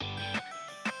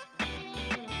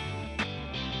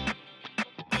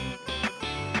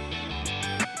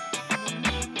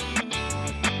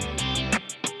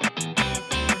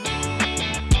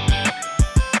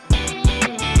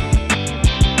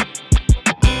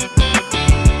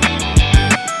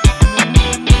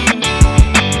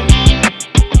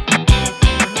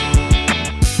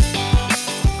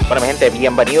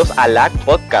Bienvenidos a LAG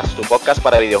Podcast, tu podcast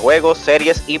para videojuegos,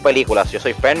 series y películas. Yo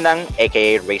soy Fernán,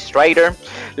 a.k.a. Ray Strider.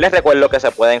 Les recuerdo que se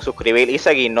pueden suscribir y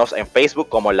seguirnos en Facebook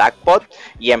como LAGPod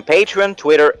y en Patreon,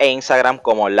 Twitter e Instagram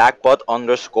como LAGPod_.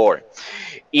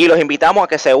 Y los invitamos a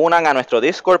que se unan a nuestro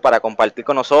Discord para compartir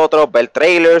con nosotros, ver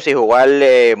trailers y jugar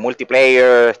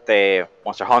multiplayer,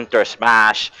 Monster Hunter,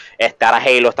 Smash, ahora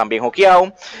Halo también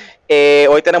juqueado.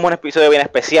 Hoy tenemos un episodio bien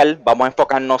especial. Vamos a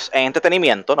enfocarnos en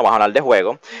entretenimiento, no vamos a hablar de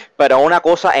juego, pero una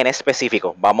cosa en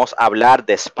específico. Vamos a hablar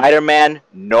de Spider-Man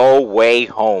No Way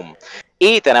Home.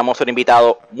 Y tenemos un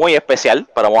invitado muy especial,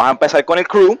 pero vamos a empezar con el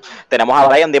crew. Tenemos a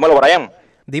Brian, dímelo Brian.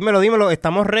 Dímelo,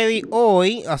 estamos ready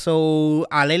hoy, a su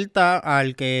alerta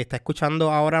al que está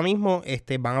escuchando ahora mismo,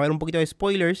 van a ver un poquito de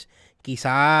spoilers,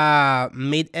 quizá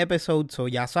mid-episode, so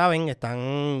ya saben,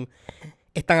 están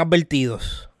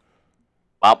advertidos.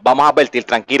 Vamos a advertir,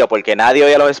 tranquilo, porque nadie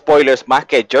oye los spoilers más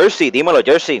que Jersey. Dímelo,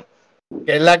 Jersey.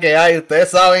 ¿Qué es la que hay? Ustedes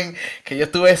saben que yo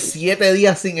estuve 7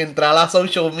 días sin entrar a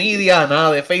social media,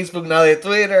 nada de Facebook, nada de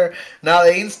Twitter, nada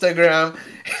de Instagram.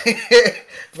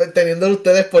 Teniendo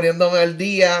ustedes poniéndome al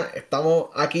día, estamos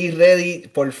aquí ready,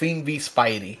 por fin vi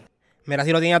Spidey. Mira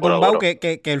si lo tiene tumbado,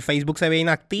 que el Facebook se ve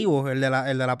inactivo, el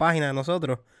de la página de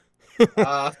nosotros.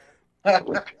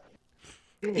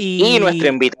 Y nuestro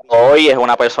invitado hoy es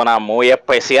una persona muy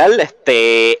especial,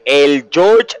 el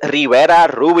George Rivera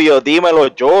Rubio.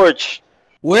 Dímelo, George.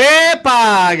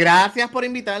 ¡Huepa! Gracias por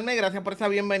invitarme, gracias por esa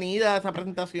bienvenida, esa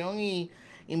presentación y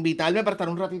invitarme para estar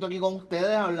un ratito aquí con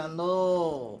ustedes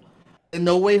hablando de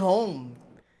No Way Home.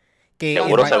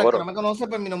 Seguro. Para el que no me conoce,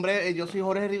 pues mi nombre, yo soy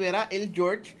Jorge Rivera, el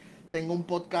George. Tengo un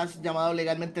podcast llamado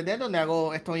Legalmente Dead, donde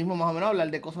hago esto mismo más o menos,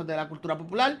 hablar de cosas de la cultura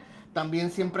popular.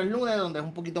 También siempre es lunes, donde es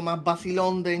un poquito más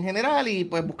vacilón en general y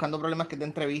pues buscando problemas que te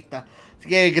entrevista. Así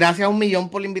que gracias un millón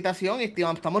por la invitación y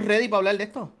estamos ready para hablar de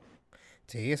esto.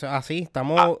 Sí, eso es así,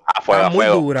 estamos fuego, muy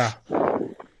dura.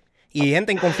 Y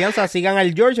gente, en confianza, sigan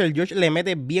al George. El George le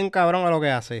mete bien cabrón a lo que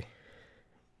hace.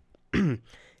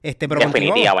 Pero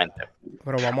definitivamente.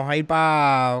 Pero vamos a ir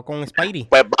con Spidey.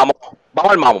 Pues vamos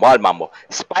al mambo.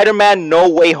 Spider-Man No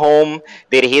Way Home,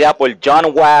 dirigida por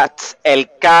John Watts. El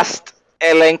cast,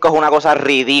 elenco es una cosa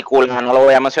ridícula, no lo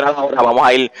voy a mencionar ahora, vamos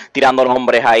a ir tirando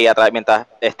nombres ahí atrás mientras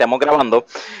estemos grabando.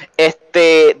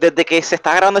 Desde que se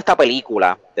está grabando esta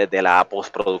película, desde la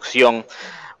postproducción,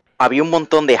 había un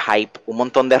montón de hype, un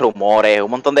montón de rumores, un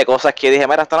montón de cosas que yo dije,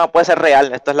 mira, esto no puede ser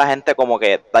real, esto es la gente como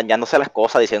que dañándose las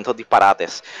cosas, diciendo esos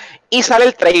disparates. Y sale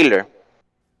el trailer,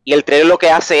 y el trailer lo que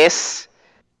hace es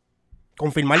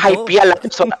confirmar hypear la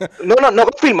persona. No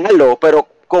confirmarlo, pero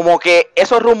como que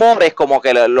esos rumores como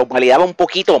que los validaba un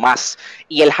poquito más,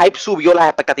 y el hype subió, las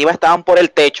expectativas estaban por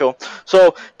el techo.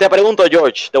 So, te pregunto,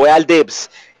 George, te voy a dar dibs,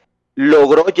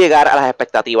 ¿logró llegar a las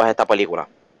expectativas de esta película?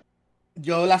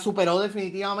 Yo la superó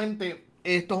definitivamente.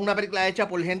 Esto es una película hecha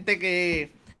por gente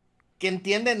que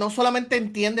entiende, no solamente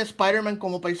entiende Spider-Man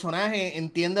como personaje,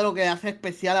 entiende lo que hace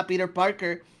especial a Peter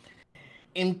Parker,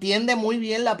 entiende muy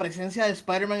bien la presencia de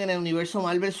Spider-Man en el universo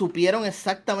Marvel, supieron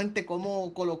exactamente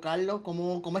cómo colocarlo,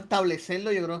 cómo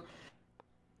establecerlo. Yo creo,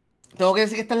 tengo que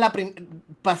decir que esta es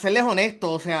para serles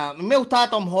honesto, o sea, a mí me gustaba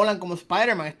Tom Holland como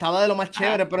Spider-Man, estaba de lo más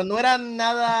chévere, pero no era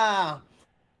nada,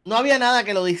 no había nada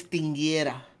que lo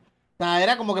distinguiera. O sea,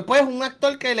 era como que pues un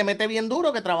actor que le mete bien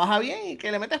duro, que trabaja bien y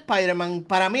que le mete a Spider-Man.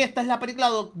 Para mí esta es la película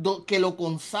que lo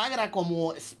consagra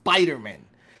como Spider-Man.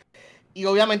 Y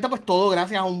obviamente pues todo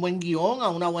gracias a un buen guión, a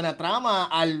una buena trama,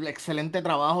 al excelente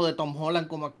trabajo de Tom Holland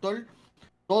como actor.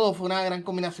 Todo fue una gran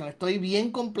combinación. Estoy bien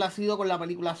complacido con la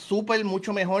película, súper,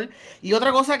 mucho mejor. Y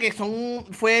otra cosa que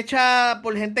fue hecha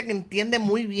por gente que entiende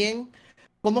muy bien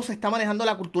cómo se está manejando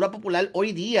la cultura popular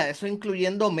hoy día. Eso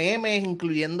incluyendo memes,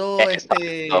 incluyendo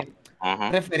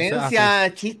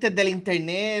referencias, chistes del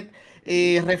internet,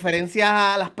 referencias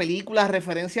a las películas,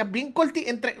 referencias bien cortitas,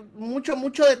 entre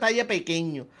mucho detalle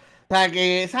pequeño. O sea,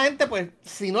 que esa gente, pues,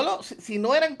 si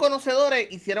no eran conocedores,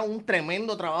 hicieron un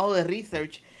tremendo trabajo de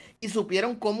research y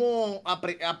supieron cómo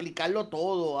aplicarlo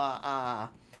todo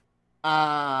a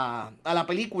la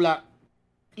película.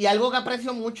 Y algo que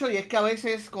aprecio mucho, y es que a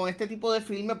veces con este tipo de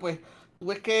filmes, pues, tú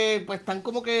ves que pues están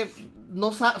como que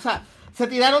o sea, se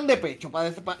tiraron de pecho.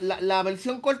 La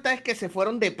versión corta es que se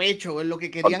fueron de pecho en lo que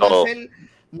querían hacer.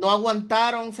 No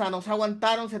aguantaron, o sea, no se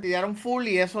aguantaron, se tiraron full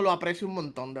y eso lo aprecio un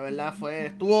montón, de verdad.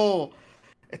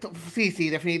 Sí,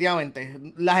 definitivamente.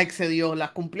 Las excedió,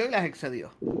 las cumplió y las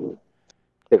excedió.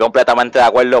 Estoy completamente de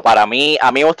acuerdo. Para mí, a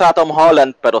mí me gustaba Tom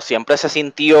Holland, pero siempre se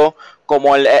sintió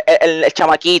como el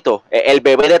chamaquito, el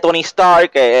bebé de Tony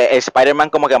Stark, el Spider-Man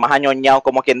como que más añoñado,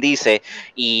 como quien dice.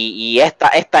 Y esta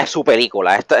es su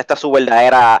película, esta es su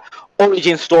verdadera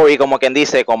origin story, como quien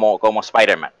dice, como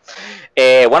Spider-Man.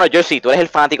 Bueno, Jersey, tú eres el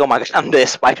fanático más grande de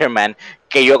Spider-Man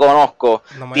que yo conozco.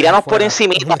 No me dejes Tíranos por fuera.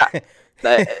 encima.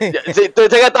 Sí, tú sé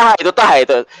que estás ahí.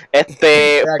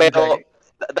 Pero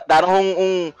danos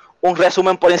un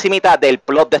resumen por encimita del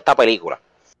plot de esta película.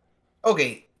 Ok,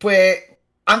 pues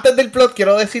antes del plot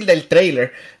quiero decir del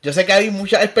trailer. Yo sé que hay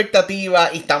mucha expectativa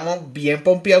y estamos bien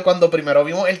pompeados cuando primero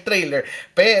vimos el trailer,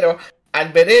 pero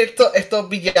al ver estos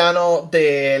villanos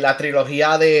de la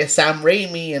trilogía de Sam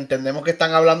Raimi, entendemos que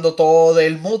están hablando todo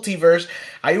del multiverse.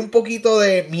 Hay un poquito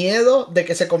de miedo de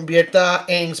que se convierta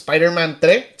en Spider-Man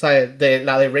 3, o sea, de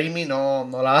la de Raimi, no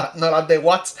la de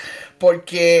Watts,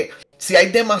 porque si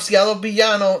hay demasiados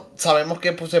villanos, sabemos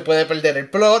que pues, se puede perder el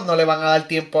plot, no le van a dar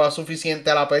tiempo suficiente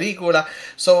a la película.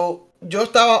 So, yo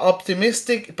estaba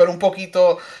optimistic, pero un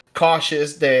poquito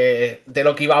cautious de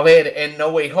lo que iba a ver en No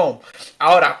Way Home.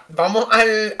 Ahora, ¿vamos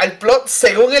al plot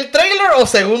según el trailer o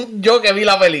según yo que vi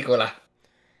la película?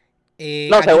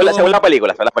 No, según la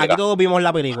película. Aquí todos vimos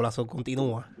la película, so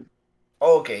continúa.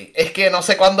 Ok, es que no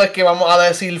sé cuándo es que vamos a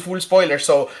decir full spoiler,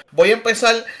 so voy a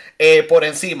empezar por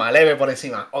encima, leve por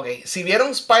encima. Ok, si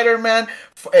vieron Spider-Man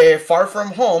Far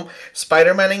From Home,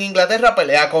 Spider-Man en Inglaterra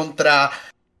pelea contra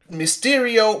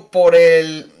Mysterio por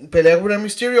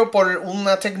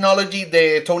una technology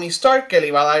de Tony Stark que le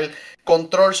iba a dar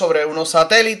control sobre unos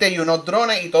satélites y unos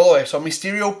drones y todo eso.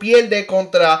 Mysterio pierde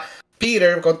contra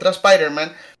Peter, contra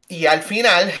Spider-Man, y al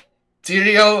final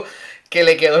Mysterio, que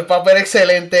le quedó el papel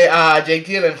excelente a Jake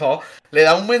Gyllenhaal, le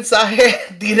da un mensaje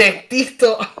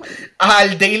directito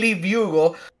al Daily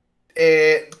Bugle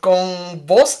con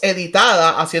voz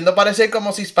editada, haciendo parecer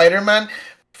como si Spider-Man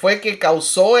fue que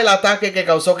causó el ataque, que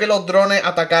causó que los drones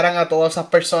atacaran a todas esas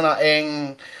personas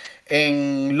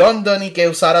en London y que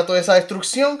usara toda esa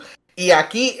destrucción. Y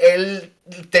aquí él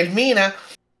termina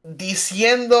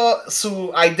diciendo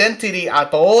su identity a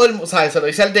todo el mundo, o sea, se lo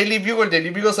dice al Daily Bugle, el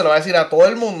Daily Bugle se lo va a decir a todo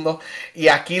el mundo, y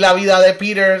aquí la vida de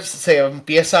Peter se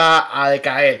empieza a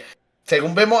decaer.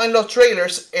 Según vemos en los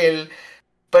trailers,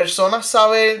 personas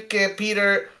saben que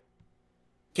Peter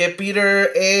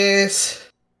es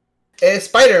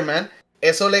Spider-Man.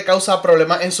 Eso le causa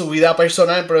problemas en su vida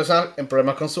personal, en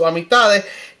problemas con sus amistades,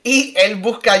 y él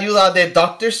busca ayuda de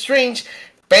Doctor Strange.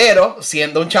 Pero,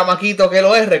 siendo un chamaquito que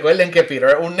lo es, recuerden que Peter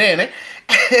es un nene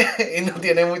y no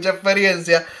tiene mucha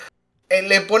experiencia, él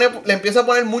le empieza a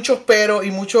poner muchos peros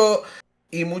y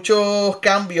muchos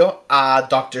cambios a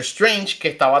Doctor Strange, que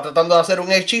estaba tratando de hacer un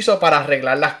hechizo para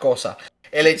arreglar las cosas.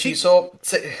 El hechizo...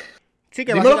 Sí,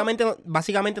 que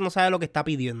básicamente no sabe lo que está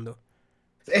pidiendo.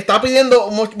 Está pidiendo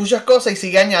muchas cosas y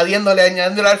sigue añadiéndole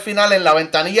al final en la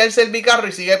ventanilla del servicarro,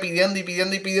 y sigue pidiendo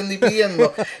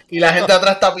y la gente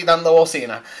atrás está pitando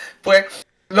bocina. Pues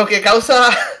lo que causa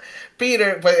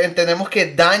Peter, pues entendemos que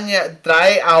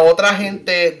trae a otra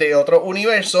gente de otro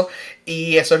universo,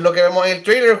 y eso es lo que vemos en el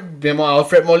trailer. Vemos a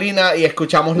Alfred Molina y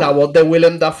escuchamos la voz de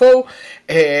Willem Dafoe.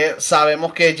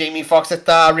 Sabemos que Jamie Foxx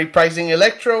está reprising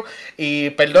Electro,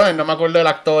 y perdonen, no me acuerdo del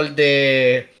actor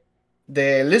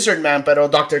de Lizardman, pero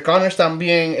Dr. Connors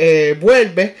también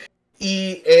vuelve,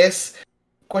 y es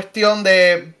cuestión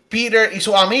de Peter y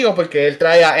sus amigos, porque él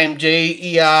trae a MJ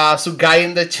y a su guy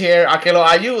in the chair a que lo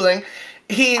ayuden.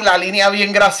 Y la línea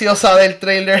bien graciosa del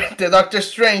trailer de Doctor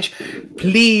Strange: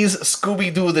 "Please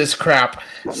Scooby-Doo this crap".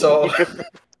 So,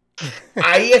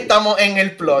 ahí estamos en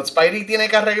el plot. Spidey tiene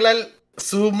que arreglar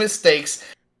sus mistakes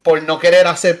por no querer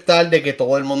aceptar de que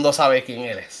todo el mundo sabe quién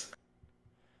él es.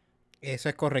 Eso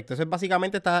es correcto. Eso es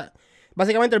básicamente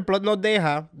el plot nos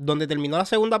deja donde terminó la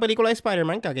segunda película de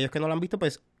Spider-Man, que aquellos que no la han visto,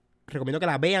 pues recomiendo que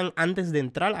la vean antes de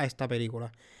entrar a esta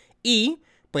película. Y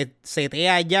pues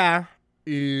setea ya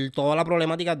toda la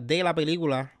problemática de la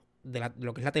película, de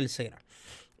lo que es la tercera.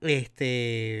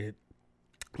 ¿Tienen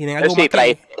algo más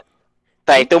que...?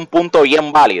 Traíste un punto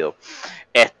bien válido.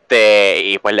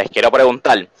 Y pues les quiero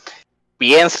preguntar,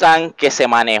 ¿piensan que se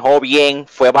manejó bien,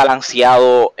 fue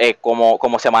balanceado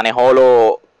como se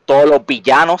manejó todos los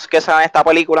villanos que salen en esta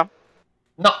película?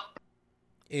 No.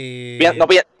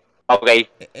 Ok.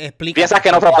 Explícate. ¿Piensas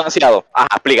que no fue balanceado? Ajá,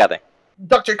 explícate.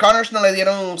 Dr. Connors no le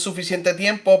dieron suficiente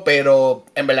tiempo, pero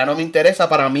en verdad no me interesa.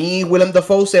 Para mí, Willem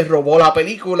Dafoe se robó la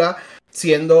película,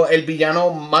 siendo el villano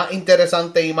más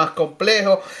interesante y más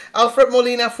complejo. Alfred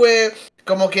Molina fue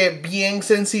como que bien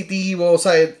sensitivo, o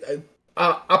sea,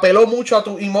 apeló mucho a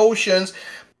tus emotions,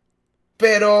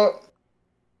 pero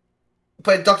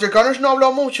pues Dr. Connors no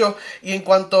habló mucho. Y en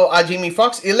cuanto a Jamie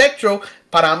Foxx y Electro,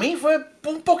 para mí fue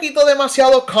un poquito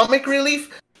demasiado comic relief.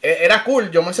 Era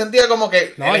cool, yo me sentía como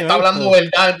que él está hablando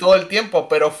verdad en todo el tiempo,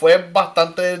 pero fue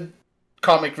bastante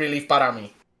comic relief para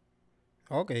mí.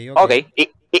 Ok.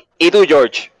 ¿Y tú,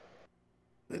 George?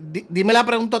 Dime la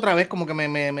pregunta otra vez, como que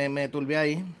me turbé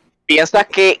ahí. ¿Piensas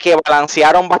que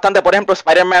balancearon bastante? Por ejemplo,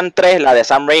 Spider-Man 3, la de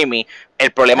Sam Raimi,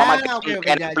 el problema más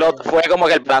en el plot fue como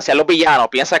que el balancear los villanos.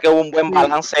 ¿Piensas que hubo un buen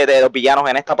balance de los villanos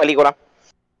en esta película?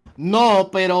 No,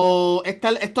 pero esto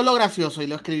es lo gracioso, y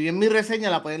lo escribí en mi reseña,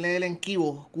 la pueden leer en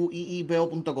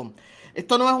QIIPO.com.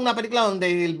 Esto no es una película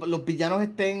donde los villanos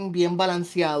estén bien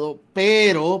balanceados,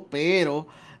 pero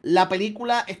la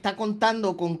película está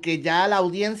contando con que ya la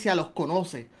audiencia los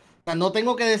conoce. O sea, no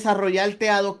tengo que desarrollarte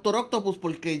a Doctor Octopus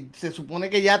porque se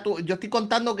supone que yo estoy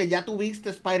contando que ya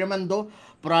tuviste Spider-Man 2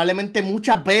 probablemente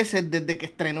muchas veces desde que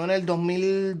estrenó en el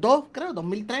 2002, creo,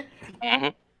 2003.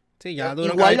 Sí, ya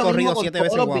tuvieron que haber corrido 7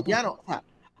 veces guapo. Villanos, o sea,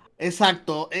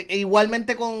 exacto.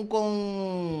 Igualmente con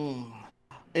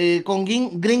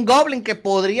Green Goblin, que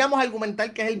podríamos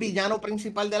argumentar que es el villano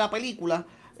principal de la película.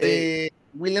 Sí.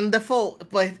 Willem Dafoe,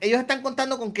 pues ellos están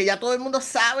contando con que ya todo el mundo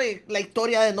sabe la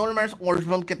historia de Norman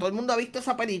Osborn, que todo el mundo ha visto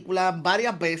esa película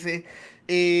varias veces.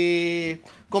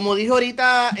 Como dije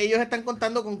ahorita, ellos están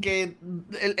contando con que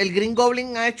el Green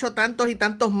Goblin ha hecho tantos y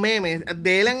tantos memes.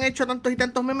 De él han hecho tantos y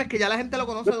tantos memes que ya la gente lo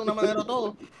conoce de una manera o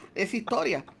todo. Esa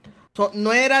historia.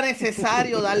 No era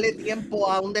necesario darle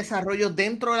tiempo a un desarrollo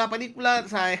dentro de la película. O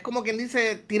sea, es como quien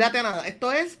dice, tírate a nada.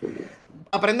 Esto es,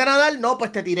 aprende a nadar, no,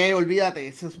 pues te tiré,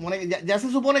 olvídate. Se supone que ya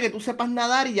se supone que tú sepas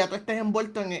nadar y ya tú estés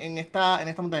envuelto en esta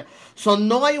montaña.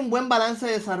 No hay un buen balance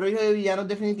de desarrollo de villanos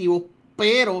definitivos,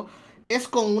 pero es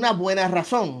con una buena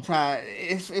razón. O sea,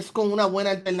 es con una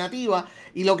buena alternativa.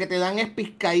 Y lo que te dan es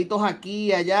piscaditos aquí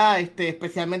y allá,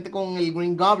 especialmente con el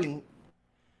Green Goblin.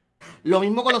 Lo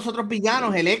mismo con los otros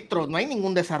villanos, Electro, no hay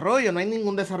ningún desarrollo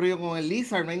con el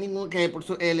Lizard, no hay ningún,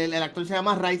 el actor se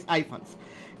llama Rhys Ifans.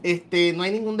 No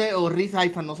hay ningún o Rhys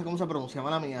Ifans, no sé cómo se pronuncia,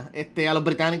 mala mía, a los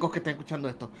británicos que estén escuchando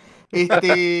esto. O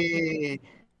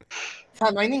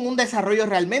sea, no hay ningún desarrollo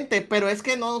realmente, pero es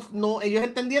que no, ellos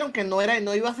entendieron que no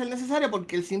iba a ser necesario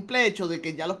porque el simple hecho de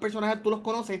que ya los personajes tú los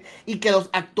conoces y que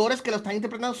los actores que lo están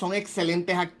interpretando son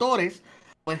excelentes actores.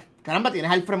 Pues, caramba, tienes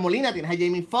a Alfred Molina, tienes a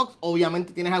Jamie Foxx,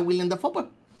 obviamente tienes a Willem Dafoe, pues, o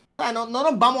sea, no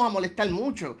nos vamos a molestar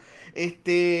mucho.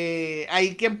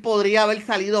 Ahí quien podría haber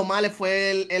salido mal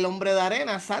fue el hombre de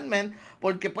arena, Sandman,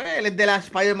 porque pues él es de la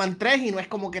Spider-Man 3 y no es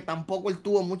como que tampoco él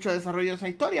tuvo mucho desarrollo en esa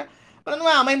historia. Pero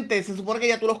nuevamente, se supone que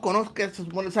ya tú los conozcas, se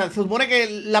supone que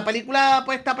la película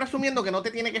pues está presumiendo que no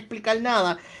te tiene que explicar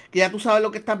nada, que ya tú sabes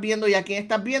lo que estás viendo y a quién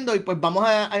estás viendo, y pues vamos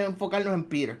a enfocarnos en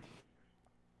Peter.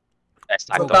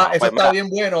 Exacto. Eso está bien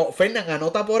bueno. Fernan,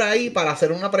 anota por ahí para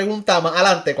hacer una pregunta más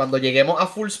adelante cuando lleguemos a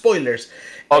full spoilers.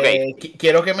 Okay.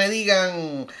 Quiero que me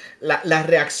digan las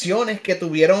reacciones que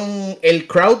tuvieron el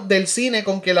crowd del cine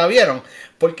con que la vieron.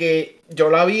 Porque yo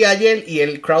la vi ayer y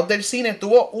el crowd del cine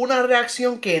tuvo una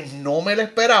reacción que no me la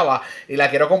esperaba. Y la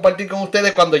quiero compartir con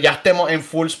ustedes cuando ya estemos en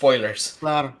full spoilers.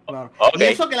 Claro. Okay.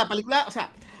 Y eso que la película, o sea,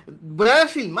 voy a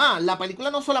decir más, la película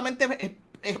no solamente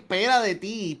espera de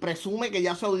ti y presume que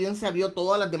ya su audiencia vio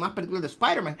todas las demás películas de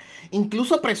Spider-Man.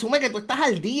 Incluso presume que tú estás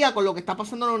al día con lo que está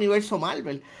pasando en el universo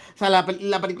Marvel. O sea, la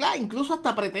película incluso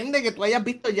hasta pretende que tú hayas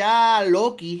visto ya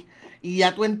Loki y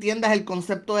ya tú entiendas el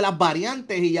concepto de las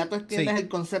variantes y ya tú entiendas el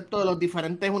concepto de los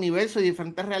diferentes universos y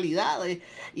diferentes realidades.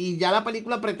 Y ya la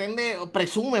película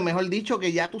presume, mejor dicho,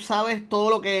 que ya tú sabes todo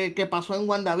lo que pasó en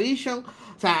WandaVision.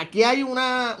 O sea, aquí hay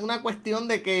una cuestión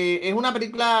de que es una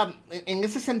película, en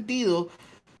ese sentido,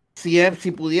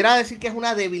 si pudiera decir que es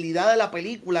una debilidad de la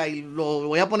película, y lo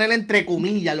voy a poner entre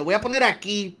comillas, lo voy a poner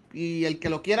aquí, y el que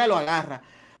lo quiera lo agarra.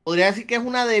 Podría decir que es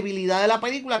una debilidad de la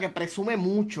película que presume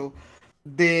mucho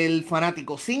del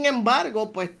fanático. Sin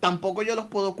embargo, pues tampoco yo los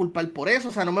puedo culpar por eso.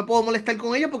 O sea, no me puedo molestar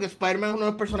con ellos porque Spider-Man es uno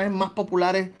de los personajes más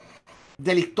populares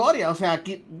de la historia. O sea,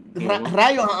 aquí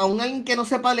rayos, aún alguien que no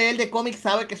sepa leer de cómics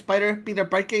sabe que Spider es Peter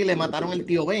Parker y le mataron el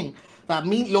tío Ben. O sea,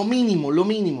 lo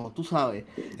mínimo, tú sabes.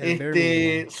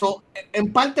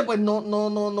 En parte, pues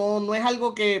no es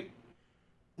algo que,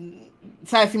 o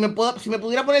sea, si me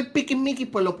pudiera poner piqui Mickey,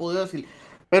 pues lo puedo decir.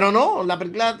 Pero no, la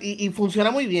película y funciona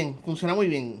muy bien.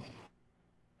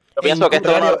 Yo pienso que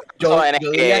yo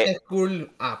diría que es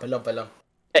cool. Perdón.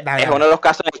 Es uno de los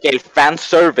casos en que el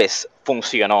fanservice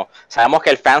funcionó. Sabemos que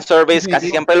el fanservice casi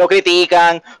siempre lo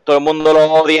critican, todo el mundo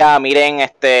lo odia. Miren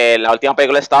la última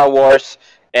película de Star Wars,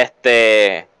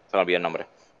 se me olvidó el nombre.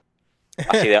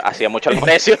 Así de mucho el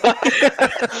precio.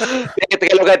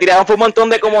 Que lo que tiraron fue un montón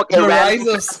de como que The Rise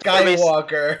of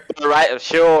Skywalker.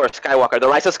 Skywalker. The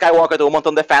Rise of Skywalker tuvo un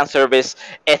montón de fanservice,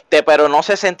 pero no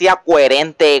se sentía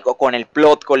coherente con el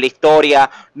plot, con la historia.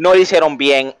 No lo hicieron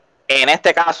bien. En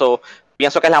este caso,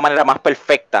 pienso que es la manera más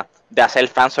perfecta de hacer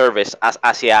fanservice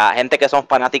hacia gente que son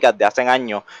fanáticas de hace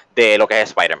años de lo que es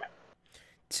Spider-Man.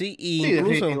 Sí,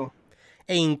 definitivo.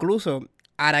 incluso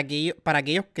para aquellos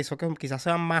que quizás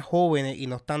sean más jóvenes y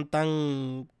no están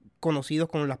tan conocidos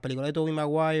como las películas de Tobey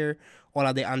Maguire o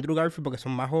las de Andrew Garfield, porque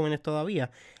son más jóvenes todavía,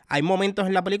 hay momentos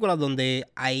en la película donde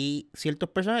hay ciertos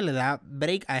personajes que le da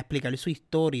break a explicar su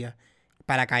historia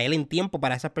para caer en tiempo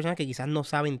para esas personas que quizás no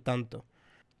saben tanto.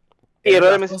 Y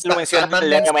lo mencionan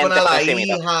levemente a por la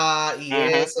encimita. hija y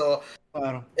eso.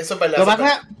 Claro. Eso es verdad. Lo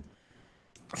pasa,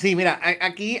 sí, mira,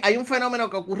 aquí hay un fenómeno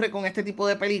que ocurre con este tipo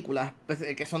de películas, pues,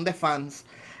 que son de fans,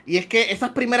 y es que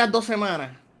esas primeras 2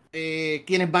 semanas,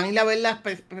 quienes van a ir a verlas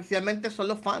especialmente son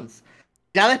los fans.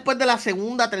 Ya después de la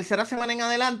segunda, tercera semana en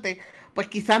adelante, pues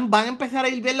quizás van a empezar a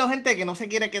ir viendo gente que no se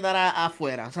quiere quedar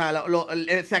afuera. O sea,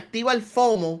 se activa el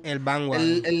FOMO, El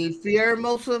bandwagon. el Fear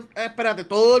Most of, espérate,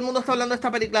 todo el mundo está hablando de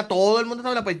esta película, todo el mundo está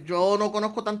hablando, pues yo no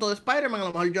conozco tanto de Spider-Man, a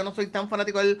lo mejor yo no soy tan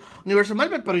fanático del universo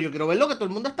Marvel, pero yo quiero ver lo que todo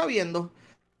el mundo está viendo.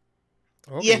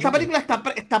 Y esta película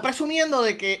está presumiendo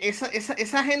de que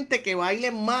esa gente que baila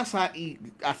en masa, y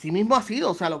así mismo ha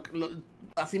sido, o sea,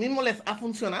 así mismo les ha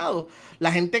funcionado.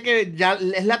 La gente que ya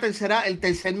es el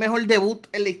tercer mejor debut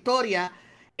en la historia,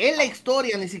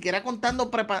 ni siquiera contando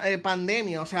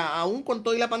pandemia, o sea, aún con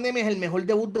todo y la pandemia es el mejor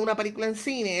debut de una película en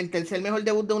cine, el tercer mejor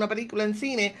debut de una película en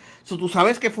cine. Tú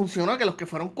sabes que funcionó, que los que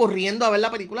fueron corriendo a ver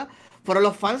la película fueron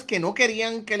los fans que no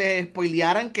querían que les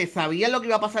spoilearan, que sabían lo que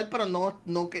iba a pasar, pero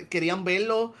no querían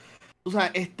verlo. O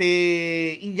sea,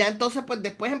 y ya entonces, pues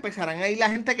después empezarán a ir la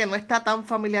gente que no está tan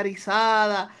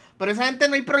familiarizada. Pero esa gente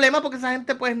no hay problema porque esa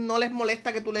gente pues no les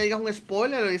molesta que tú le digas un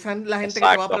spoiler. Esa es la gente que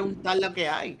te va a preguntar lo que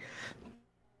hay.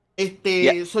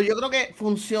 Yo creo que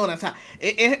funciona. O sea,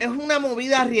 es una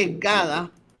movida arriesgada,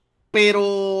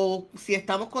 pero si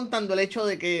estamos contando el hecho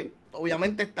de que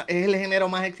obviamente es el género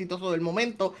más exitoso del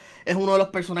momento, es uno de los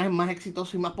personajes más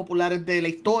exitosos y más populares de la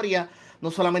historia,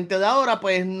 no solamente de ahora,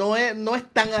 pues no es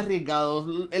tan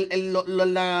arriesgado.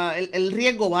 El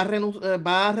riesgo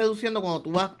va reduciendo cuando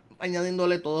tú vas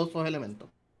añadiéndole todos esos elementos.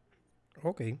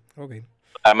 Ok.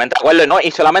 Totalmente de acuerdo, ¿no? Y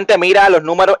solamente mira los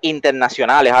números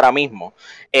internacionales ahora mismo.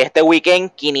 Este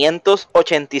weekend,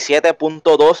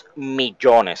 587.2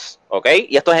 millones, ¿ok?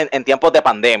 Y esto es en tiempos de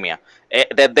pandemia.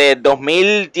 Desde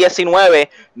 2019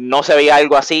 no se veía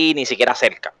algo así, ni siquiera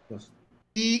cerca.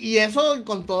 Y eso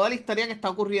con toda la historia que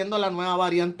está ocurriendo la nueva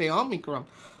variante Omicron. O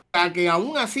sea, que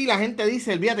aún así la gente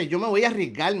dice, fíjate, yo me voy a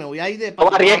arriesgar, me voy a ir de...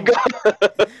 ¿Cómo arriesgo?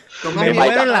 Me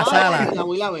muero en la sala. La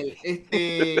voy a ver.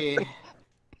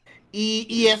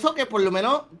 Y eso que por lo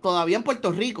menos todavía en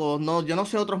Puerto Rico, yo no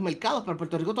sé otros mercados, pero en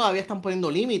Puerto Rico todavía están poniendo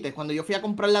límites. Cuando yo fui a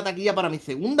comprar la taquilla para mi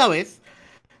segunda vez,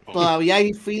 todavía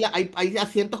hay filas, hay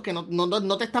asientos que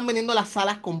no te están vendiendo las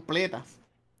salas completas.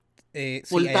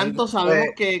 Por tanto,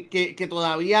 sabemos que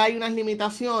todavía hay unas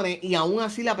limitaciones y aún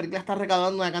así la película está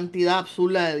recaudando una cantidad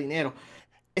absurda de dinero.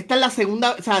 Esta es la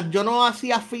segunda, o sea, yo no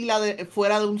hacía fila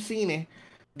fuera de un cine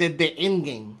desde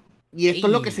Endgame. Y esto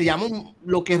es lo que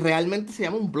lo que realmente se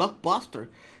llama un blockbuster.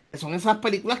 Que son esas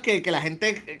películas que la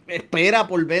gente espera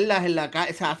por verlas en la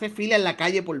calle, o sea, hace fila en la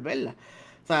calle por verlas.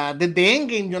 O sea, desde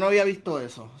Endgame yo no había visto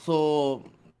eso.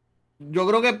 Yo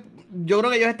creo que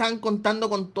ellos estaban contando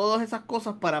con todas esas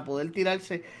cosas para poder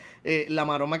tirarse la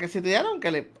maroma que se tiraron,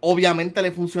 que obviamente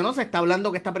le funcionó. Se está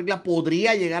hablando que esta película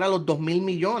podría llegar a los 2.000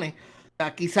 millones. O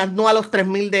sea, quizás no a los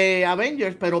 3.000 de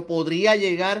Avengers, pero podría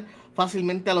llegar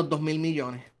fácilmente a los 2.000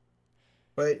 millones.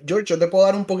 Pues, George, yo te puedo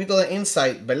dar un poquito de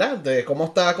insight, ¿verdad? De cómo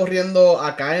está corriendo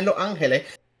acá en Los Ángeles.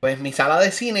 Pues mi sala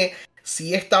de cine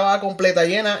sí estaba completa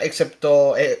llena,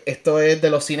 excepto, esto es de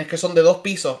los cines que son de 2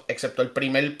 pisos, excepto el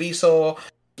primer piso,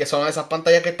 que son esas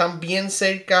pantallas que están bien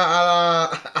cerca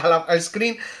al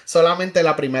screen. Solamente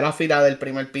la primera fila del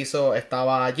primer piso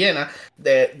estaba llena.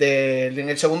 En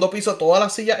el segundo piso todas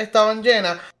las sillas estaban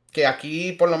llenas. Que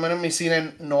aquí, por lo menos en mi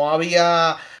cine, no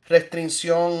había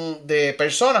restricción de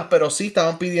personas, pero sí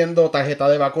estaban pidiendo tarjeta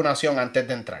de vacunación antes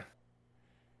de entrar.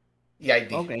 Y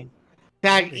ID. Okay. O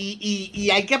sea, y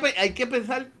hay que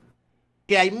pensar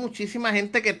que hay muchísima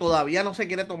gente que todavía no se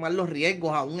quiere tomar los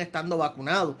riesgos aún estando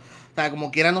vacunados. O sea, como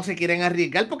quiera no se quieren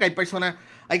arriesgar porque hay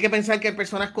que pensar que hay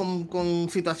personas con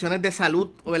situaciones de salud,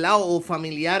 ¿verdad? O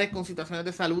familiares con situaciones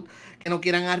de salud que no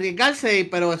quieran arriesgarse,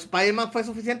 pero Spider-Man fue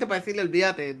suficiente para decirle,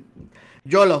 olvídate,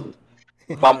 YOLO.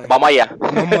 Vamos allá.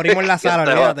 Nos morimos en la sala,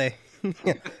 olvídate.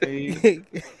 Sí.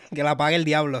 Que la pague el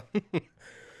diablo.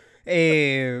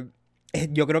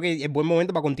 Yo creo que es buen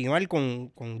momento para continuar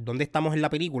con dónde estamos en la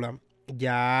película.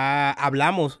 Ya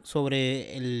hablamos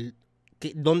sobre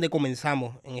dónde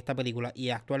comenzamos en esta película. Y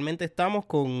actualmente estamos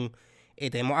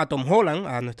tenemos a Tom Holland,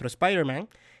 a nuestro Spider-Man,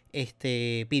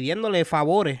 pidiéndole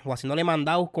favores o haciéndole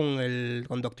mandados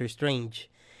con Doctor Strange.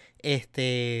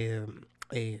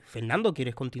 Fernando,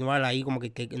 ¿quieres continuar ahí como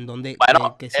que en dónde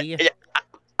Bueno, que sigue?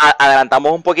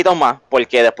 adelantamos un poquito más,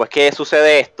 porque después que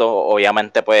sucede esto,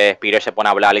 obviamente pues Peter se pone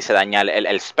a hablar y se daña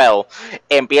el spell.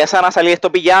 Empiezan a salir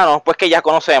estos villanos, pues que ya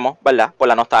conocemos, ¿verdad? Por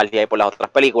la nostalgia y por las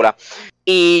otras películas.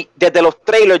 Y desde los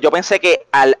trailers yo pensé que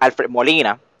Alfred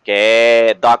Molina, que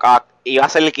es Doc Ock, iba a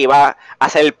ser el que iba a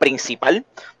ser el principal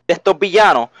de estos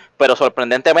villanos, pero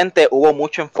sorprendentemente hubo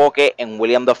mucho enfoque en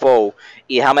William Dafoe.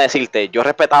 Y déjame decirte, yo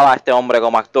respetaba a este hombre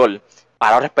como actor,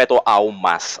 ahora lo respeto aún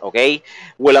más, ¿ok?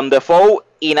 Willem Dafoe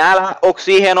inhala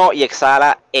oxígeno y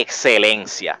exhala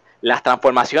excelencia. Las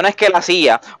transformaciones que él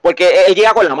hacía, porque él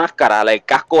llega con la máscara, el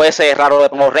casco ese raro de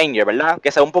Power Ranger, ¿verdad?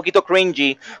 Que sea un poquito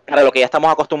cringy para lo que ya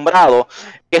estamos acostumbrados.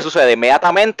 ¿Qué sucede?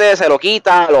 Inmediatamente se lo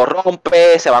quita, lo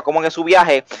rompe, se va como en su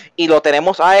viaje y lo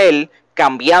tenemos a él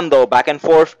cambiando back and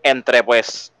forth entre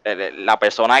pues la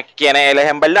persona quien él es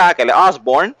en verdad, que él es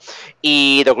Osborn,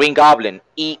 y The Green Goblin,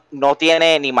 y no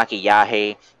tiene ni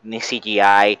maquillaje, ni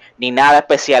CGI, ni nada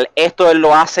especial. Esto él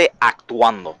lo hace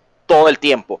actuando todo el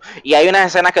tiempo, y hay unas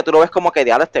escenas que tú lo ves como que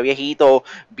diablo, este viejito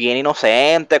bien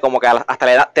inocente, como que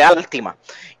hasta te da lástima,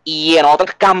 y en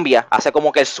otras cambia, hace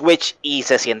como que el switch y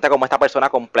se siente como esta persona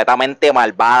completamente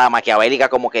malvada, maquiavélica,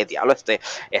 como que diablo, este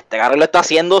carro lo está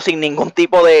haciendo sin ningún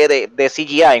tipo de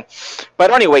CGI.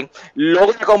 Pero anyway,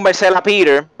 logra convencer a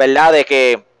Peter, ¿verdad? De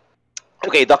que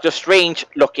ok, Doctor Strange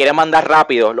los quiere mandar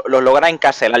rápido, los logra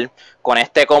encarcelar con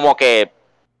como que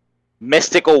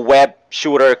mystical web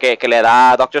shooter que le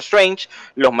da a Doctor Strange,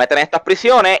 los mete en estas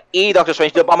prisiones y Doctor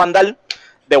Strange los va a mandar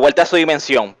de vuelta a su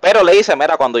dimensión. Pero le dice,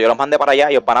 mira, cuando yo los mande para allá,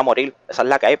 ellos van a morir. Esa es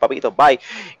la que hay, papitos, bye.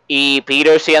 Y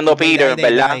Peter siendo Peter,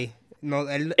 ¿verdad? No,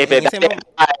 él, Y en ese momento,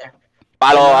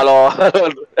 a los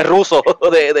rusos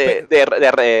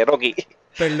de Rocky.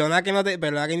 perdona que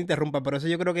perdona que me interrumpa, pero eso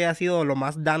yo creo que ha sido lo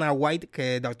más Dana White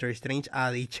que Doctor Strange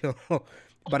ha dicho.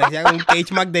 Parecía un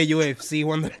cage match de UFC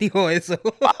cuando dijo eso.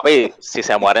 Papi, si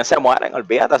se mueren,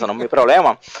 olvídate, eso no es mi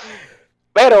problema.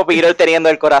 Pero Peter, teniendo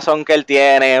el corazón que él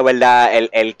tiene, ¿verdad?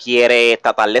 Él quiere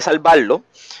tratar de salvarlo.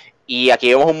 Y aquí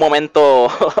vemos un momento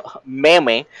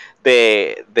meme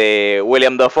de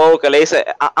William Dafoe que le dice,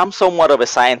 I'm somewhat of a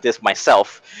scientist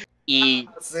myself. Y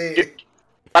Sí.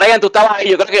 para que tú estabas ahí,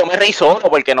 yo creo que yo me reí solo,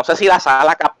 porque no sé si la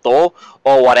sala captó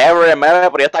o whatever el meme,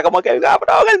 pero yo estaba como que,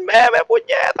 cabrón, el meme,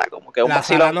 puñeta, como que un La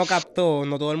sala vacilón. no captó,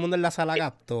 no todo el mundo en la sala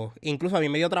captó. Incluso a mí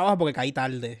me dio trabajo porque caí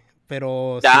tarde.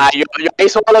 Pero Ya, sí. yo ahí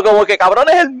solo como que, cabrón,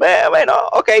 es el meme, ¿no?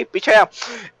 Ok, pichea.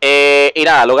 Y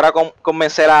nada, logra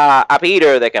convencer a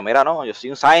Peter de que, mira, no, yo soy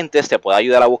un scientist, te puedo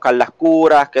ayudar a buscar las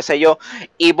curas, qué sé yo.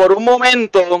 Y por un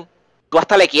momento, tú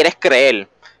hasta le quieres creer,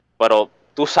 pero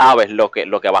tú sabes lo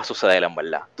que va a suceder en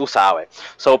verdad, tú sabes.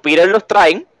 So Peter los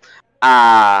trae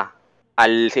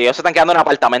si ellos se están quedando en un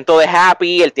apartamento de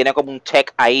Happy, él tiene como un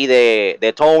check ahí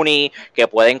de Tony, que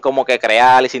pueden como que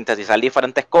crear y sintetizar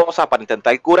diferentes cosas para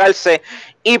intentar curarse,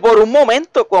 y por un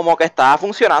momento como que estaba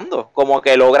funcionando, como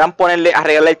que logran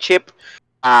arreglarle el chip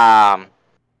a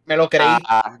Me lo creí.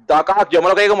 Doc Ock. Yo me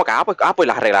lo creí como que, pues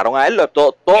la arreglaron a él,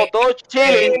 todo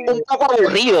chilling, un poco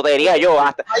aburrido, te diría yo,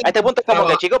 a este punto es como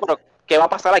que, chico, pero ¿qué va a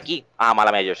pasar aquí?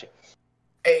 Mala mía, Yoshi.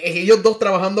 Ellos dos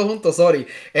trabajando juntos, sorry.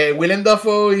 Willem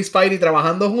Dafoe y Spidey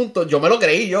trabajando juntos. Yo me lo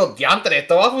creí, diantre,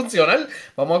 esto va a funcionar.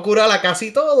 Vamos a curar a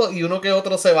casi todo y uno que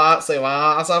otro se va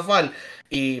a zafar.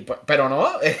 Pero no,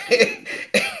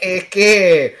 es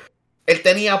que él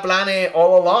tenía planes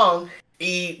all along.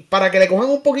 Y para que le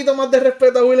cojan un poquito más de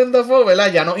respeto a Willem Dafoe,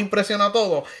 ¿verdad? Ya nos impresiona a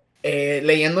todos.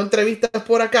 Leyendo entrevistas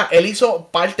por acá, él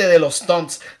hizo parte de los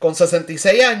stunts con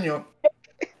 66 años.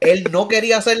 Él no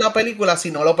quería hacer la película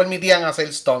si no lo permitían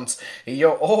hacer stunts. Y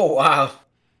yo, oh, wow.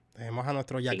 Tenemos a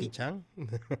nuestro Jackie Chan.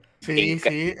 Sí,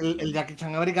 el Jackie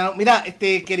Chan americano. Mira,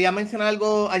 quería mencionar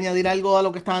algo, añadir algo a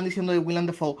lo que estaban diciendo de Willem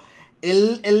Dafoe.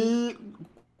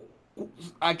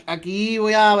 Aquí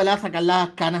voy a, ¿verdad?, sacar las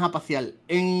canas a pasear.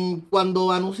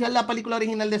 Cuando anuncian la película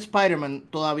original de Spider-Man,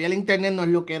 todavía el internet no es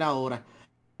lo que era ahora.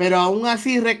 Pero aún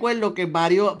así recuerdo que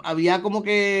había como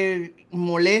que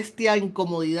molestia,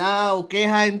 incomodidad o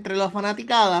queja entre las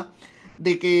fanaticadas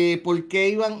de que por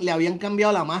qué le habían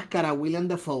cambiado la máscara a Willem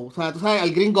Dafoe. O sea, tú sabes, al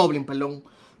Green Goblin, perdón.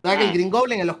 O sea, que el Green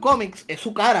Goblin en los cómics es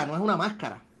su cara, no es una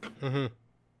máscara. Ujú.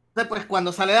 Entonces, pues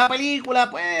cuando sale la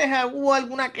película, pues hubo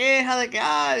alguna queja de que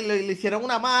le hicieron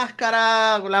una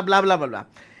máscara, bla, bla, bla, bla, bla.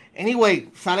 Anyway,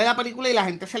 sale la película y la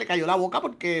gente se le cayó la boca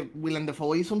porque Willem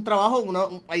Dafoe hizo un trabajo.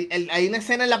 Hay una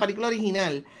escena en la película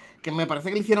original que me parece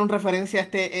que le hicieron referencia a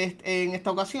en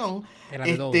esta ocasión. El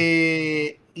underdog.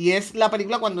 Y es la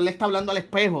película cuando él está hablando al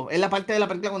espejo. Es la parte de la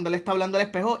película cuando él está hablando al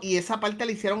espejo. Y esa parte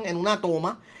la hicieron en una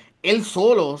toma. Él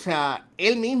solo, o sea,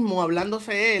 él mismo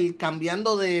hablándose él,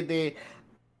 cambiando de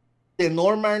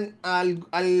Norman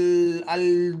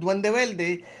al Duende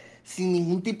Verde sin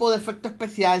ningún tipo de efecto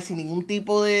especial, sin ningún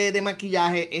tipo de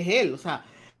maquillaje, es él, o sea.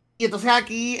 Y entonces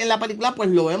aquí en la película pues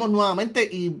lo vemos nuevamente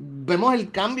y vemos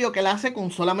el cambio que él hace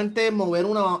con solamente mover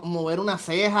una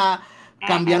ceja,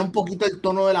 cambiar un poquito el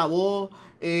tono de la voz.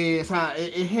 O sea,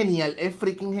 es genial, es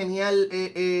freaking genial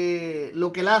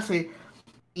lo que él hace.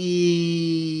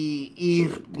 Y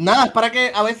nada, es para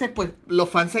que a veces pues los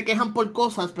fans se quejan por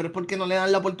cosas, pero es porque no le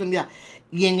dan la oportunidad.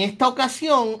 Y en esta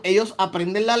ocasión ellos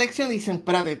aprenden la lección y dicen,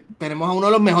 espérate, tenemos a uno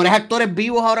de los mejores actores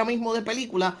vivos ahora mismo de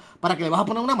película, ¿para que le vas a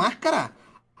poner una máscara?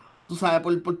 Tú sabes,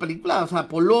 por película, o sea,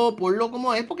 ponlo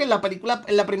como es, porque en la película,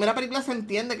 en la primera película se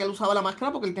entiende que él usaba la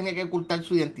máscara porque él tenía que ocultar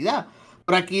su identidad.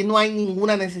 Pero aquí no hay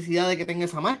ninguna necesidad de que tenga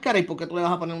esa máscara. ¿Y por qué tú le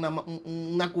vas a poner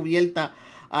una cubierta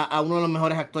a uno de los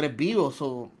mejores actores vivos?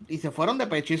 Y se fueron de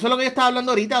pecho. Y eso es lo que yo estaba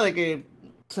hablando ahorita, de que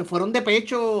se fueron de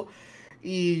pecho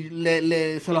y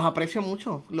se los aprecio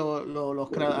mucho a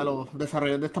los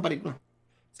desarrolladores de esta película.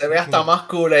 Se ve hasta más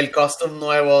cool el costume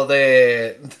nuevo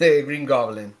de Green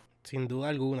Goblin. Sin duda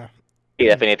alguna. Y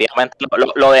definitivamente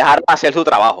lo dejaron hacer su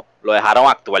trabajo, lo dejaron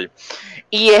actuar.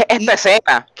 Y es esta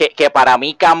escena que para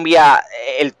mí cambia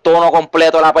el tono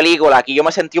completo de la película. Aquí yo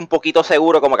me sentí un poquito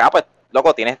seguro, como que, pues,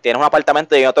 loco, tienes un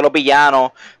apartamento lleno de todos los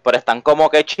villanos, pero están como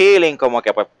que chilling, como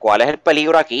que, pues, ¿cuál es el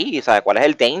peligro aquí? ¿Sabes? ¿Cuál es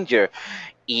el danger?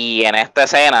 Y en esta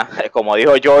escena, como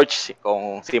dijo George,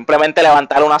 con simplemente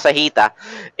levantar una cejita,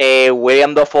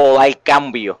 William Dafoe da el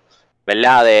cambio,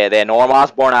 ¿verdad? De Norman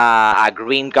Osborn a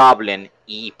Green Goblin.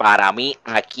 Y para mí,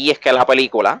 aquí es que la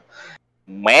película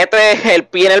mete el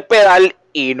pie en el pedal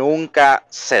y nunca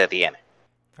se detiene.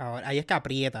 Ahora, ahí es que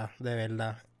aprieta, de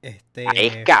verdad. Ahí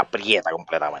es que aprieta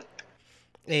completamente.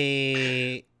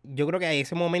 Yo creo que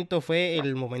ese momento fue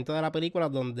el momento de la película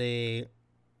donde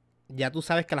ya tú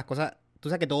sabes que las cosas, tú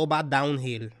sabes que todo va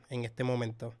downhill en este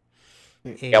momento.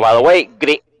 Que, by the way,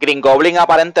 Green Goblin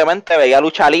aparentemente veía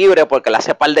lucha libre porque le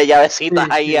hace un par de llavecitas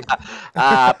ahí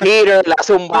a Peter, le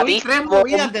hace un batismo. 3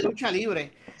 movidas de lucha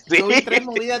libre. Sí. Yo vi 3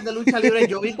 movidas de lucha libre.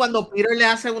 Yo vi cuando Peter le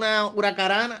hace una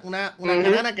huracarana, una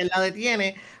canana que él la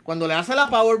detiene, cuando le hace la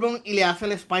Powerbomb y le hace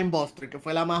el Spinebuster, que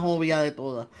fue la más obvia de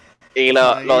todas. Y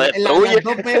lo destruye. Las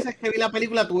 2 veces que vi la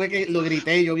película lo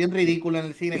grité, yo bien ridículo en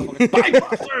el cine, porque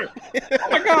Spinebuster,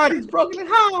 oh my god, he's broken in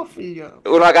half. Y yo,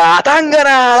 uno acá,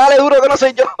 ¡tángana! Dale duro que no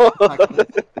soy yo.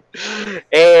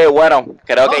 Bueno,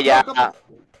 creo que ya.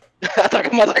 Hasta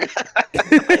que me ataca.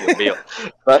 Ay, Dios mío.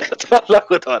 Todos los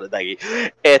locutores de aquí.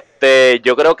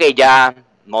 Yo creo que ya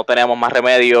no tenemos más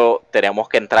remedio. Tenemos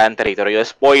que entrar en territorio de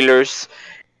spoilers.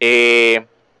 Esto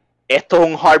es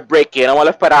un heartbreak que yo no me lo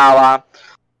esperaba.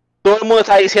 Todo el mundo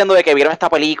está diciendo de que vieron esta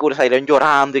película, salieron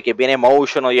llorando y que viene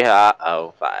emotional. Y dije, vas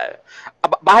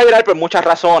a llorar por muchas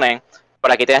razones,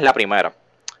 pero aquí tienes la primera.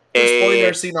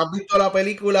 Spoilers, si no has visto la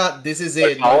película, this is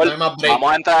it. Favor, no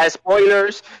vamos a entrar a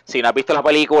spoilers. Si no has visto la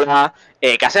película,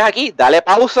 ¿qué haces aquí? Dale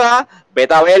pausa,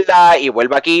 vete a verla y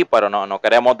vuelve aquí, pero no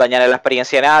queremos dañar la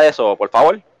experiencia de nada de eso, por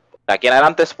favor. De aquí en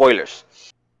adelante, spoilers.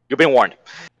 You've been warned.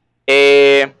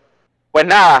 Pues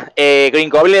nada, Green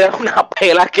Goblin le da una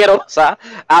pela asquerosa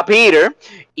a Peter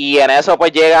y en eso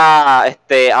pues llega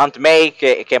Aunt May,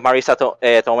 que es Marisa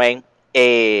Tomei,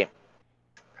 a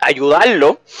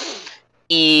ayudarlo.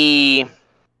 Y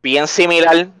bien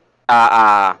similar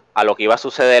a lo que iba a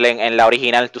suceder en la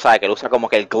original, tú sabes que él usa como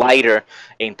que el glider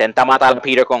e intenta matar a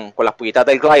Peter con las pullitas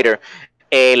del glider,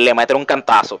 le mete un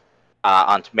cantazo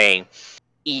a Aunt May.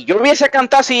 Y yo vi ese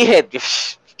cantazo y dije,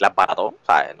 la mató,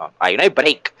 ¿sabes? No, ahí no hay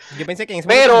break. Yo pensé que en ese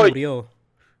momento murió.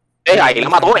 Ahí la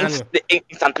mató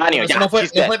instantáneo. Eso no fue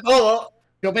todo.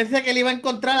 Yo pensé que le iba a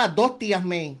encontrar a 2 tías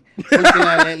May,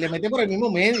 porque le mete por el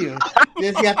mismo medio. Y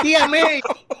decía, tía May,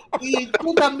 y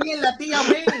tú también, la tía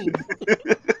May.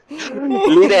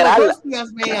 Literal. 2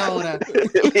 tías May ahora.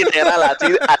 Literal,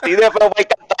 así de fue el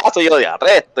cantazo. Yo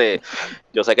dije,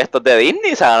 yo sé que esto es de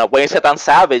Disney, o sea, no puede ser tan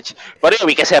savage. Pero yo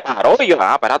vi que se paró y yo,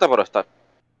 espérate, pero esta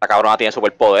cabrona tiene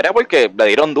superpoderes porque le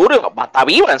dieron duro, está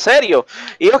viva, en serio.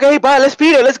 Y ok, va, let's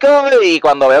go. Y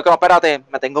cuando veo que no, espérate,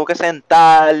 me tengo que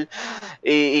sentar.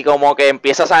 Y como que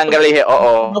empieza a sangrar, le dije,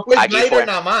 No fue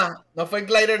el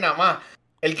glider nada más.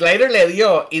 El glider le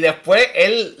dio y después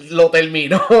él lo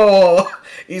terminó.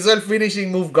 Hizo el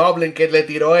finishing move Goblin que le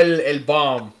tiró el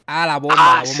bomb. La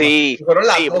bomba. Sí. Fueron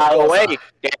las Sí, dos by the cosas. way,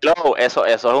 hello, eso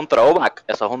es un throwback.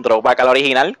 Eso es un throwback al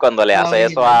original cuando le hace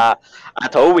eso a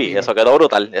Toby. Eso quedó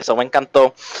brutal. Eso me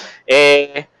encantó.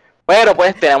 Pero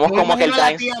pues tenemos como que el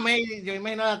time. Yo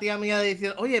imagino a la tía mía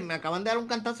diciendo, oye, me acaban de dar un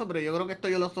cantazo, pero yo creo que esto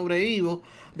yo lo sobrevivo.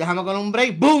 Déjame con un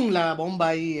break, ¡boom! La bomba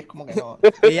ahí. Es como que no.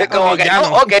 Ella, Como que ya no,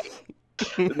 no. ok.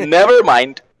 Never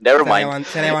mind.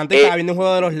 Se levantó y estaba viendo un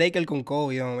juego de los Lakers con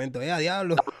Kobe de momento.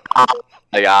 Diablo.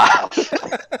 Ya.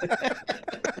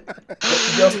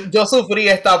 Yo sufrí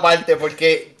esta parte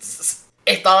porque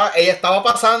ella estaba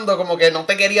pasando como que no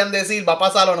te querían decir va a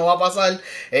pasar o no va a pasar,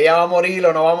 ella va a morir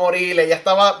o no va a morir, ella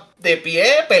estaba de pie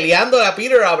peleando a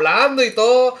Peter, hablando y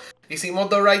todo, hicimos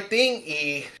the right thing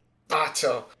y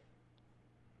tacho.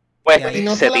 Pues Y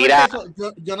no se solamente tira.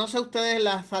 eso, yo no sé ustedes en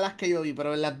las salas que yo vi,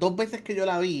 pero en las 2 veces que yo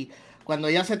la vi, cuando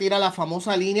ella se tira la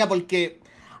famosa línea, porque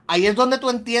ahí es donde tú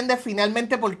entiendes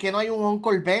finalmente por qué no hay un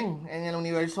Uncle Ben en el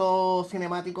universo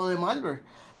cinemático de Marvel.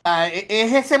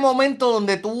 Es ese momento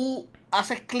donde tú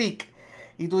haces clic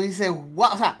y tú dices,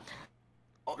 wow, o sea,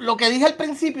 lo que dije al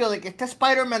principio de que este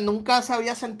Spider-Man nunca se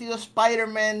había sentido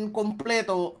Spider-Man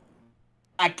completo,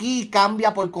 aquí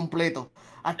cambia por completo.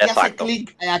 Aquí hace Exacto.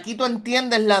 clic, aquí tú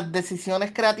entiendes las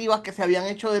decisiones creativas que se habían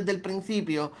hecho desde el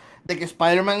principio, de que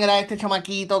Spider-Man era este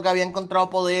chamaquito que había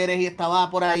encontrado poderes y estaba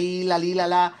por ahí,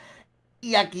 la.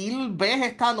 Y aquí ves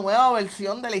esta nueva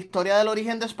versión de la historia del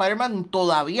origen de Spider-Man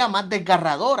todavía más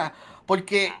desgarradora,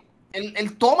 porque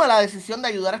él toma la decisión de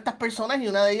ayudar a estas personas y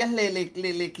una de ellas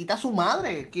le quita a su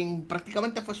madre, quien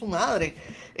prácticamente fue su madre.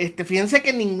 Fíjense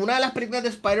que ninguna de las películas de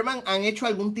Spider-Man han hecho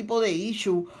algún tipo de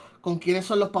issue con quiénes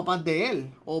son los papás de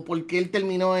él, o por qué él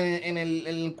terminó en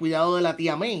el cuidado de la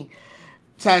tía May.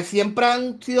 O sea, siempre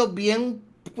han sido bien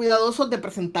cuidadosos de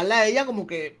presentarla a ella como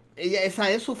que esa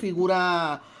es su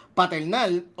figura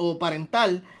paternal o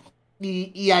parental.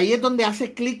 Y ahí es donde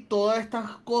hace clic todas estas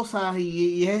cosas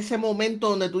y es ese momento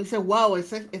donde tú dices, wow,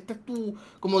 este es tu,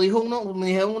 como me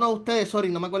dijeron uno de ustedes, sorry,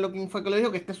 no me acuerdo quién fue que lo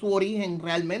dijo, que este es su origen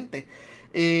realmente.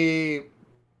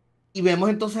 Y vemos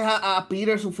entonces a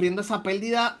Peter sufriendo esa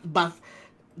pérdida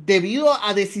debido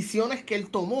a decisiones que él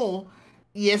tomó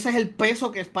y ese es el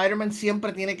peso que Spider-Man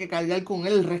siempre tiene que cargar con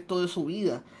él el resto de su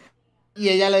vida. Y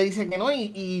ella le dice que no,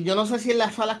 y yo no sé si en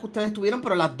las salas que ustedes tuvieron,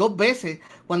 pero las 2 veces,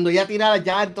 cuando ella tira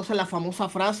ya entonces la famosa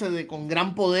frase de con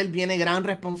gran poder viene gran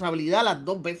responsabilidad, las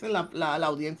 2 veces la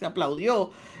audiencia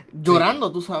aplaudió, llorando,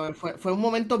 tú sabes, fue un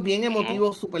momento bien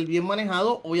emotivo, súper bien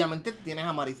manejado. Obviamente tienes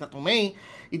a Marisa Tomei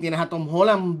y tienes a Tom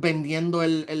Holland vendiendo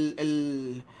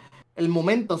el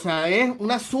momento, o sea, es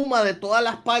una suma de todas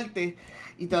las partes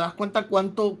y te das cuenta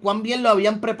cuán bien lo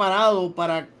habían preparado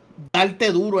para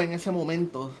darte duro en ese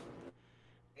momento.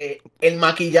 El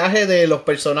maquillaje de los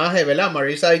personajes, ¿verdad?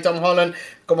 Marisa y Tom Holland,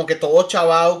 como que todo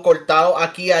chavado, cortado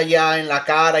aquí y allá en la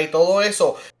cara y todo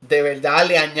eso, de verdad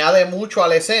le añade mucho a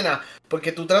la escena.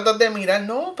 Porque tú tratas de mirar,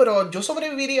 no, pero yo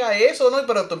sobreviviría a eso, ¿no?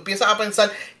 Pero tú empiezas a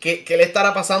pensar que le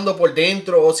estará pasando por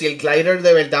dentro o si el glider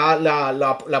de verdad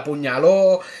la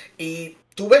apuñaló. Y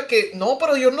tú ves que, no,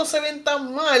 pero ellos no se ven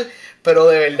tan mal. Pero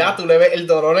de verdad tú le ves el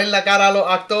dolor en la cara a los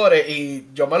actores y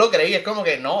yo me lo creí, es como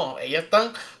que no, ellos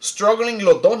están struggling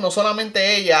los dos, no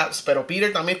solamente ella, pero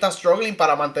Peter también está struggling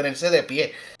para mantenerse de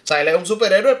pie. O sea, él es un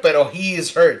superhéroe, pero he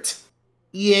is hurt.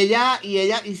 Y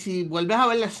si vuelves a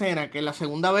ver la escena, que la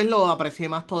segunda vez lo aprecié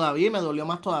más todavía y me dolió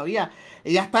más todavía,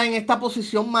 ella está en esta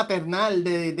posición maternal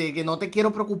de que no te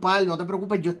quiero preocupar, no te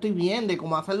preocupes, yo estoy bien, de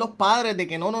como hacen los padres, de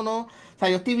que no, o sea,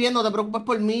 yo estoy bien, no te preocupes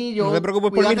por mí, No te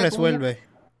preocupes por mí, resuelve.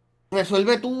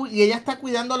 Resuelve tú, y ella está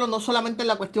cuidándolo no solamente en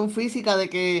la cuestión física de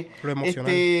que Lo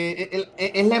emocional.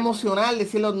 es la emocional,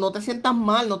 decirlo, no te sientas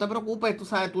mal, no te preocupes, tú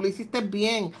sabes, tú lo hiciste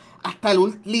bien, hasta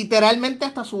literalmente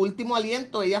hasta su último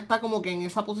aliento, ella está como que en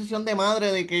esa posición de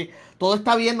madre de que todo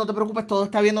está bien, no te preocupes, todo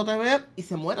está bien, no te veas, y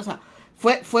se muere, o sea,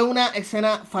 fue una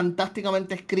escena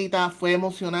fantásticamente escrita, fue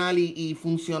emocional y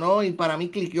funcionó, y para mí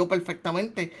cliqueó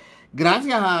perfectamente,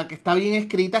 gracias a que está bien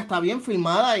escrita, está bien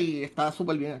filmada y está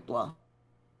súper bien actuada.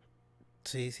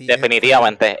 Sí,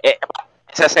 Definitivamente.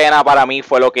 Esa escena para mí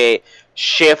fue lo que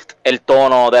shift el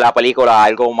tono de la película a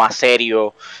algo más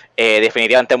serio,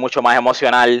 definitivamente mucho más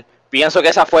emocional. Pienso que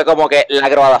esa fue como que la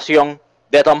graduación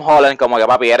de Tom Holland, como que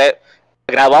papi, eres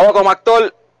graduado como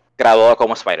actor, graduado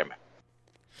como Spider-Man.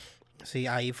 Sí,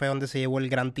 ahí fue donde se llevó el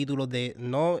gran título de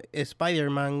no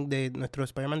Spider-Man, de nuestro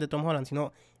Spider-Man de Tom Holland,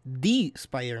 sino The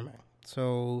Spider-Man.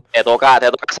 So, Te toca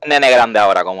ser nene grande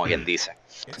ahora, como quien dice.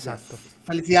 Exacto.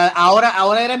 Felicidades.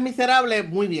 Ahora eres miserable.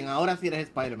 Muy bien, ahora sí eres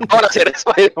Spider-Man. Ahora sí eres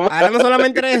Spider-Man. Ahora no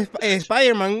solamente eres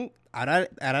Spider-Man,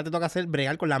 ahora te toca hacer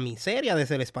bregar con la miseria de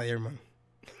ser Spider-Man.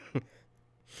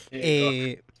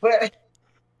 Pues,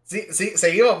 sí,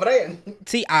 seguimos, Brian.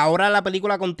 Sí, ahora la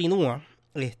película continúa.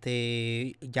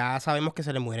 Ya sabemos que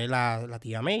se le muere la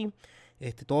tía May.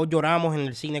 Todos lloramos en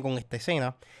el cine con esta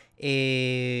escena.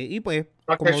 Y pues...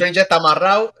 Doctor Strange está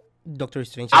amarrado. Doctor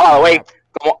Strange. Wait.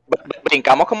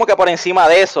 Brincamos como que por encima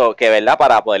de eso, que verdad,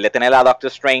 para poder detener a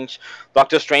Doctor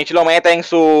Strange lo mete en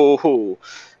su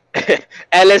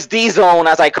LSD zone,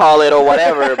 as I call it, o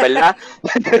whatever, ¿verdad?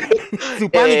 Su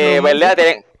panic room. ¿Verdad?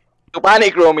 Su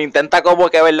panic room intenta como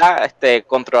que, ¿verdad?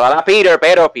 Controlar a Peter,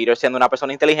 pero Peter siendo una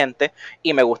persona inteligente,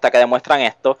 y me gusta que demuestran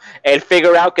esto, él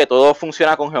figure out que todo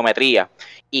funciona con geometría.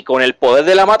 Y con el poder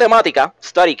de la matemática,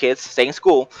 Study Kids, Stay in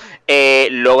School,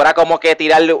 logra como que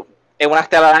tirarle unas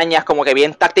telarañas como que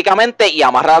bien tácticamente y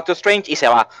amarra a Doctor Strange y se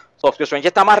va. Doctor Strange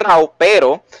está amarrado,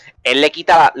 pero él le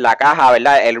quita la caja,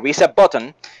 ¿verdad? El reset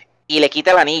button, y le quita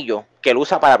el anillo que él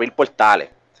usa para abrir portales.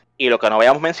 Y lo que no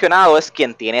habíamos mencionado es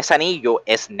quien tiene ese anillo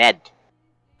es Ned.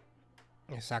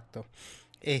 Exacto.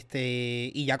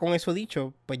 Y ya con eso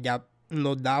dicho, pues ya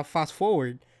nos da fast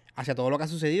forward hacia todo lo que ha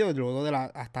sucedido luego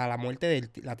hasta la muerte de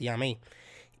la tía May.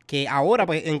 Que ahora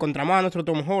pues encontramos a nuestro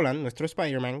Tom Holland, nuestro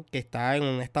Spider-Man, que está en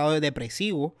un estado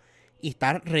depresivo y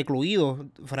está recluido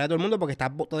fuera de todo el mundo porque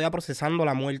está todavía procesando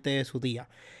la muerte de su tía.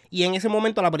 Y en ese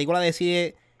momento la película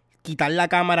decide quitar la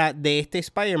cámara de este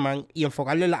Spider-Man y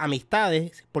enfocarlo en las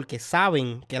amistades porque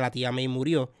saben que la tía May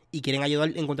murió y quieren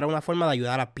encontrar una forma de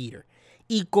ayudar a Peter.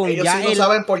 Y con ellos ya sí lo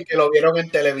saben porque lo vieron en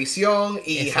televisión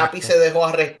y Exacto. Happy se dejó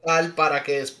arrestar para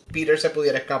que Peter se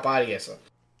pudiera escapar y eso.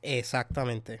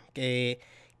 Exactamente. Que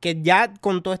ya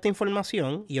con toda esta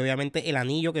información y obviamente el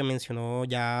anillo que mencionó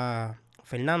ya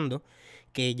Fernando,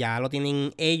 que ya lo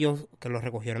tienen ellos, que lo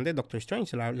recogieron de Doctor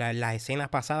Strange, las escenas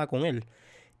pasadas con él,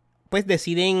 pues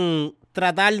deciden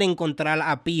tratar de encontrar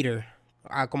a Peter,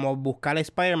 a como buscar a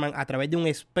Spider-Man a través de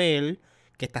un spell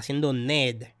que está haciendo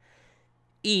Ned.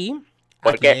 Y...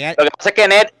 Porque lo que pasa es que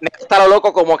Ned está lo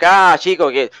loco como que,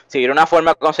 chico, que si hubiera una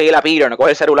forma de conseguir a Peter, no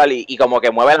coge el celular y como que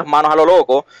mueve las manos a lo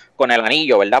loco con el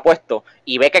anillo, ¿verdad? Puesto,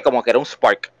 y ve que como que era un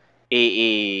spark.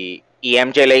 Y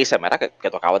MJ le dice, mira,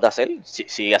 que tú acabas de hacer,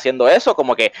 sigue haciendo eso,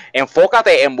 como que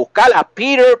enfócate en buscar a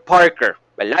Peter Parker,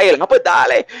 ¿verdad? Y él, no, pues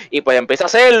dale, y pues empieza a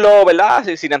hacerlo, ¿verdad?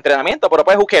 Sin entrenamiento, pero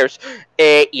pues who cares.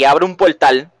 Y abre un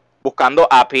portal buscando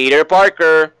a Peter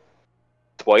Parker.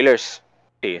 Spoilers.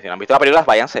 Sí, si no han visto la película,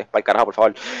 váyanse para el carajo, por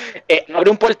favor. Abre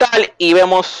un portal y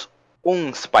vemos un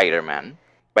Spider-Man,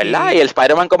 ¿verdad? Sí. Y el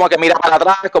Spider-Man como que mira para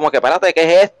atrás, como que espérate, ¿qué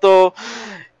es esto?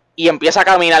 Y empieza a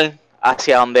caminar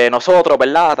hacia donde nosotros,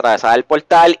 ¿verdad? Atravesar el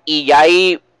portal y ya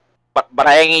ahí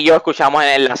Brian y yo escuchamos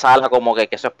en la sala como que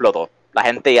eso explotó. La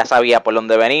gente ya sabía por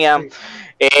dónde venía.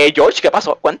 Sí. George, ¿qué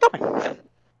pasó? Cuéntame.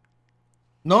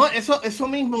 No, eso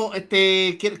mismo,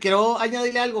 quiero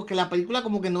añadirle algo, que la película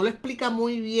como que no lo explica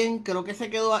muy bien, creo que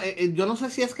se quedó, yo no sé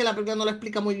si es que la película no lo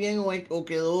explica muy bien o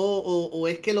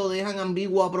es que lo dejan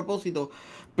ambiguo a propósito,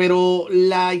 pero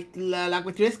la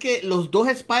cuestión es que los dos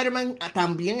Spider-Man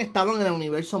también estaban en el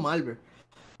universo Marvel.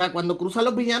 O sea, cuando cruzan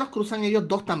los villanos, cruzan ellos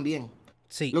dos también.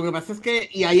 Sí. Lo que pasa es que,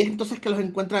 y ahí es entonces que los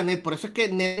encuentra Ned, por eso es que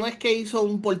Ned no es que hizo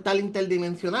un portal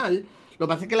interdimensional. Lo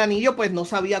que pasa es que el anillo pues no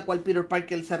sabía a cuál Peter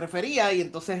Parker se refería y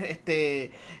entonces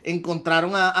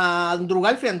encontraron a Andrew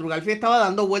Garfield. Andrew Garfield estaba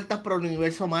dando vueltas por el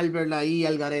universo Marvel ahí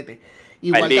al garete.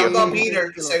 Igual buscando a Peter,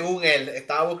 según él,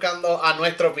 estaba buscando a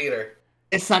nuestro Peter.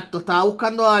 Exacto, estaba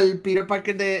buscando al Peter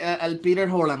Parker al Peter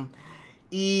Holland.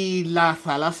 Y la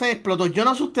sala se explotó. Yo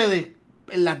no sé ustedes,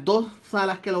 en las dos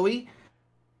salas que lo vi,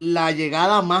 la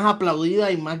llegada más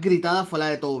aplaudida y más gritada fue la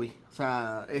de Toby. O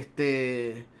sea,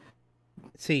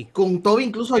 Sí. Con Toby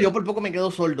incluso yo por poco me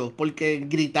quedo sordo, porque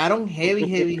gritaron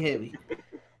heavy.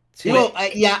 Sí. Digo,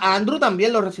 y a Andrew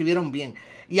también lo recibieron bien.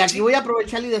 Y aquí voy a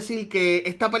aprovechar y decir que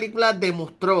esta película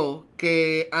demostró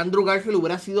que Andrew Garfield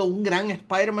hubiera sido un gran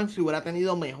Spider-Man si hubiera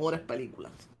tenido mejores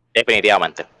películas.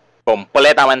 Definitivamente.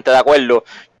 Completamente de acuerdo.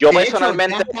 Yo de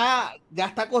personalmente... Hecho, ya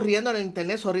está corriendo en el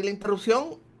internet, sorry la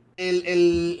interrupción,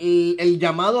 el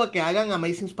llamado a que hagan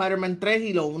Amazing Spider-Man 3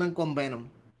 y lo unan con Venom.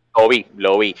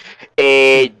 Lo vi.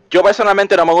 Yo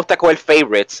personalmente no me gusta coger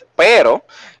favorites, pero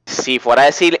si fuera a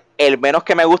decir el menos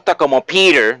que me gusta como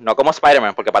Peter, no como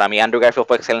Spider-Man, porque para mí Andrew Garfield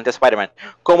fue excelente Spider-Man,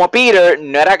 como Peter,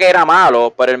 no era que era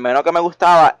malo, pero el menos que me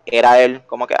gustaba era él,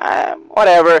 como que,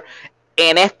 whatever.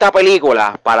 En esta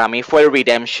película, para mí fue el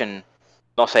Redemption.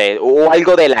 No sé, hubo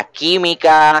algo de la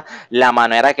química, la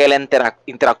manera que él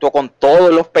interactuó con todos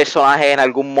los personajes en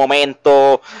algún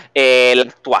momento, la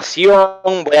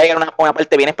actuación, voy a ir a una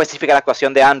parte bien específica de la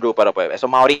actuación de Andrew, pero pues eso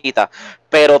más ahorita,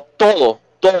 pero todo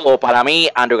todo, para mí,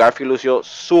 Andrew Garfield lució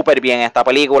súper bien en esta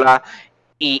película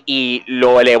y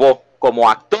lo elevó como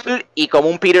actor y como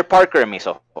un Peter Parker en mis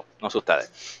ojos. No sé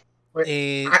ustedes.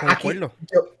 Pues, Concuerdo.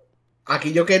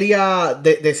 aquí yo quería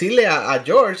decirle a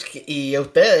George y a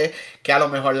ustedes que a lo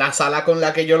mejor la sala con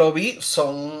la que yo lo vi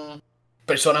son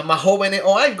personas más jóvenes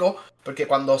o algo, porque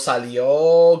cuando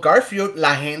salió Garfield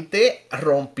la gente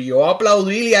rompió a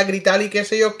aplaudir y a gritar y qué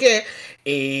sé yo qué,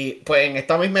 y pues en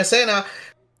esta misma escena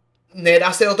Ned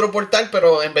hace otro portal,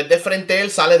 pero en vez de frente a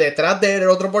él sale detrás de él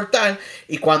otro portal,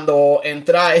 y cuando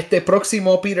entra este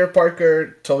próximo Peter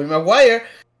Parker, Tobey Maguire,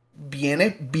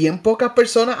 bien pocas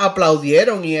personas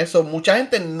aplaudieron y eso, mucha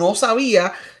gente no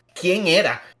sabía quién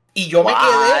era. Y yo me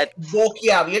quedé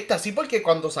boquiabierta, así porque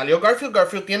cuando salió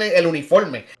Garfield tiene el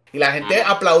uniforme. Y la gente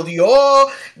aplaudió,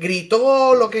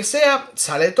 gritó, lo que sea.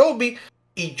 Sale Toby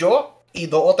y yo y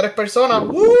 2 o 3 personas.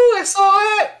 ¡Eso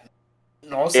es!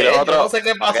 No sé, yo no sé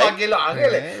qué pasó aquí en Los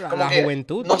Ángeles. Como la que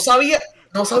juventud. no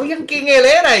sabían quién él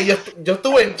era. Y yo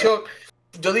estuve en shock.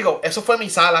 Yo digo, eso fue mi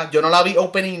sala, yo no la vi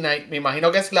Opening Night, me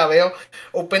imagino que si la veo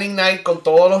Opening Night con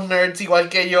todos los nerds igual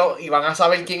que yo y van a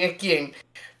saber quién es quién,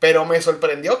 pero me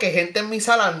sorprendió que gente en mi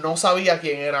sala no sabía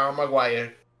quién era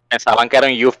Maguire. Pensaban que era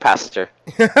un youth pastor.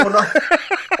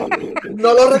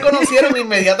 No lo reconocieron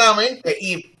inmediatamente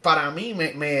y para mí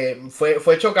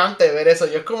fue chocante ver eso.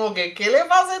 Yo es como que, ¿qué le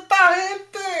pasa a esta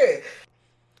gente?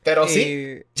 Pero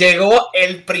sí, llegó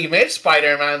el primer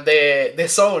Spider-Man de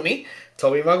Sony,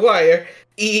 Tobey Maguire.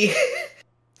 Y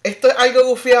esto es algo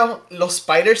gufiado. Los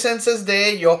Spider Senses de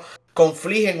ellos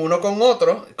confligen uno con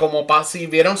otro. Como si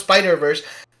vieron Spider-Verse,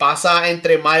 pasa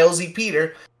entre Miles y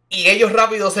Peter. Y ellos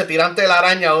rápido se tiran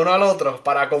telaraña uno al otro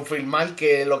para confirmar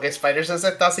que lo que Spider-Sense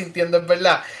está sintiendo es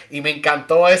verdad. Y me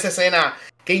encantó esa escena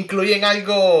que incluyen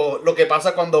algo, lo que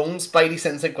pasa cuando un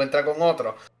Spidey-Sense se encuentra con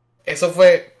otro. Eso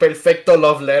fue perfecto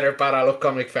love letter para los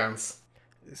comic fans.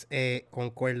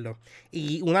 Concuerdo.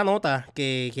 Y una nota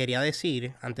que quería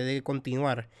decir antes de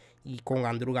continuar y con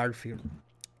Andrew Garfield.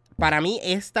 Para mí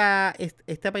esta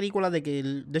película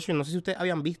de hecho no sé si ustedes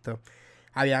habían visto,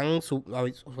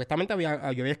 supuestamente yo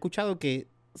había escuchado que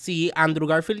si Andrew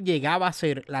Garfield llegaba a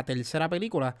ser la tercera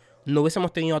película, no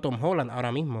hubiésemos tenido a Tom Holland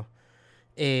ahora mismo.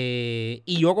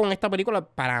 Y yo con esta película,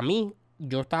 para mí,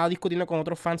 yo estaba discutiendo con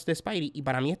otros fans de Spidey y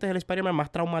para mí este es el Spider-Man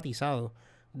más traumatizado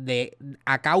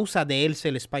a causa de él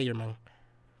ser el Spider-Man.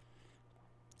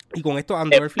 Y con esto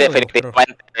Andrew Garfield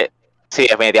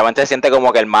definitivamente se siente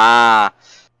como que el más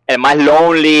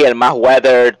lonely, el más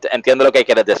weathered. Entiendo lo que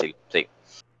quieres decir, sí.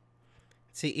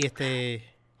 Sí, y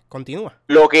continúa.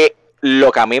 Lo que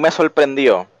a mí me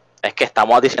sorprendió es que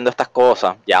estamos diciendo estas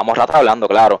cosas, llevamos rato hablando,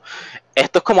 claro.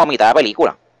 Esto es como a mitad de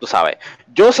película, tú sabes.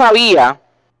 Yo sabía,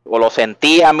 o lo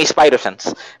sentía en mis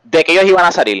Spider-Sense, de que ellos iban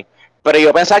a salir. Pero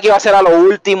yo pensaba que iba a ser a lo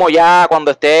último ya,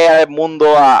 cuando esté el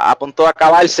mundo a punto de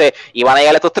acabarse, y van a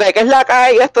llegar estos 3, que es la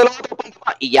calle, esto, lo otro,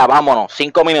 y ya vámonos,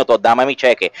 5 minutos, dame mi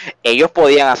cheque. Ellos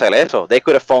podían hacer eso, they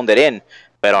could have phoned it in,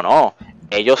 pero no,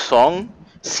 ellos son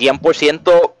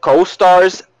 100%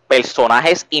 co-stars,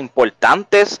 personajes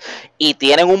importantes, y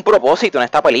tienen un propósito en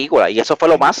esta película, y eso fue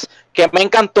lo más que me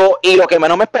encantó, y lo que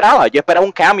menos me esperaba. Yo esperaba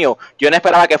un cameo, yo no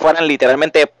esperaba que fueran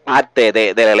literalmente parte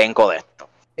del elenco de esto.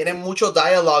 Tienen mucho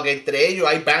dialogue entre ellos,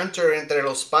 hay banter entre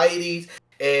los Spideys.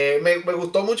 Me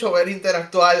gustó mucho ver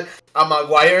interactuar a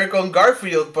Maguire con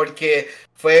Garfield, porque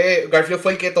Garfield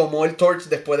fue el que tomó el torch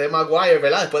después de Maguire,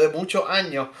 ¿verdad? Después de muchos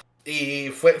años. Y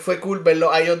fue cool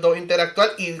verlo a ellos dos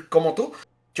interactuar. Y como tú,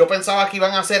 yo pensaba que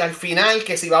iban a hacer al final,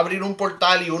 que se iba a abrir un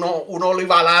portal y uno lo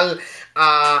iba a dar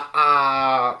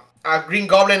a Green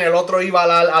Goblin, el otro iba a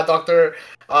dar a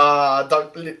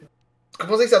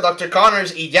 ¿cómo se dice? A Dr.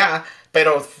 Connors y ya.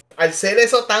 Pero al ser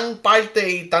eso tan parte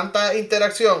y tanta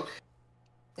interacción,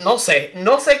 no sé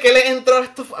qué le entró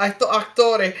a estos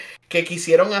actores que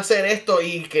quisieron hacer esto,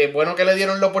 y que bueno que le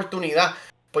dieron la oportunidad,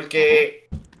 porque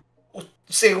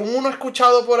según uno ha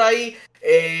escuchado por ahí,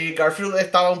 Garfield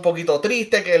estaba un poquito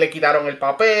triste, que le quitaron el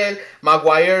papel.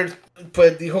 Maguire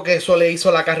pues dijo que eso le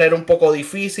hizo la carrera un poco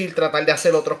difícil, tratar de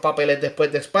hacer otros papeles después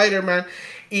de Spider-Man,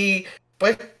 y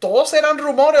pues todos eran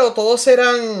rumores o todos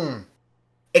eran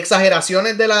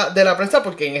exageraciones de la prensa,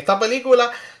 porque en esta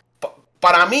película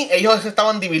para mí ellos se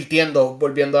estaban divirtiendo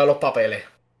volviendo a los papeles.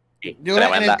 Yo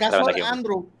en el caso de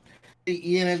Andrew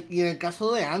y en el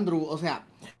caso de Andrew, o sea,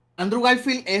 Andrew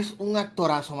Garfield es un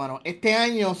actorazo, mano. Este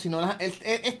año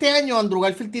Andrew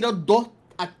Garfield tiró 2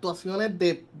 actuaciones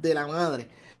de la madre.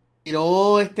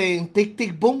 Tiró en Tic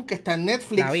Tic Boom, que está en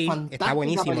Netflix, fantástica, está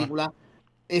buenísima película.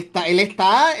 Él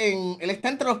está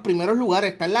entre los primeros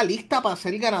lugares, está en la lista para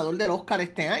ser el ganador del Oscar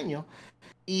este año.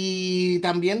 Y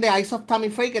también de Eyes of Tammy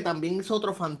Faye, que también hizo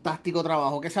otro fantástico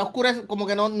trabajo. Que se oscurece, como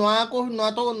que no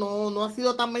ha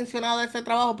sido tan mencionado ese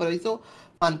trabajo, pero hizo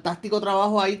fantástico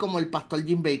trabajo ahí como el pastor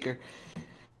Jim Baker.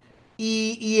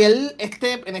 Y él,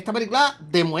 en esta película,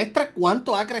 demuestra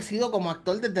cuánto ha crecido como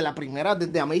actor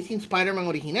desde Amazing Spider-Man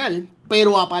original.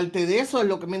 Pero aparte de eso, es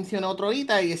lo que mencioné otro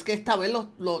ahorita, y es que esta vez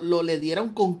le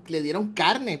dieron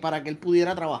carne para que él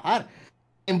pudiera trabajar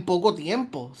en poco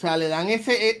tiempo. O sea, le dan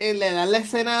la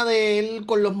escena de él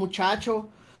con los muchachos,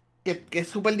 que es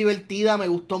súper divertida. Me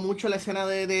gustó mucho la escena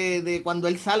de cuando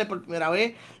él sale por primera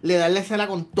vez. Le dan la escena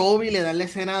con Toby, le dan la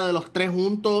escena de los tres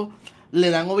juntos. Le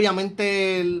dan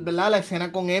obviamente, ¿verdad? La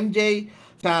escena con MJ.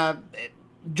 O sea,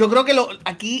 yo creo que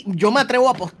aquí yo me atrevo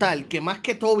a apostar que más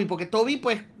que Toby, porque Toby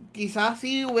pues quizás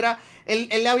sí hubiera... Él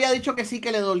le había dicho que sí,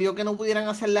 que le dolió que no pudieran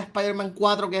hacer la Spider-Man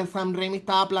 4 que Sam Raimi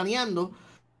estaba planeando.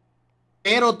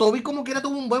 Pero Toby como quiera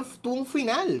tuvo un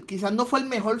final. Quizás no fue el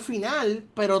mejor final,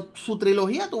 pero su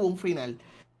trilogía tuvo un final.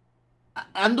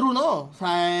 Andrew no, o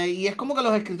sea, y es como que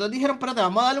los escritores dijeron, espérate,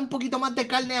 vamos a darle un poquito más de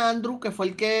carne a Andrew, que fue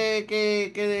el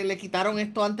que le quitaron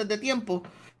esto antes de tiempo.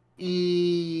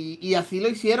 Y así lo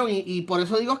hicieron, y por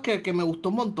eso digo que me gustó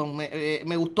un montón,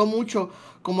 me gustó mucho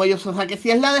como ellos, o sea, que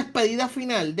si es la despedida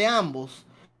final de ambos,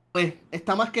 pues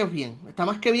está más que bien,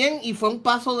 y fue un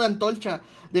paso de antorcha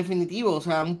definitivo, o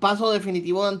sea, un paso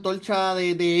definitivo de antorcha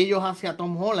de ellos hacia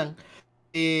Tom Holland.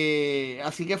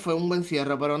 Así que fue un buen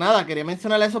cierre. Pero nada, quería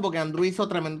mencionar eso porque Andrew hizo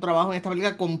tremendo trabajo en esta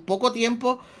película con poco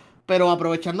tiempo, pero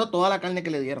aprovechando toda la carne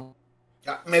que le dieron.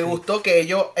 Me gustó que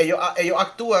ellos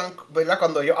actúan, ¿verdad?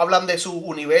 Cuando ellos hablan de su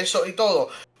universo y todo,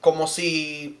 como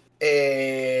si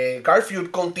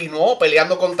Garfield continuó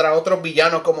peleando contra otros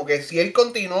villanos, como que si él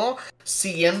continuó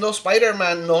siguiendo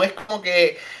Spider-Man, no es como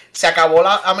que se acabó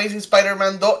la Amazing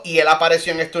Spider-Man 2 y él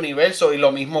apareció en este universo, y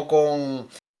lo mismo con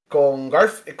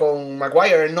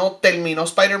Maguire. Él no terminó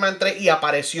Spider-Man 3 y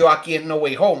apareció aquí en No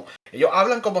Way Home. Ellos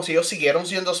hablan como si ellos siguieron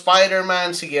siendo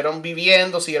Spider-Man, siguieron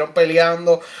viviendo, siguieron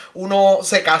peleando. Uno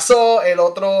se casó, el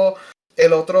otro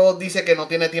dice que no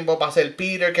tiene tiempo para ser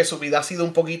Peter, que su vida ha sido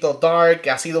un poquito dark,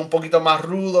 que ha sido un poquito más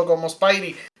rudo como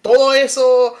Spidey. Todo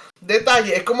eso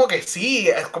detalle es como que sí,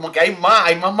 es como que hay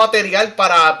más material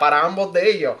para ambos de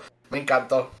ellos. Me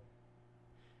encantó.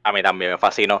 A mí también me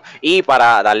fascinó. Y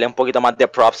para darle un poquito más de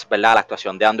props, ¿verdad? A la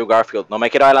actuación de Andrew Garfield. No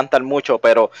me quiero adelantar mucho,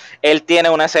 pero él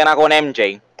tiene una escena con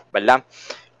MJ, ¿verdad?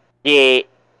 Y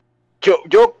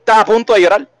yo estaba a punto de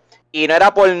llorar. Y no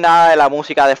era por nada de la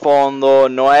música de fondo,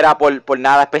 no era por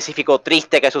nada específico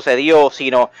triste que sucedió,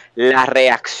 sino la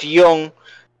reacción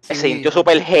se sintió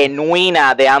súper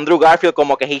genuina de Andrew Garfield,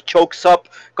 como que he chokes up,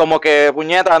 como que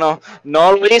puñeta, no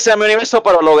lo hice en mi universo,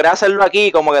 pero logré hacerlo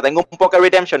aquí, como que tengo un poco de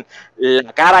redemption.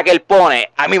 La cara que él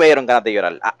pone, a mí me dieron ganas de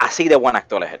llorar. Así de buen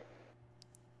actor es él.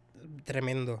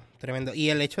 Tremendo. Y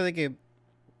el hecho de que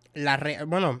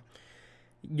bueno,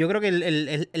 yo creo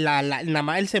que nada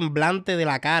más el semblante de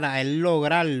la cara, el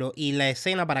lograrlo, y la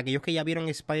escena, para aquellos que ya vieron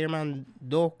Spider-Man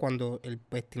 2, cuando él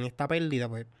pues tiene esta pérdida,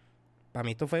 pues para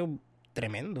mí esto fue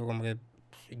tremendo, como que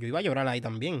yo iba a llorar ahí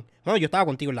también. Bueno, yo estaba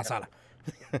contigo en la sala.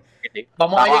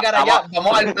 Vamos a llegar allá,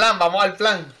 vamos al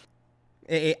plan.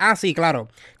 Sí, claro.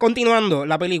 Continuando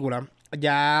la película,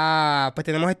 ya pues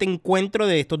tenemos este encuentro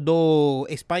de estos dos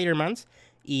Spider-Mans,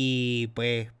 y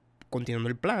pues continuando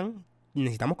el plan,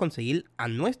 necesitamos conseguir a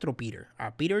nuestro Peter,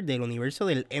 a Peter del universo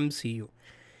del MCU,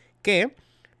 que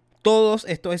todos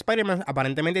estos Spider-Man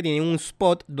aparentemente tienen un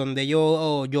spot donde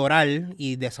ellos llorar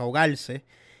y desahogarse,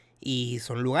 y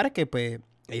son lugares que pues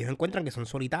ellos encuentran que son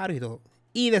solitarios y todo,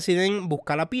 y deciden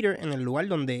buscar a Peter en el lugar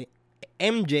donde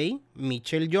MJ,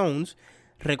 Michelle Jones,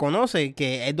 reconoce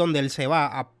que es donde él se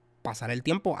va a pasar el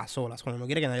tiempo a solas, cuando no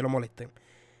quiere que nadie lo moleste,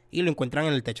 y lo encuentran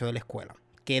en el techo de la escuela.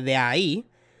 Que de ahí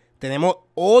tenemos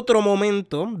otro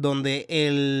momento donde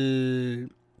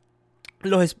el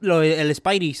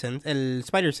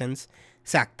Spider-Sense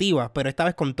se activa, pero esta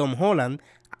vez con Tom Holland,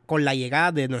 con la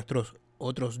llegada de nuestros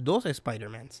otros dos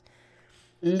Spider-Mans.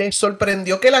 Le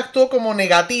sorprendió que él actuó como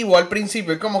negativo al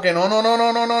principio, como que no.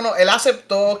 Él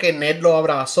aceptó que Ned lo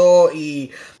abrazó y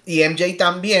MJ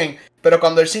también, pero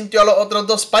cuando él sintió a los otros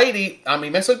dos Spidey, a mí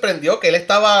me sorprendió que él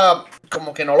estaba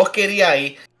como que no los quería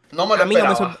ahí. No me lo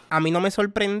esperaba. A mí no me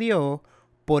sorprendió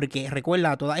porque,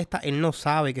 recuerda, él no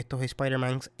sabe que estos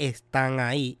Spider-Man están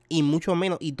ahí, y mucho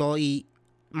menos, y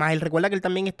más él recuerda que él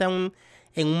también está en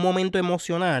un momento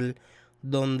emocional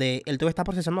donde él todavía está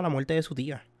procesando la muerte de su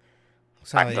tía.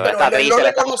 ¿Sabes? Pero él lo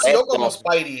reconoció como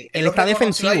Spidey. Él está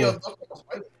defensivo.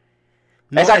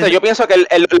 Exacto, yo pienso que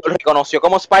él lo reconoció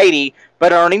como Spidey,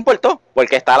 pero no le importó,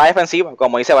 porque está a la defensiva,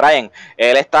 como dice Brian.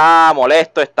 Él está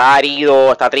molesto, está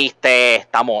herido, está triste,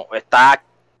 está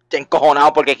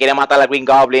encojonado porque quiere matar al Green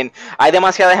Goblin. Hay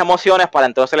demasiadas emociones para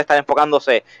entonces estar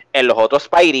enfocándose en los otros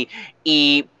Spidey.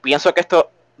 Y pienso que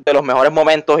esto de los mejores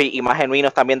momentos y más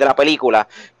genuinos también de la película,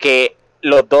 que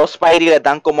los dos Spidey le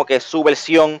dan como que su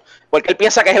versión, porque él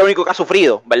piensa que es el único que ha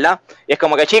sufrido, ¿verdad? Y es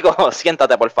como que, chicos,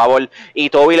 siéntate, por favor.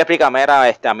 Y Toby le explica, mira,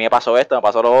 a mí me pasó esto, me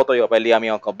pasó lo otro, yo perdí a mi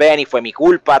Uncle Benny, fue mi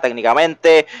culpa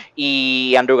técnicamente.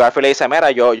 Y Andrew Garfield le dice, mira,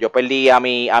 yo perdí a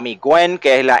mi Gwen,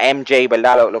 que es la MJ,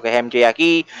 ¿verdad? Lo que es MJ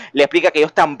aquí. Le explica que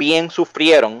ellos también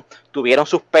sufrieron, tuvieron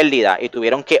sus pérdidas y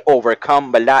tuvieron que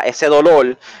overcome, ¿verdad? Ese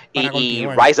dolor y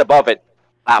rise above it.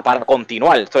 Para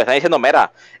continuar. Entonces le están diciendo,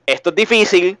 mira, esto es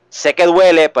difícil, sé que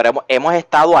duele, pero hemos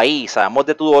estado ahí, sabemos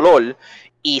de tu dolor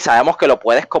y sabemos que lo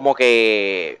puedes como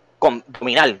que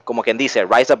dominar, como quien dice,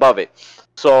 rise above it.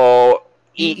 So,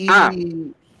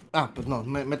 pues no,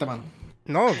 mete mano.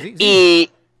 No,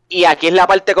 sí. Y aquí es la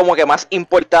parte como que más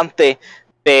importante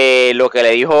de lo que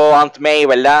le dijo Aunt May,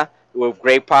 ¿verdad? With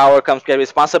great power comes great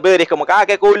responsibility. Como que,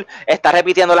 qué cool, está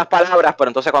repitiendo las palabras, pero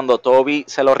entonces cuando Toby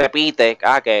se lo repite,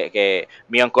 que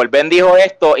mi Uncle Ben dijo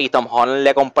esto y Tom Holland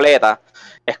le completa,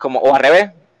 es como, o al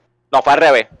revés, no fue al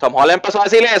revés, Tom Holland empezó a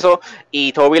decir eso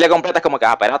y Toby le completa, es como que,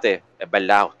 espérate, es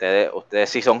verdad, ustedes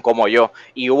sí son como yo.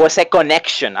 Y hubo ese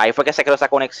connection, ahí fue que se creó esa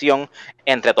conexión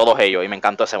entre todos ellos y me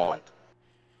encantó ese momento.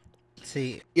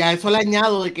 Sí. Y a eso le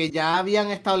añado de que ya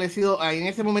habían establecido, ahí en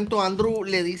ese momento Andrew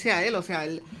le dice a él, o sea,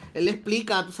 él le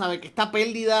explica, tú sabes, que esta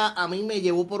pérdida a mí me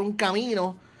llevó por un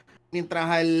camino,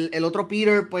 mientras el otro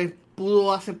Peter pues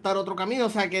pudo aceptar otro camino, o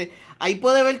sea que ahí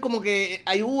puede ver como que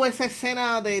ahí hubo esa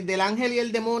escena del ángel y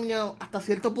el demonio hasta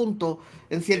cierto punto,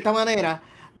 en cierta manera,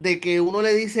 de que uno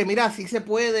le dice, mira, sí se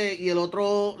puede, y el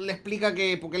otro le explica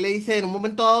que, porque él le dice, en un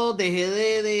momento dado dejé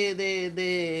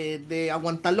de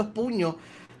aguantar los puños,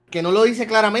 que no lo dice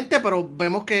claramente, pero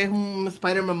vemos que es un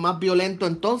Spider-Man más violento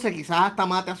entonces, quizás hasta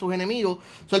mate a sus enemigos.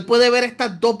 So, él puede ver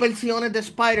estas dos versiones de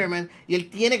Spider-Man y él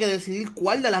tiene que decidir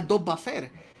cuál de las dos va a ser.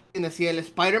 ¿Entiendes? Si el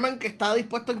Spider-Man que está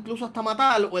dispuesto incluso hasta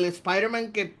matar, o el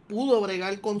Spider-Man que pudo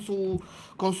bregar con sus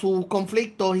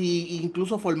conflictos e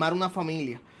incluso formar una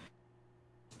familia.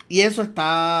 Y eso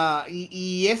está...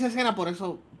 Y esa escena por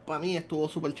eso, para mí, estuvo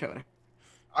súper chévere.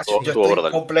 Yo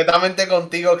estoy completamente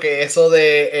contigo que eso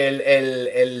de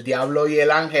el diablo y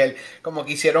el ángel, como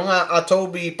que hicieron a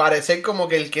Toby parecer como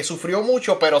que el que sufrió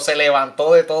mucho, pero se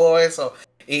levantó de todo eso.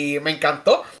 Y me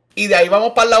encantó. Y de ahí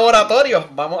vamos para el laboratorio.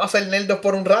 Vamos a hacer nerdos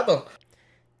por un rato.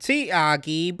 Sí,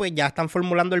 aquí pues ya están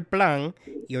formulando el plan.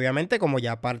 Y obviamente, como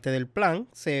ya parte del plan,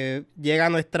 se llega a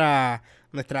nuestra.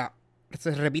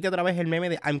 Se repite otra vez el meme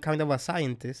de I'm kind of a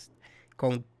scientist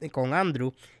con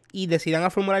Andrew. Y decidan a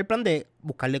formular el plan de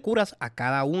buscarle curas a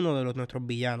cada uno de nuestros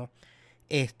villanos.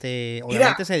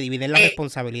 Obviamente se dividen la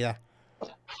responsabilidad.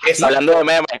 Hablando de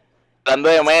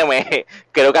meme,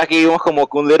 creo que aquí vimos como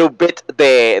que un little bit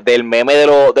del meme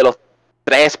de los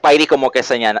tres Spidey como que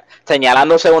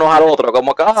señalándose unos al otro,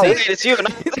 como que sí, ¿no?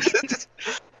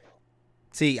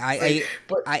 Sí,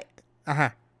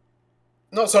 ajá.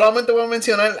 No, solamente voy a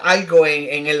mencionar algo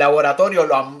en el laboratorio.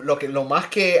 Lo más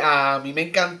que a mí me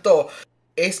encantó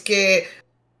es que,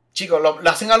 chicos, lo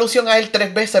hacen alusión a él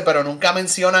 3 veces, pero nunca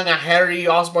mencionan a Harry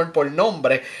Osborn por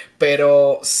nombre.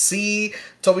 Pero sí,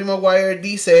 Tobey Maguire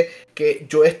dice que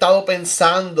yo he estado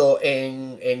pensando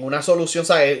en una solución. O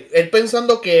sea, él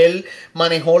pensando que él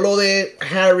manejó lo de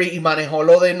Harry y manejó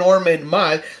lo de Norman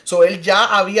mal. So, él ya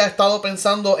había estado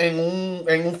pensando en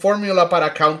un fórmula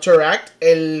para counteract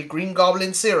el Green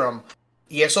Goblin Serum.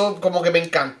 Y eso como que me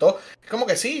encantó. Como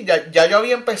que sí, ya yo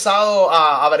había empezado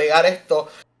a bregar esto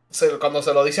cuando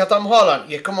se lo dice a Tom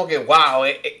Holland. Y es como que, wow,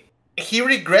 he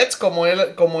regrets como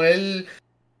él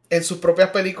en sus propias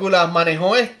películas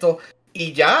manejó esto.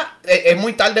 Y ya es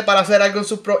muy tarde para hacer algo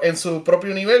en su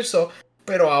propio universo.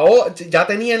 Pero ahora ya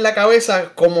tenía en la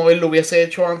cabeza como él lo hubiese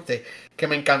hecho antes. Que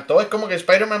me encantó. Es como que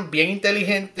Spider-Man bien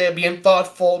inteligente, bien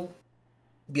thoughtful,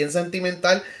 bien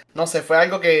sentimental. No sé, fue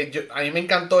algo que a mí me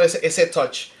encantó ese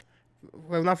touch.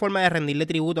 Fue una forma de rendirle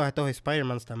tributos a estos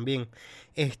Spider-Mans también.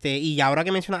 Y ahora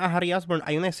que mencionas a Harry Osborn,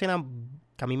 hay una escena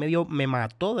que a mí me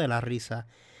mató de la risa.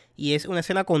 Y es una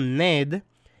escena con Ned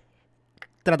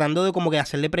tratando de como que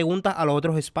hacerle preguntas a los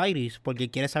otros Spideys,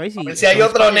 porque quiere saber si hay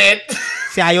otro Ned.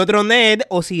 Si hay otro Ned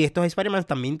o si estos Spider-Man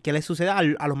también, ¿qué les sucede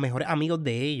a los mejores amigos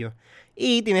de ellos?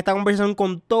 Y tiene esta conversación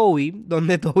con Toby,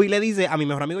 donde Toby le dice, a mi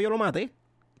mejor amigo yo lo maté.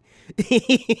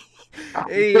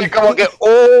 Es como que,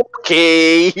 ok,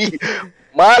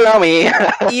 mala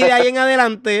mía. Y de ahí en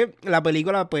adelante, la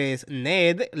película, pues,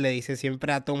 Ned le dice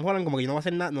siempre a Tom Holland como que yo no voy a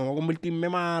hacer nada, no voy a convertirme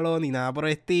malo, ni nada por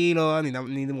el estilo,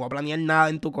 ni voy a planear nada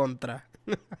en tu contra.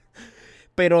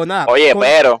 Pero nada. Oye,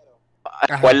 pero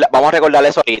Vamos a recordarle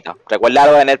eso ahorita.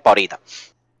 Recuérdalo en el para ahorita.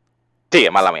 Sí,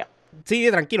 es mala mía. Sí,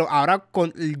 tranquilo. Ahora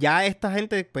con ya esta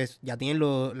gente, pues ya tienen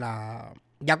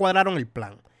ya cuadraron el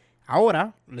plan.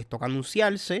 Ahora les toca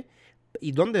anunciarse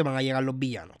y dónde van a llegar los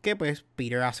villanos. Que pues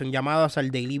Peter hace un llamado hacia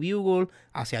el Daily Bugle,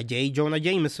 hacia J. Jonah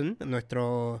Jameson,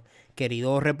 nuestro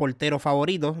querido reportero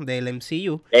favorito del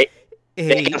MCU.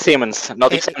 J.K. Simmons,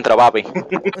 Notice Centro, papi.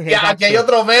 Aquí hay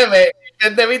otro bebé,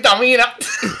 es de vitamina.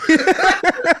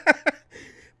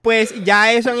 Pues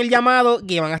ya eso en el llamado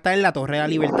que van a estar en la Torre de la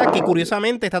Libertad, que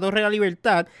curiosamente esta Torre de la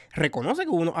Libertad reconoce que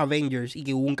hubo unos Avengers y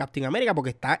que hubo un Captain America porque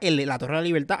está en la Torre de la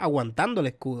Libertad aguantando el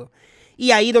escudo.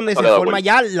 Y ahí donde se forma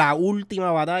ya la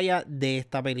última batalla de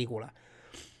esta película.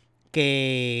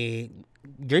 Que...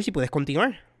 Jersey, ¿puedes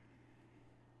continuar?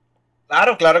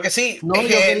 Claro que sí. No, yo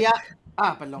quería...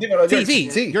 perdón. Dímelo, Sí,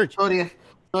 George.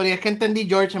 Sorry, es que entendí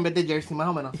George en vez de Jersey, más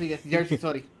o menos. Sí, es Jersey,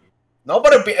 sorry. No,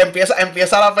 pero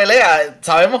empieza la pelea.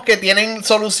 Sabemos que tienen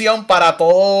solución para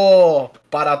todos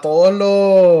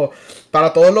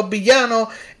los villanos.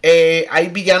 Hay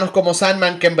villanos como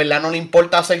Sandman que en verdad no le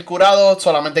importa ser curado,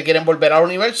 solamente quieren volver al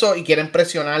universo y quieren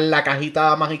presionar la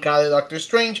cajita mágica de Doctor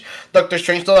Strange. Doctor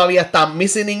Strange todavía está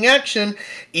missing in action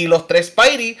y los tres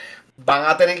Spidey van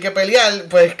a tener que pelear,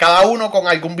 pues cada uno con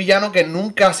algún villano que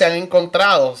nunca se han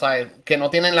encontrado, ¿sabes? Que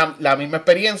no tienen la misma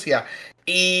experiencia.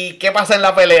 ¿Y qué pasa en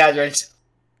la pelea, George?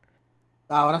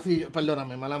 Ahora sí,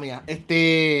 perdóname, mala mía.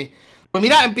 Pues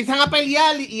mira, empiezan a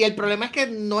pelear y el problema es que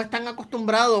no están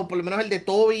acostumbrados, por lo menos el de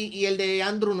Toby y el de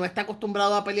Andrew no está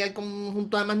acostumbrado a pelear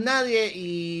junto a más nadie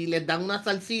y les dan una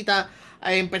salsita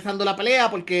empezando la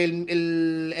pelea porque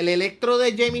el Electro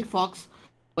de Jamie Foxx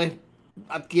pues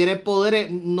adquiere poderes.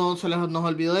 Nos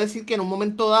olvidó decir que en un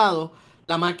momento dado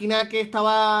la máquina que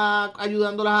estaba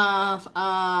ayudándolas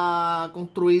a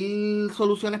construir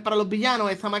soluciones para los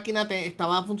villanos, esa máquina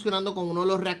estaba funcionando con uno de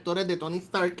los reactores de Tony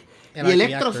Stark. Y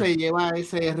Electro se lleva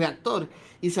ese reactor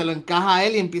y se lo encaja a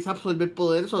él y empieza a absorber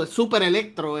poder. Eso de Super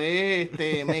Electro,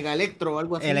 Mega Electro o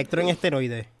algo así. Electro en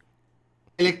esteroides.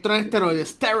 Electro en esteroides,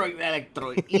 Steroid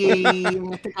Electro. Y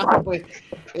en este caso, pues,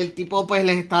 el tipo pues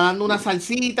les está dando una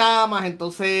salsita, más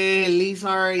entonces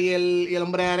Lizard y el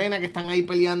Hombre de Arena que están ahí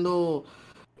peleando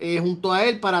junto a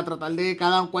él para tratar de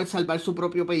cada cual salvar su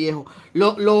propio pellejo.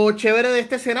 Lo chévere de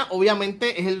esta escena,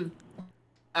 obviamente, es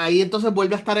ahí entonces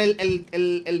vuelve a estar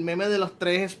el meme de los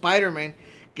tres Spider-Man,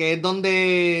 que es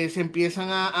donde se empiezan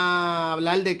a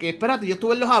hablar de que, espérate, yo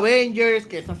estuve en los Avengers,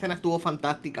 que esa escena estuvo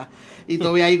fantástica. Y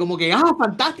todavía ahí como que,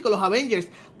 fantástico, los Avengers.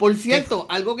 Por cierto,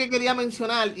 algo que quería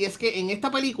mencionar, y es que en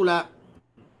esta película,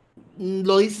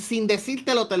 lo dice, sin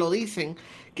decírtelo, te lo dicen,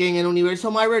 que en el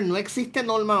universo Marvel no existe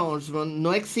Norman Osborn,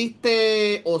 no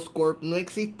existe Oscorp, no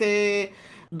existe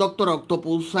Doctor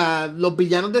Octopus. O sea, los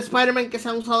villanos de Spider-Man que se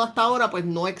han usado hasta ahora, pues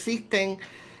no existen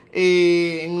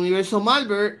en el universo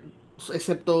Marvel,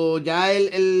 excepto ya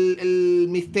el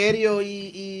Misterio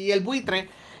y el Buitre.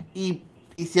 Y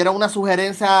hicieron una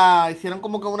sugerencia, hicieron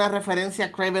como que una referencia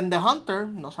a Kraven the Hunter.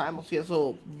 No sabemos si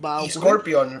eso va a ocurrir.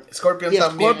 Scorpion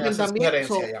también.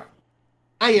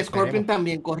 Y Scorpion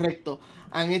también, correcto.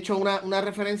 Han hecho una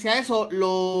referencia a eso.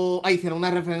 Hicieron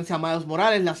una referencia a Miles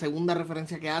Morales, la segunda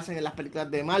referencia que hacen en las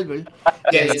películas de Marvel.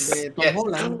 De Tom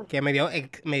Holland. Que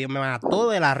me mató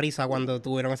de la risa cuando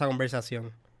tuvieron esa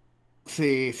conversación.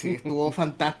 Sí, estuvo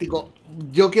fantástico.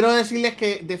 Yo quiero decirles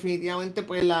que definitivamente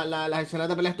pues las escenas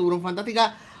de pelea estuvieron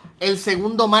fantásticas. El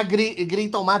segundo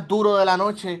grito más duro de la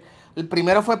noche. El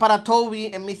primero fue para Toby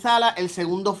en mi sala. El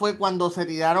segundo fue cuando se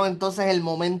tiraron entonces el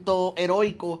momento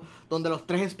heroico donde los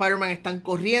tres Spider-Man están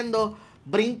corriendo,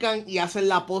 brincan y hacen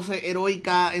la pose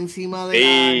heroica encima de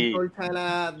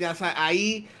la antorcha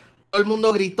ahí todo el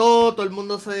mundo gritó, todo el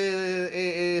mundo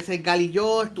se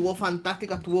engalilló, estuvo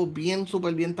fantástica, estuvo bien,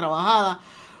 súper bien trabajada.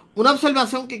 Una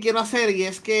observación que quiero hacer y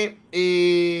es que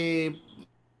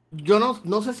yo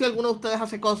no sé si alguno de ustedes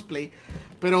hace cosplay,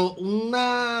 pero un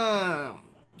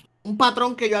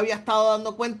patrón que yo había estado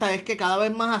dando cuenta es que cada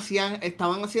vez más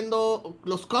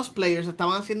los cosplayers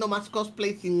estaban haciendo más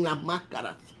cosplay sin las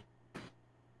máscaras.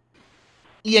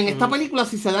 Y en esta película,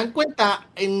 si se dan cuenta,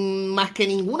 más que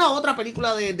ninguna otra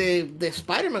película de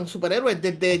Spider-Man, superhéroes,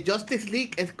 desde Justice League,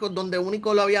 es donde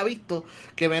único lo había visto,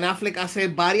 que Ben Affleck hace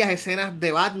varias escenas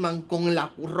de Batman con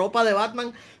la ropa de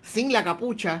Batman sin la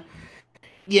capucha.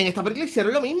 Y en esta película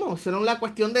hicieron lo mismo, hicieron la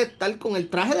cuestión de estar con el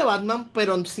traje de Batman,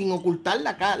 pero sin ocultar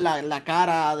la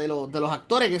cara de los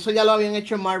actores, que eso ya lo habían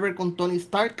hecho en Marvel con Tony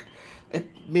Stark.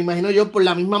 Me imagino yo por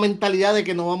la misma mentalidad de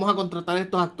que no vamos a contratar a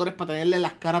estos actores para tenerle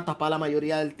las caras tapadas la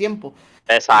mayoría del tiempo.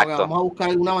 Exacto. Vamos a buscar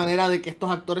alguna manera de que estos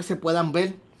actores se puedan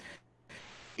ver.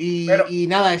 Y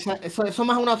nada, eso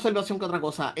más una observación que otra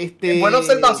cosa. Buena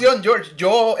observación, George.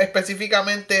 Yo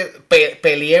específicamente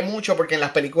peleé mucho porque en las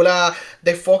películas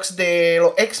de Fox de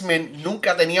los X-Men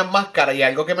nunca tenían máscara, y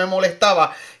algo que me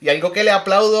molestaba y algo que le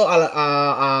aplaudo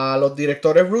a los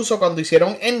directores rusos cuando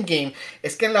hicieron Endgame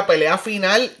es que en la pelea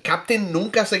final Captain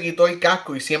nunca se quitó el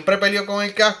casco y siempre peleó con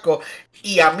el casco,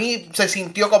 y a mí se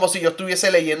sintió como si yo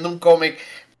estuviese leyendo un cómic,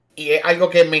 y es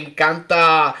algo que me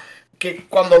encanta. Que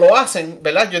cuando lo hacen,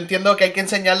 ¿verdad? Yo entiendo que hay que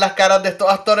enseñar las caras de estos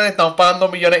actores, estamos pagando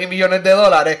millones y millones de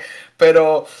dólares,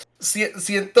 pero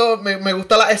siento, me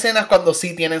gustan las escenas cuando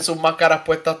sí tienen sus máscaras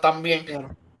puestas también.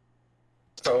 Claro.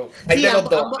 So, Sí,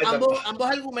 ambos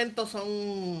argumentos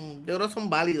son, yo creo que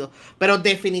son válidos, pero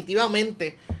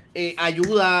definitivamente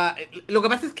ayuda. Lo que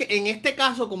pasa es que en este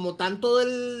caso, como tanto de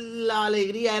la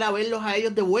alegría era verlos a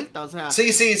ellos de vuelta, o sea, sí.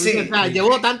 O sea,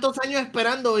 llevo tantos años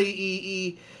esperando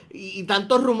y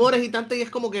tantos rumores y es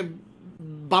como que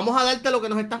vamos a darte lo que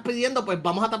nos estás pidiendo, pues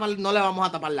vamos a tapar, no le vamos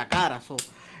a tapar la cara. So,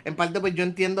 en parte, pues yo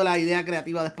entiendo la idea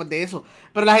creativa después de eso.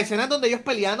 Pero las escenas donde ellos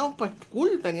pelearon, pues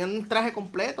cool, tenían un traje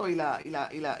completo y las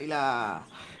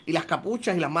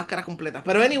capuchas y las máscaras completas.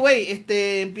 Pero anyway,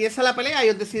 empieza la pelea,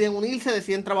 ellos deciden unirse,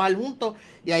 deciden trabajar juntos,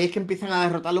 y ahí es que empiezan a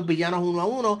derrotar los villanos uno a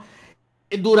uno.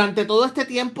 Durante todo este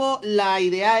tiempo, la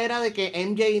idea era de que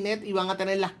MJ y Ned iban a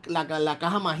tener la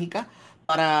caja mágica.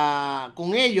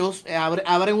 Con ellos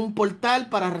abren un portal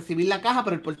para recibir la caja,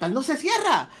 pero el portal no se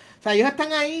cierra. O sea, ellos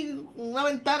están ahí en una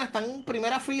ventana, están en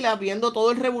primera fila viendo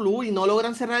todo el revolú y no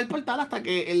logran cerrar el portal hasta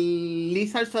que el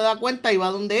Lizard se da cuenta y va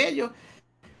donde ellos.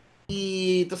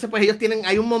 Y entonces pues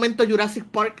hay un momento Jurassic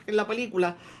Park en la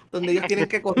película donde ellos tienen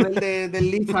que correr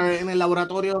del Lizard en el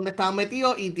laboratorio donde estaban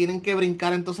metidos y tienen que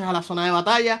brincar entonces a la zona de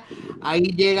batalla. Ahí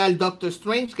llega el Doctor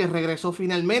Strange, que regresó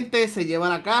finalmente, se lleva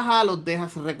la caja, los deja,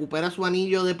 se recupera su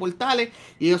anillo de portales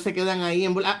y ellos se quedan ahí.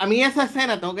 A mí esa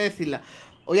escena, tengo que decirla,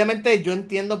 obviamente yo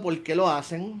entiendo por qué lo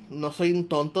hacen, no soy un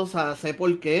tonto, o sea, sé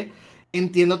por qué.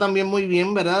 Entiendo también muy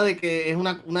bien, ¿verdad? De que es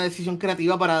una decisión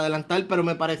creativa para adelantar, pero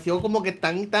me pareció como que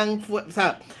o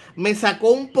sea, me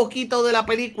sacó un poquito de la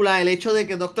película el hecho de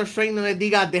que Doctor Strange no les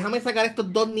diga, déjame sacar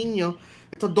estos dos niños,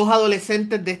 estos dos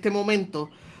adolescentes de este momento,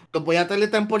 los voy a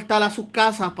teletransportar a sus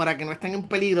casas para que no estén en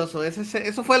peligro.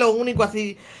 Eso fue lo único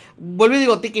así. Vuelvo y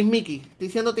digo, tiquismiqui. Estoy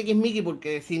diciendo tiquismiqui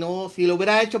porque si lo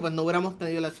hubiera hecho, pues no hubiéramos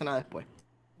tenido la escena después.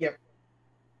 Yep.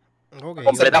 Okay.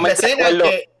 Completamente de acuerdo.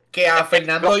 Que a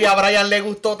Fernando y a Brian le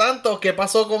gustó tanto. ¿Qué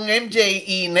pasó con MJ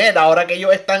y Ned ahora que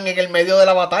ellos están en el medio de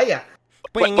la batalla?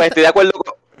 Pues estoy de acuerdo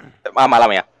con... mala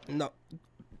mía. No.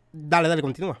 Dale,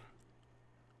 continúa.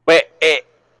 Pues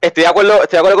estoy de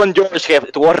acuerdo con George, que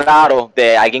estuvo raro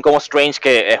de alguien como Strange,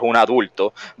 que es un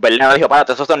adulto, ¿verdad? No dijo,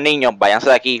 para, esos son niños, váyanse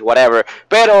de aquí, whatever.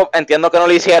 Pero entiendo que no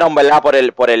lo hicieron, ¿verdad?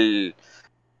 Por el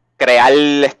crear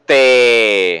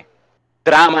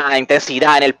trama,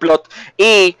 intensidad en el plot,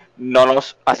 y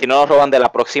así no nos roban de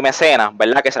la próxima escena,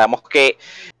 ¿verdad? Que sabemos que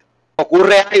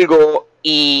ocurre algo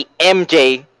y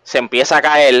MJ se empieza a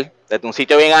caer desde un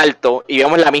sitio bien alto y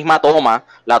vemos la misma toma,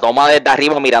 la toma desde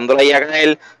arriba mirándola ella a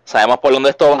caer. Sabemos por dónde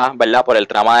esto va, ¿verdad? Por el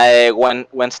trama de Gwen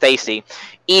Stacy.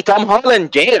 Y Tom Holland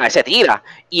llega, se tira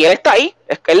y él está ahí,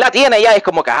 él la tiene ya, y es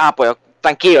como que, pues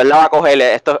tranquilo, él la va a coger.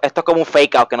 Esto es como un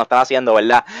fake out que nos están haciendo,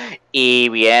 ¿verdad? Y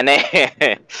viene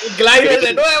Glider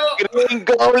de nuevo. Green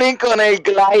Goblin con el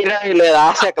glider y le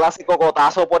da ese clásico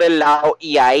cotazo por el lado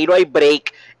y ahí no hay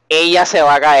break. Ella se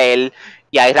va a caer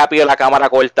y ahí rápido la cámara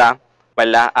corta,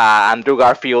 ¿verdad? A Andrew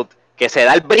Garfield, que se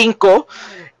da el brinco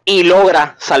y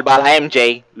logra salvar a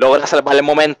MJ, logra salvar el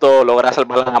momento, logra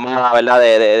salvar la amada, ¿verdad?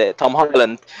 De Tom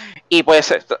Holland. Y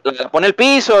pues le pone el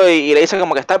piso y le dice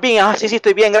como que estás bien, sí,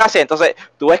 estoy bien, gracias. Entonces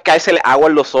tú ves que a él se le agua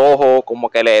en los ojos, como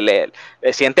que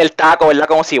le siente el taco, ¿verdad?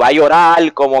 Como si va a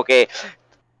llorar, como que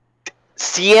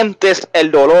sientes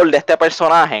el dolor de este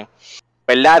personaje,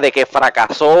 ¿verdad? De que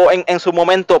fracasó en su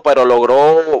momento, pero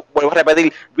logró, vuelvo a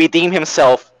repetir, redeem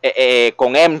himself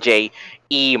con MJ.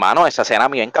 Y, mano, esa escena a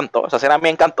mí me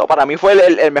encantó. Para mí fue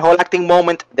el mejor acting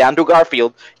moment de Andrew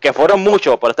Garfield, que fueron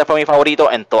muchos, pero este fue mi favorito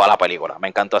en toda la película. Me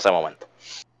encantó ese momento.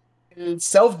 El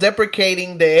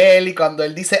self-deprecating de él, y cuando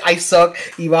él dice I suck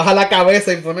y baja la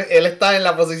cabeza y él está en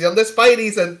la posición de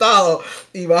Spidey sentado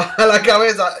y baja la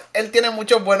cabeza. Él tiene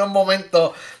muchos buenos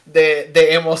momentos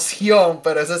de emoción,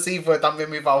 pero ese sí fue también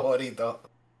mi favorito.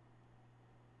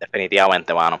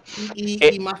 Definitivamente, mano.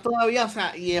 Y más todavía, o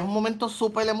sea, y es un momento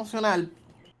súper emocional.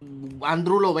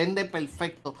 Andrew lo vende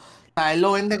perfecto. O sea, él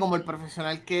lo vende como el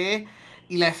profesional que es.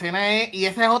 Y la escena y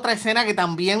esa es otra escena que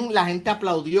también la gente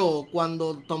aplaudió.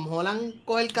 Cuando Tom Holland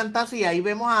coge el cantazo y ahí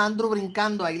vemos a Andrew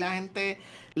brincando, ahí la gente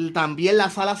también la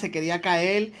sala se quería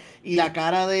caer y la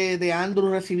cara de Andrew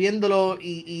recibiéndolo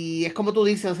y es como tú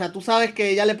dices, o sea, tú sabes que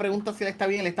ella le pregunta si él está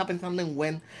bien, él está pensando en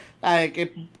Gwen.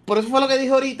 Que por eso fue lo que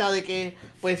dije ahorita, de que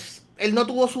pues él no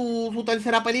tuvo su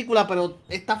tercera película, pero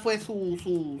esta fue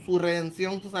su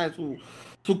redención, tú sabes,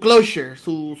 su closure,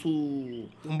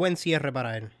 Un buen cierre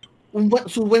para él.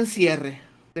 su buen cierre,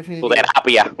 Tu definitivamente.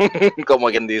 terapia, como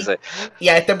quien dice. Y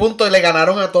a este punto le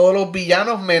ganaron a todos los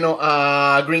villanos menos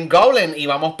a Green Goblin. Y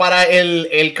vamos para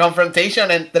el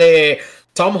confrontation entre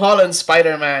Tom Holland,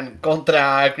 Spider-Man,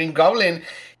 contra Green Goblin.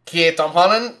 Que Tom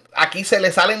Holland, aquí se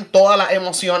le salen todas las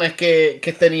emociones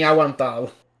que tenía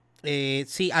aguantado.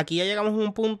 Sí, aquí ya llegamos a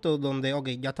un punto donde, ok,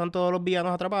 ya están todos los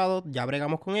villanos atrapados, ya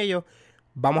bregamos con ellos.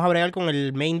 Vamos a bregar con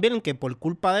el main villain, que por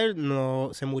culpa de él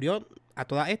no, se murió, a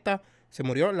todas estas, se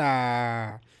murió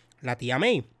la tía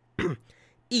May.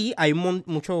 Y hay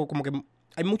mucho, como que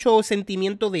hay mucho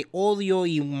sentimiento de odio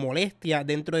y molestia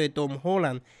dentro de Tom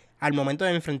Holland al momento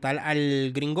de enfrentar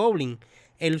al Green Goblin,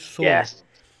 él solo. Yes.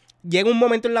 Llega un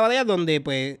momento en la batalla donde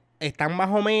pues están más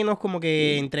o menos como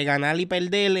que entre ganar y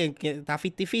perder, que está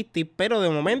 50-50, pero de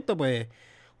momento pues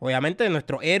obviamente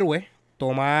nuestro héroe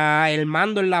toma el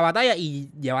mando en la batalla y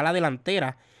lleva la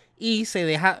delantera y se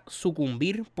deja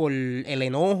sucumbir por el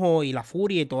enojo y la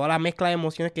furia y toda la mezcla de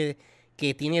emociones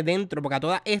que tiene dentro, porque a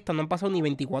todas estas no han pasado ni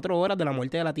 24 horas de la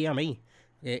muerte de la tía May,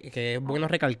 que es bueno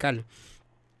recalcar.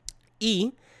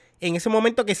 Y en ese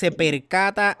momento que se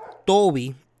percata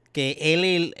Toby que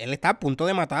él está a punto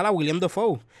de matar a William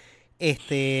Dafoe,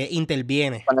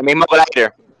 interviene. Con el mismo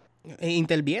glider.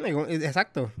 Interviene,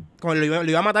 exacto. Lo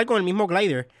iba a matar con el mismo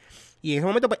glider. Y en ese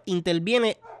momento pues,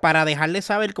 interviene para dejarle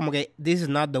saber como que this is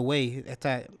not the way.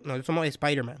 Nosotros somos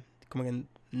Spider-Man. Como que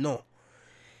no.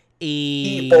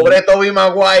 Y pobre Tobey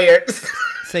Maguire.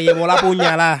 Se llevó la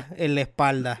puñalada en la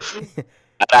espalda.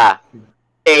 Ahora,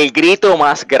 el grito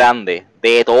más grande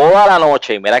de toda la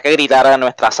noche, y mira que gritaron en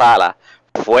nuestra sala,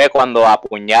 fue cuando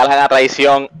apuñalan a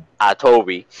traición a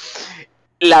Toby.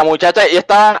 La muchacha, y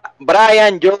estaba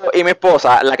Brian, yo y mi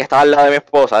esposa, la que estaba al lado de mi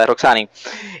esposa, de Roxani,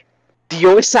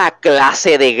 dio esa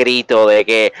clase de grito de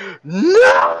que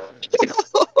 ¡no!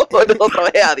 Otra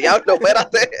vez, a diablo,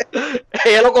 espérate.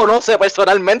 Ella lo conoce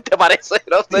personalmente, parece,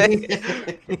 no sé.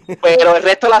 Pero el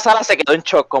resto de la sala se quedó en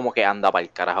shock, como que anda para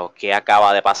el carajo, ¿qué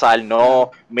acaba de pasar?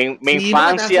 No, mi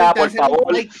infancia, por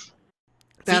favor.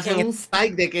 Te hacen un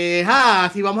psych de que,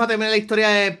 si vamos a terminar la historia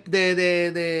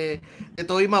de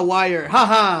Tobey Maguire,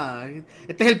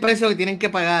 este es el precio que tienen que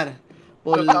pagar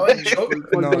por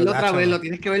verlo otra vez, lo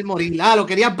tienes que ver morir. Lo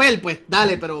querías ver, pues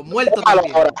dale, pero muerto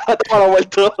también. Tómalo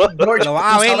muerto. George, lo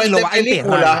vas a ver y lo vas a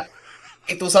enterrar.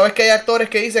 Y tú sabes que hay actores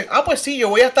que dicen, pues sí, yo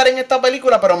voy a estar en esta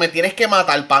película, pero me tienes que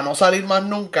matar para no salir más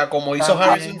nunca, como hizo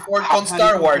Harrison Ford con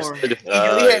Star Wars. Y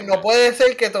yo dije, no puede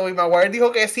ser que Tobey Maguire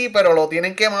dijo que sí, pero lo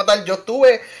tienen que matar. Yo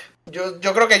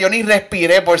creo que yo ni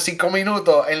respiré por 5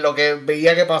 minutos en lo que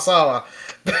veía que pasaba,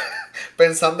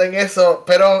 pensando en eso,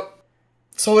 pero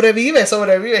sobrevive.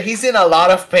 He's in a lot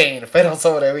of pain, pero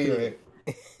sobrevive.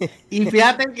 Y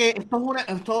fíjate que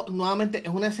esto nuevamente es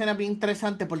una escena bien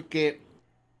interesante porque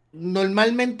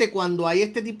normalmente cuando hay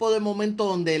este tipo de momentos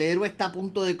donde el héroe está a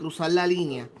punto de cruzar la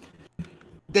línea,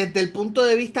 desde el punto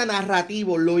de vista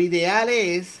narrativo, lo ideal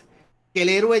es que el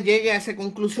héroe llegue a esa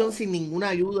conclusión sin ninguna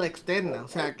ayuda externa. O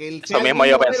sea, que el mismo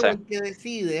yo pensé. el que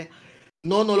decide,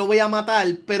 no lo voy a matar,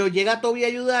 pero llega Toby a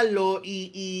ayudarlo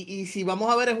y si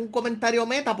vamos a ver es un comentario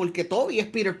meta porque Toby es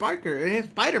Peter Parker, es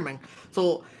Spider-Man.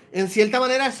 So, en cierta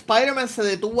manera Spider-Man se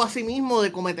detuvo a sí mismo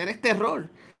de cometer este error.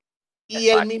 Y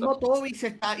el mismo Toby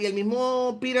y el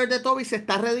mismo Peter de Toby se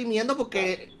está redimiendo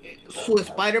porque su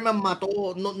Spider-Man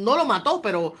mató, no lo mató,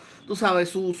 pero tú sabes,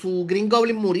 su Green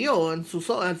Goblin murió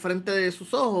al frente de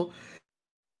sus ojos.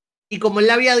 Y como él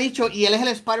le había dicho, y él es el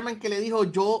Spider-Man que le dijo,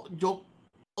 yo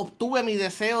obtuve mi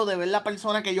deseo de ver la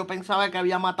persona que yo pensaba que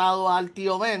había matado al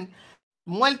tío Ben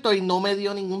muerto y no me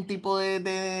dio ningún tipo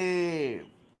de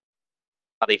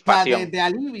satisfacción. De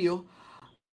alivio.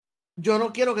 Yo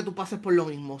no quiero que tú pases por lo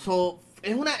mismo.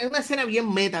 Es una escena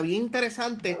bien meta, bien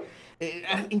interesante,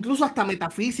 incluso hasta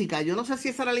metafísica. Yo no sé si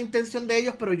esa era la intención de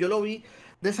ellos, pero yo lo vi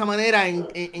de esa manera,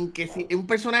 en que si un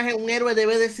personaje, un héroe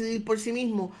debe decidir por sí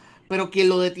mismo, pero quien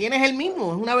lo detiene es él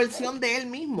mismo, es una versión de él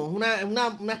mismo, es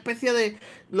una especie de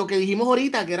lo que dijimos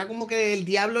ahorita, que era como que el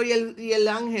diablo y el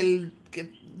ángel,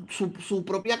 que su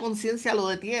propia conciencia lo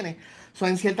detiene.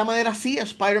 En cierta manera sí,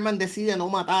 Spider-Man decide no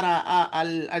matar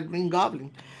al Green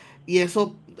Goblin. Y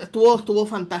eso estuvo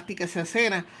fantástica esa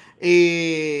escena.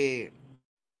 Y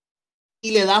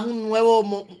le das un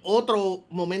otro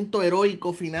momento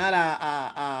heroico final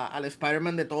al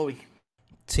Spider-Man de Toby.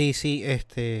 Sí,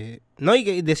 no, y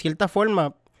que de cierta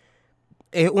forma,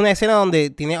 es una escena donde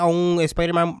tiene a un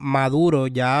Spider-Man maduro,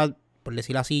 ya, por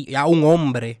decirlo así, ya un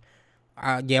hombre,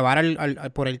 a llevar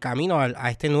por el camino a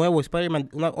este nuevo Spider-Man.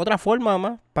 Otra forma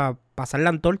más para pasar la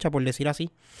antorcha, por decir así.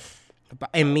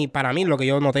 Para mí, lo que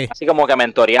yo noté. Así como que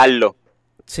mentorearlo.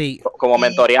 Sí. Como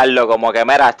mentorearlo, como que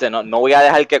mira, no voy a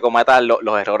dejar que cometas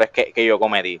los errores que yo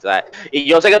cometí, ¿sabes? Y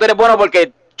yo sé que tú eres bueno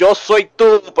porque yo soy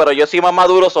tú, pero yo soy más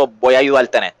maduro, voy a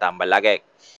ayudarte en esta, ¿verdad?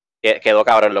 Que quedó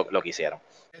cabrón lo que hicieron.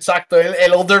 Exacto,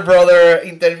 el older brother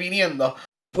interviniendo.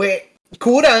 Pues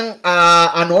curan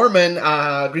a Norman,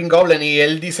 a Green Goblin, y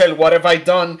él dice el What have I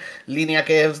done, línea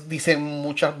que dicen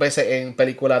muchas veces en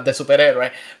películas de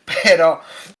superhéroes. Pero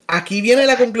aquí viene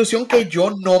la conclusión que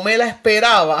yo no me la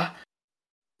esperaba.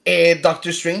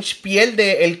 Doctor Strange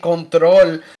pierde el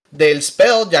control del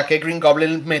spell, ya que Green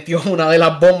Goblin metió una de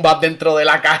las bombas dentro de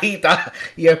la cajita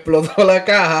y explotó la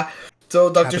caja. So,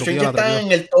 Doctor Strange está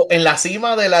en la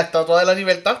cima de la Estatua de la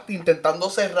Libertad intentando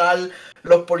cerrar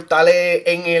los portales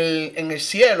en el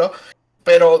cielo,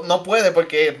 pero no puede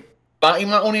porque hay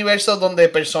más universos donde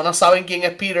personas saben quién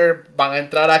es Peter, van a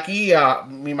entrar aquí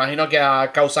me imagino que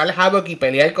a causar havoc y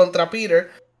pelear contra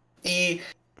Peter. Y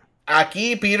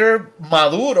aquí Peter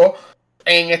maduro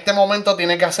en este momento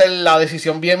tiene que hacer la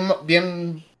decisión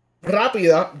bien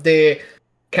rápida de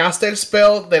cast el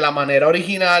spell de la manera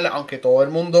original, aunque todo el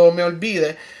mundo me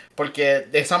olvide, porque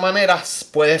de esa manera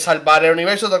puede salvar el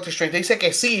universo. Doctor Strange dice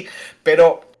que sí,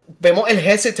 pero vemos el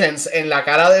hesitance en la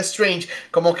cara de Strange,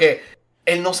 como que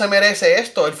él no se merece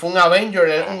esto, él fue un Avenger,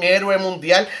 él es un héroe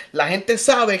mundial, la gente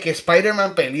sabe que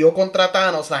Spider-Man peleó contra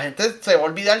Thanos, la gente se va a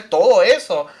olvidar todo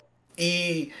eso,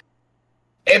 y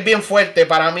es bien fuerte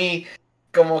para mí.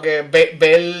 Como que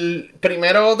ver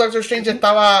primero Doctor Strange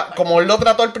estaba como él lo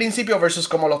trató al principio versus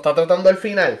como lo está tratando al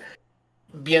final,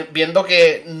 viendo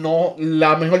que no,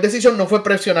 la mejor decisión no fue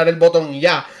presionar el botón y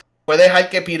ya, fue dejar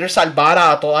que Peter salvara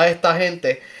a toda esta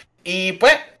gente, y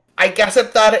pues hay que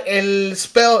aceptar el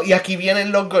spell, y aquí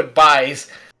vienen los goodbyes.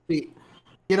 Sí.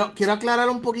 Quiero aclarar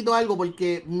un poquito algo,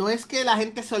 porque no es que la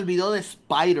gente se olvidó de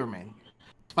Spider-Man.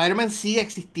 Spider-Man sigue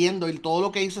existiendo y todo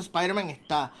lo que hizo Spider-Man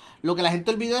está. Lo que la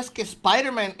gente olvidó es que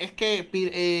Spider-Man es que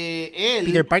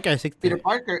Peter Parker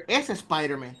es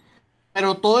Spider-Man.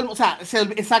 Pero o sea,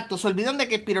 exacto, se olvidan de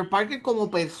que Peter Parker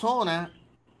como persona,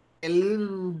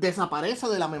 él desaparece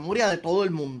de la memoria de todo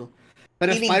el mundo.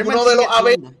 Pero y ninguno de los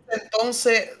Avengers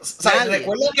entonces, o sea,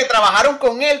 recuerdan que trabajaron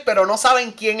con él, pero no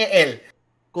saben quién es él.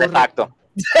 Exacto.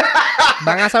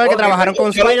 Van a saber que trabajaron con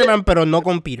Spider-Man, pero no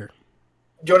con Peter.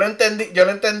 Yo lo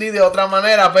entendí de otra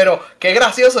manera, pero qué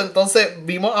gracioso. Entonces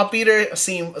vimos a Peter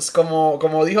sin,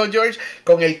 como dijo George,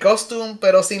 con el costume,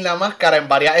 pero sin la máscara en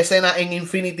varias escenas en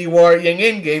Infinity War y en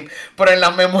Endgame. Pero en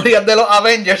las memorias de los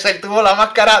Avengers él tuvo la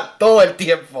máscara todo el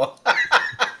tiempo.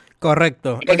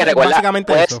 Correcto.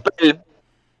 Básicamente eso.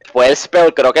 Pues el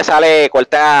spell creo que sale,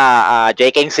 corta a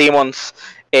J.K. Simmons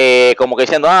como que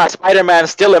diciendo, Spider-Man,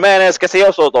 still a menace, qué sé yo,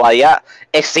 eso todavía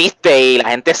existe y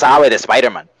la gente sabe de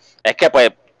Spider-Man. Es que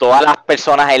pues todas las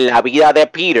personas en la vida de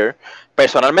Peter,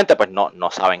 personalmente, pues no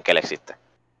saben que él existe.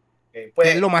 Pues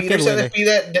es lo más Peter que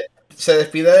se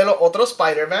despide de los otros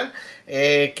Spider-Man,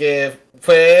 que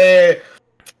fue,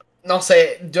 no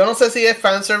sé, yo no sé si es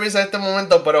fanservice en este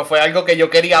momento, pero fue algo que yo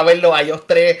quería verlo a ellos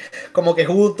tres como que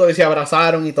juntos y se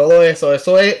abrazaron y todo eso.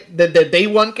 Eso es desde Day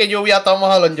One que yo vi a Tom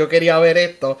Holland, yo quería ver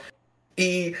esto.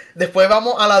 Y después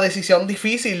vamos a la decisión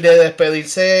difícil de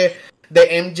despedirse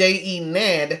de MJ y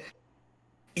Ned.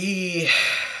 Y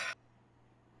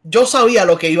yo sabía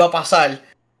lo que iba a pasar,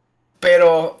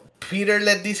 pero Peter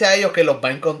les dice a ellos que los va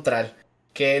a encontrar,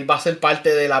 que él va a ser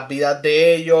parte de las vidas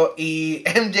de ellos, y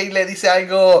MJ le dice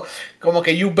algo como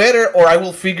que you better or I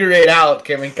will figure it out,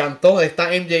 que me encantó. Esta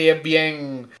MJ es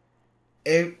bien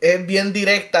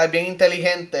directa, es bien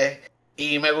inteligente,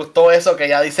 y me gustó eso, que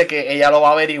ella dice que ella lo va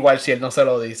a averiguar si él no se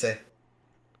lo dice.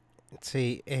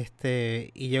 Sí,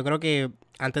 y yo creo que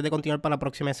antes de continuar para la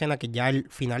próxima escena, que ya el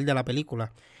final de la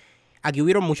película, aquí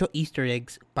hubieron muchos easter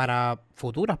eggs para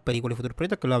futuras películas y futuros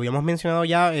proyectos, que lo habíamos mencionado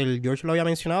ya, el George lo había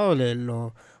mencionado,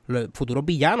 los futuros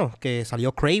villanos, que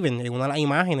salió Kraven en una de las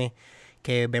imágenes,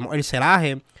 que vemos el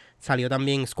celaje, salió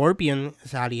también Scorpion,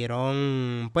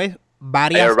 salieron pues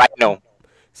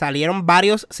salieron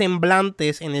varios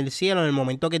semblantes en el cielo en el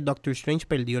momento que Doctor Strange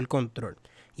perdió el control.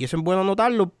 Y eso es bueno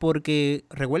notarlo porque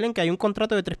recuerden que hay un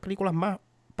contrato de 3 películas más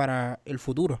para el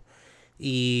futuro.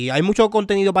 Y hay mucho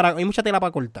contenido hay mucha tela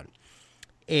para cortar.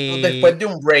 Después de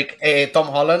un break, Tom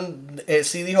Holland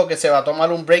sí dijo que se va a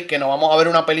tomar un break, que no vamos a ver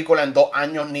una película en 2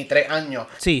 años ni 3 años.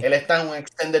 Sí, Él está en un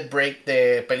extended break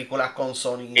de películas con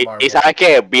Sony y Y Marvel. sabes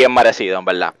que es bien merecido, en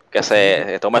verdad. Que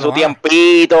se tome que su lo haga.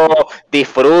 tiempito,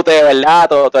 disfrute, ¿verdad?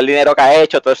 Todo el dinero que ha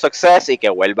hecho, todo el suceso y que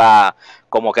vuelva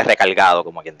como que recargado,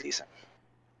 como quien dice.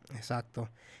 Exacto.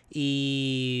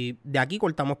 Y de aquí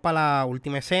cortamos para la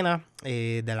última escena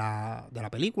de la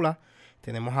película.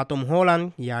 Tenemos a Tom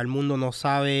Holland. Ya el mundo no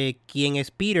sabe quién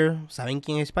es Peter. Saben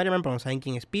quién es Spider-Man, pero no saben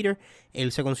quién es Peter.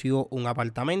 Él se consiguió un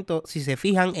apartamento. Si se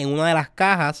fijan, en una de las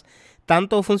cajas,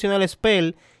 tanto funciona el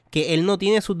spell que él no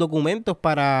tiene sus documentos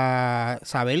para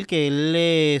saber que él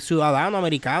es ciudadano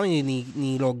americano,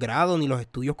 ni los grados, ni los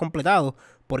estudios completados.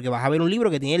 Porque vas a ver un libro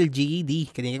que tiene el GED,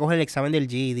 que tiene que coger el examen del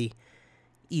GED.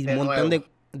 Y De un montón nuevo.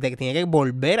 de que tiene que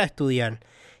volver a estudiar.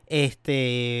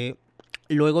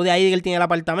 Luego de ahí de que él tiene el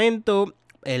apartamento,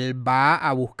 él va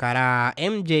a buscar a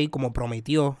MJ como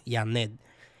prometió y a Ned.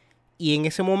 Y en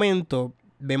ese momento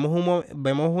vemos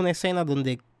una escena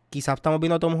donde quizás estamos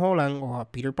viendo a Tom Holland o a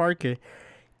Peter Parker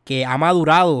que ha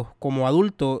madurado como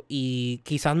adulto y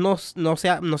quizás no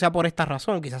sea por esta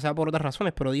razón, quizás sea por otras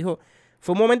razones, pero dijo,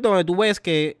 fue un momento donde tú ves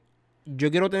que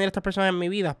yo quiero tener a estas personas en mi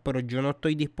vida, pero yo no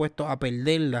estoy dispuesto a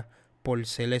perderlas por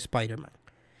ser Spider-Man.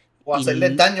 O hacerle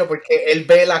daño porque él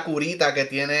ve la curita que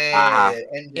tiene Ajá.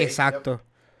 MJ. Exacto.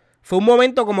 Fue un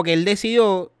momento como que él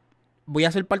decidió, voy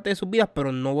a ser parte de sus vidas,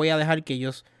 pero no voy a dejar que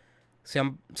ellos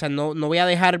sean, o sea, no voy a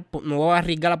no voy a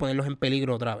arriesgar a ponerlos en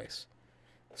peligro otra vez.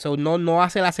 So, no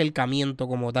hace el acercamiento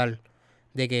como tal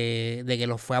de que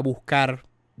los fue a buscar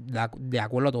de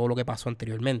acuerdo a todo lo que pasó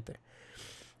anteriormente.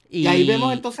 Y ahí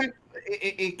vemos entonces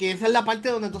que esa es la parte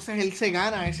donde entonces él se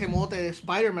gana ese mote de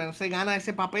Spider-Man, se gana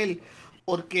ese papel.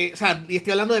 Porque, o sea, y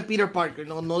estoy hablando de Peter Parker,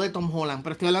 no de Tom Holland,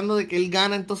 pero estoy hablando de que él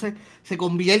gana, entonces se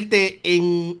convierte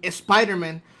en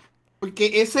Spider-Man.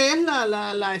 Porque esa es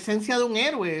la esencia de un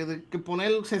héroe, de que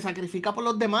se sacrifica por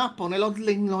los demás, pone los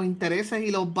intereses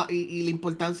y la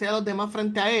importancia de los demás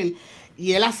frente a él.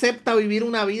 Y él acepta vivir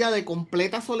una vida de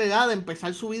completa soledad, de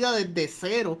empezar su vida desde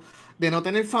cero, de no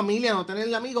tener familia, no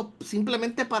tener amigos,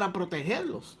 simplemente para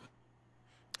protegerlos.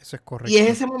 Eso es correcto. Y es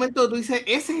ese momento donde tú dices,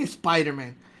 ese es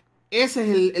Spider-Man. Ese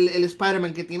es el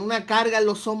Spider-Man que tiene una carga en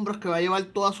los hombros que va a llevar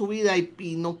toda su vida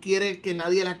y no quiere que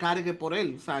nadie la cargue por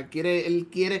él. O sea, él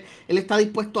está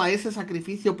dispuesto a ese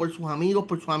sacrificio por sus amigos,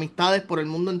 por sus amistades, por el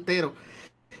mundo entero.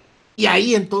 Y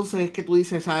ahí entonces es que tú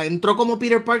dices, o sea, entró como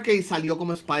Peter Parker y salió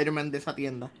como Spider-Man de esa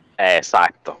tienda.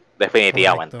 Exacto,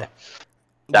 definitivamente.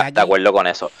 Correcto. De acuerdo con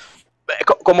eso.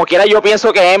 Como quiera, yo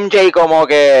pienso que MJ como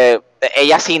que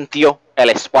ella sintió el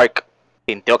spark,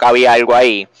 sintió que había algo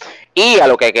ahí. Y a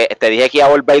lo que te dije que iba a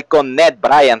volver con Ned,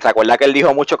 Brian, ¿te acuerdas que él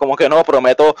dijo mucho como que no,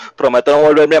 prometo no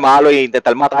volverme malo e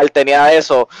intentar matarte ni nada de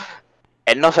eso?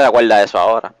 Él no se acuerda de eso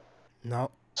ahora.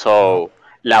 No. So,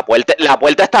 la puerta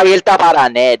está abierta para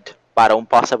Ned, para un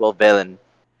possible villain.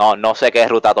 No sé qué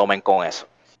ruta tomen con eso.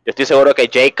 Yo estoy seguro que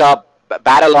Jacob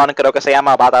Batalon, creo que se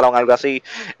llama Batalon, algo así,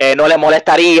 no le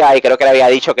molestaría y creo que le había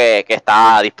dicho que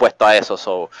está dispuesto a eso.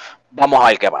 So, vamos a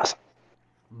ver qué pasa.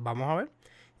 Vamos a ver.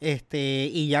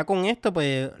 Y ya con esto,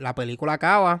 pues, la película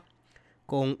acaba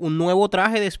con un nuevo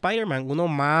traje de Spider-Man,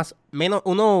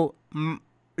 uno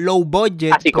low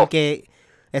budget, Básico. porque,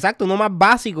 exacto, uno más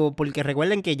básico, porque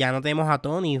recuerden que ya no tenemos a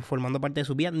Tony formando parte de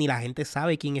su vida, ni la gente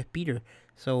sabe quién es Peter.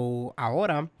 So,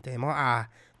 ahora tenemos a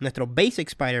nuestro basic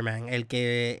Spider-Man,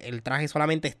 el traje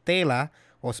solamente es tela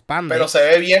o spandex. Pero se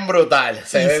ve bien brutal.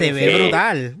 Se ve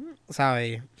brutal,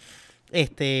 ¿sabes?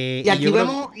 Y aquí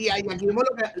vemos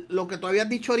lo que tú habías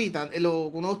dicho ahorita,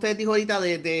 uno de ustedes dijo ahorita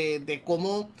de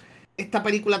cómo esta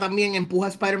película también empuja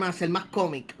a Spider-Man a ser más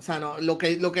cómic. O sea, no, lo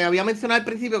que había mencionado al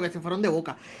principio, que se fueron de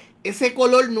boca. Ese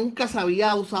color nunca se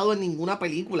había usado en ninguna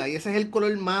película. Y ese es el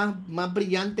color más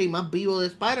brillante y más vivo de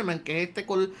Spider-Man, que es este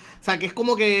color. O sea, que es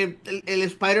como que el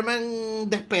Spider-Man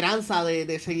de esperanza,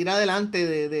 de seguir adelante,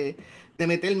 de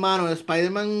meter mano. El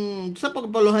Spider-Man, o sea,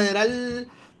 porque por lo general...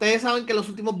 Ustedes saben que los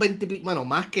últimos 20, bueno,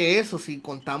 más que eso, si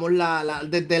contamos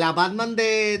desde la Batman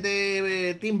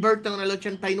de Tim Burton en el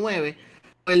 89,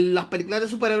 pues las películas de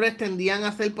superhéroes tendían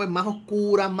a ser pues más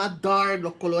oscuras, más dark,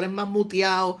 los colores más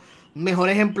muteados. Mejor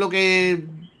ejemplo que...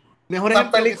 Las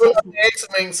películas de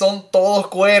X-Men son todos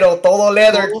cuero, todo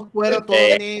leather. Todos cuero, todo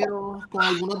negro, con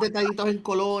algunos detallitos en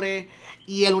colores.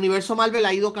 Y el universo Marvel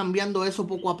ha ido cambiando eso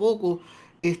poco a poco.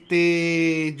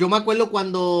 Yo me acuerdo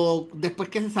cuando, después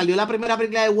que se salió la primera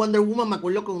película de Wonder Woman, me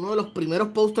acuerdo que uno de los primeros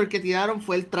posters que tiraron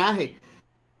fue el traje.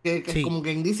 Que sí. Como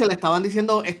quien dice, le estaban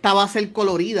diciendo, esta va a ser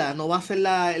colorida, no va a ser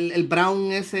el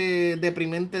brown ese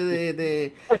deprimente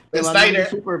de Batman y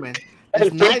Superman. El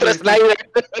filtro Snyder.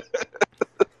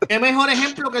 Qué mejor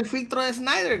ejemplo que el filtro de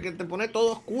Snyder, que te pone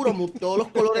todo oscuro, todos los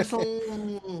colores son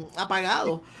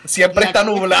apagados. Siempre está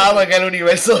nublado en el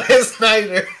universo de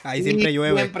Snyder. Ahí siempre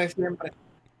llueve. Siempre.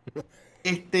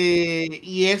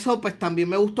 Y eso pues también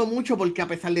me gustó mucho porque a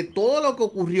pesar de todo lo que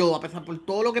ocurrió, a pesar por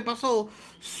todo lo que pasó,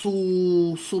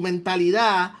 su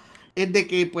mentalidad es de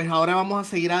que pues ahora vamos a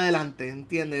seguir adelante,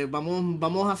 ¿entiendes?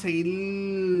 Vamos a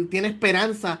seguir, tiene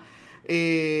esperanza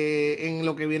en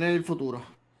lo que viene en el futuro.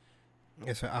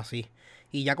 Eso es así.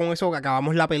 Y ya con eso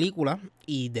acabamos la película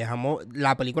y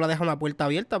la película deja una puerta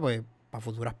abierta pues para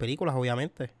futuras películas,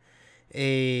 obviamente.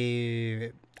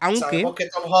 Aunque sabemos que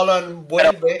Tom Holland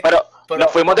vuelve, pero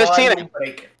nos fuimos del vamos a darle cine. un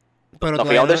break. pero Nos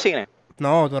fuimos del cine.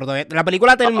 No, pero todavía, la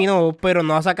película terminó, pero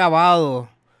no se ha acabado,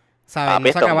 ¿sabes?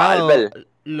 No se ha acabado Marvel.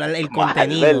 el Marvel.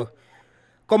 contenido.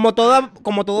 Como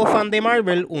todo fan de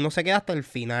Marvel, uno se queda hasta el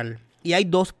final. Y hay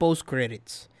 2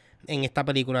 post-credits en esta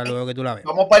película, luego que tú la ves.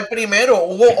 Vamos para el primero.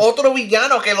 Hubo otro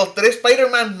villano que los 3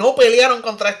 Spider-Man no pelearon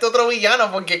contra este otro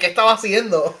villano porque ¿qué estaba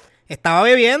haciendo? Estaba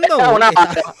bebiendo. Una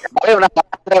madre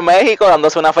en México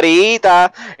dándose una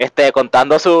frita,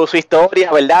 contando su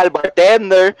historia, ¿verdad? El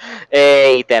bartender.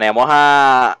 Y tenemos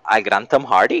al gran Tom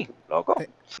Hardy, loco.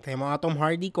 Tenemos a Tom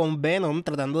Hardy con Venom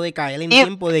tratando de caer en Y,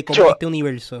 tiempo de hecho, como este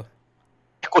universo.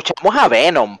 Escuchamos a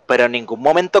Venom, pero en ningún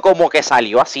momento como que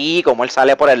salió así, como él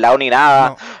sale por el lado ni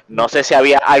nada. No sé si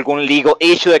había algún legal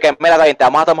issue de que, mira, te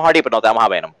damos a Tom Hardy, pero no te damos a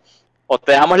Venom. O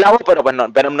te damos la voz, pero pues no,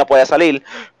 Venom no puede salir.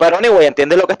 Pero anyway,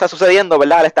 entiendes lo que está sucediendo,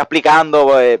 ¿verdad? Le está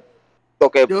explicando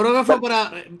lo que... Yo creo que fue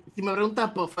si me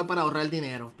preguntas, pues fue para ahorrar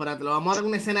dinero. Te lo vamos a dar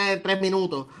una escena de 3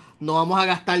 minutos. No vamos a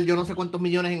gastar yo no sé cuántos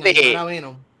millones en ayudar a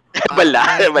Venom. Es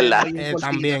verdad, es verdad.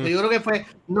 También. Yo creo que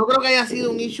no creo que haya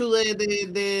sido un issue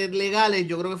de legales,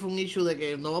 yo creo que fue un issue de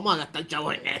que no vamos a gastar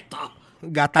chavos en esto.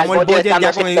 Gastamos el budget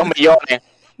ya con el... millones.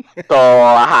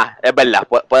 Ajá, es verdad,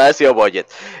 puede haber sido budget.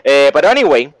 Pero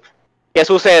anyway, ¿qué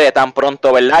sucede tan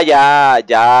pronto, verdad?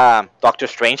 Ya Doctor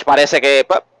Strange parece que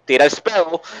tira el spell.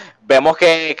 Vemos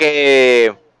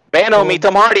que Venom y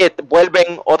Tom Hardy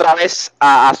vuelven otra vez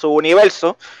a su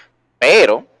universo,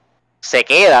 pero se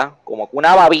queda como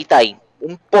una babita ahí,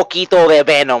 un poquito de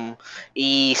Venom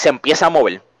y se empieza a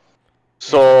mover.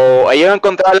 Ellos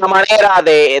encontraron la manera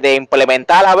de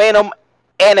implementar a Venom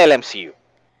en el MCU.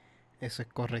 Eso es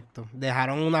correcto.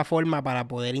 Dejaron una forma para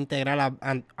poder integrar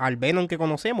al Venom que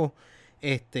conocemos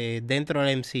dentro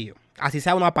del MCU. Así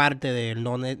sea una parte de él,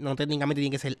 no técnicamente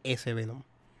tiene que ser ese Venom.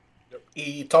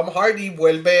 Y Tom Hardy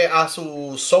vuelve a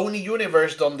su Sony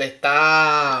Universe donde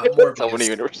está Morbius. Sony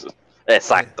Universe.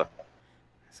 Exacto.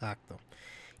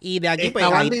 Y de aquí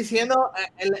estaban diciendo,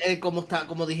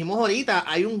 como dijimos ahorita,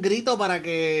 hay un grito para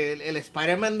que el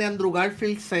Spider-Man de Andrew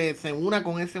Garfield se una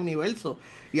con ese universo.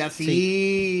 Y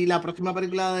así la próxima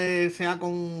película sea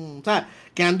con... O sea,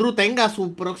 que Andrew tenga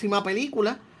su próxima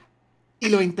película y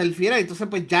lo interfiera. Entonces,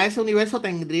 pues ya ese universo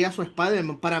tendría su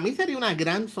Spider-Man. Para mí sería una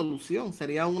gran solución.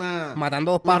 Sería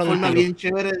matando 2 pájaros de un forma tiro. bien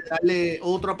chévere de darle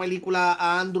otra película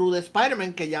a Andrew de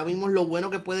Spider-Man, que ya vimos lo bueno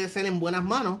que puede ser en buenas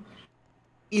manos.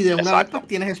 Y de una vez pues,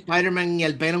 tienes Spider-Man y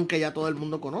el Venom que ya todo el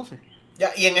mundo conoce.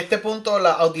 Ya, y en este punto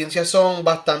las audiencias son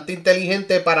bastante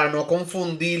inteligentes para no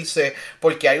confundirse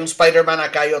porque hay un Spider-Man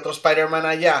acá y otro Spider-Man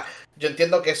allá. Yo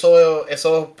entiendo que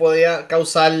eso podía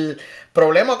causar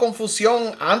problema o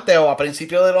confusión antes o a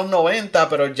principios de los 90,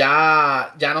 pero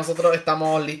ya nosotros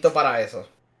estamos listos para eso.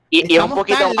 Y un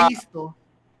poquito más... listos.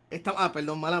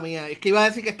 Perdón, mala mía. Es que iba a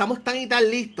decir que estamos tan y tan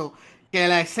listos que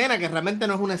la escena, que realmente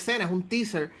no es una escena, es un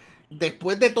teaser...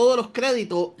 Después de todos los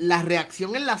créditos, la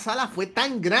reacción en la sala fue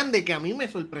tan grande que a mí me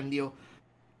sorprendió.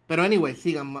 Pero anyway,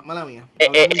 sigan, mala mía.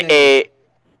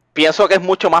 Pienso que es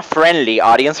mucho más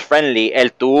audience friendly,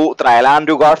 el tú traer a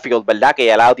Andrew Garfield, ¿verdad? Que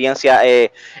ya la audiencia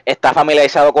está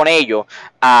familiarizado con ello,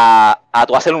 a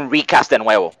tú hacer un recast de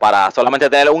nuevo, para solamente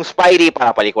tener un Spidey para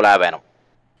la película de Venom.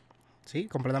 Sí,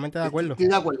 completamente de acuerdo. Estoy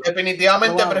de acuerdo.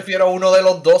 Definitivamente prefiero uno de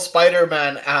los 2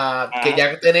 Spider-Man que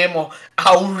ya tenemos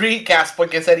a un recast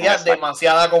porque sería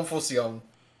demasiada confusión.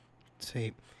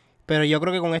 Sí, pero yo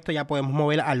creo que con esto ya podemos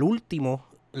mover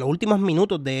los últimos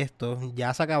minutos de esto.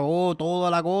 Ya se acabó toda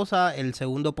la cosa, el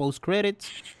segundo post-credits.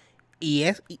 Y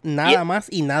es nada más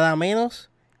y nada menos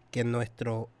que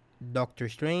nuestro Doctor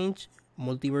Strange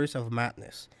Multiverse of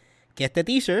Madness. Que este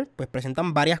teaser, pues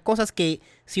presentan varias cosas que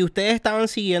si ustedes estaban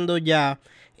siguiendo ya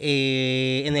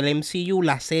en el MCU,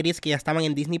 las series que ya estaban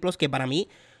en Disney Plus, que para mí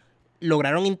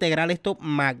lograron integrar esto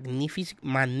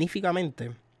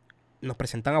magníficamente. Nos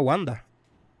presentan a Wanda.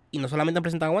 Y no solamente nos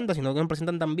presentan a Wanda, sino que nos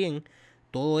presentan también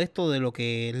todo esto de lo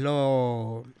que es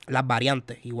las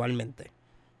variantes igualmente.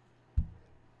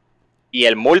 Y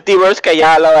el multiverse que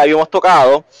ya lo habíamos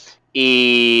tocado,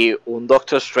 y un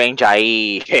Doctor Strange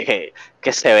ahí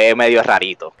que se ve medio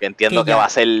rarito, que entiendo que va a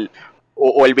ser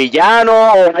o el villano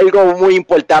o algo muy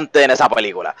importante en esa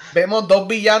película. Vemos dos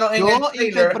villanos en el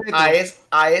trailer,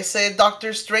 a ese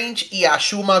Doctor Strange y a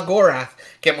Shuma Gorath,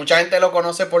 que mucha gente lo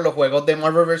conoce por los juegos de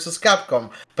Marvel vs. Capcom,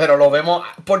 pero lo vemos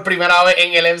por primera vez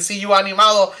en el MCU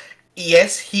animado y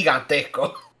es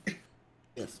gigantesco.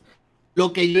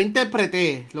 Lo que yo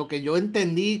interpreté, lo que yo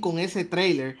entendí con ese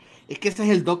trailer, es que ese es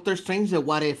el Doctor Strange de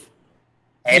What If.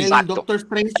 Exacto. El Doctor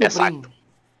Strange Supreme.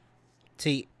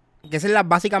 Sí, que esa es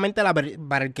básicamente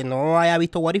para el que no haya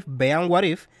visto What If, vean What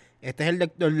If. Este es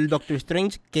el Doctor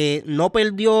Strange que no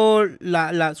perdió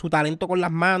su talento con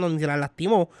las manos ni se la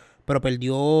lastimó, pero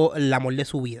perdió el amor de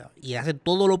su vida y hace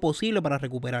todo lo posible para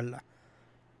recuperarla.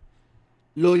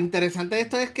 Lo interesante de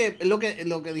esto es que lo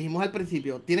que dijimos al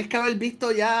principio, tienes que haber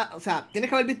visto ya, o sea, tienes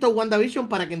que haber visto WandaVision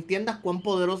para que entiendas cuán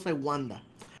poderosa es Wanda,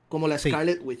 como la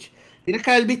Scarlet Witch. Tienes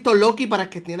que haber visto Loki para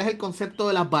que entiendas el concepto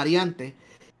de las variantes.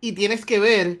 Y tienes que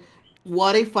ver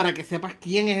What If para que sepas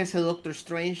quién es ese Doctor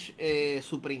Strange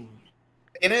Supreme.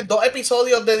 Tiene 2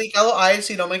 episodios dedicados a él,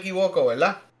 si no me equivoco,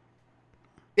 ¿verdad?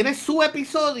 Tiene su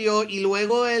episodio y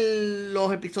luego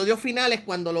los episodios finales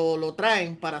cuando lo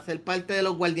traen para ser parte de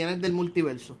los Guardianes del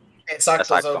Multiverso.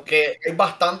 Exacto. So que hay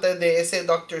bastante de ese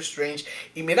Doctor Strange.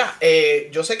 Y mira,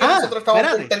 yo sé que nosotros estamos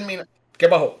por terminar. ¿Qué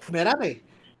pasó? Espérate.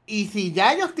 Y si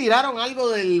ya ellos tiraron algo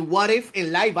del What If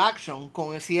en live action,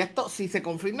 si se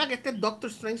confirma que este es Doctor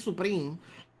Strange Supreme,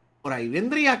 por ahí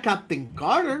vendría Captain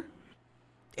Carter.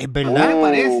 Es verdad. Me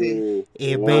parece.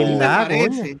 Es verdad.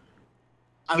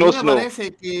 A mí me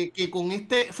parece que con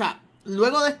o sea,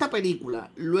 luego de esta película,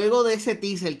 luego de ese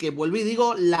teaser, que vuelvo y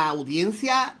digo, la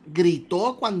audiencia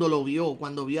gritó cuando lo vio,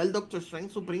 cuando vio al Doctor Strange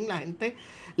Supreme, la gente,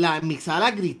 en mi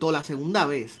sala gritó la segunda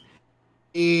vez.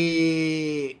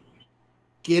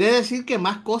 Quiere decir que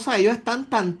más cosas, ellos están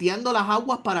tanteando las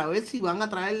aguas para ver si van a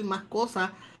traer más cosas.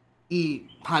 Y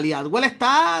Halle Atwell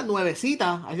está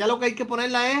nuevecita. Allá lo que hay que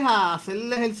ponerla es a hacer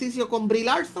el ejercicio con Brie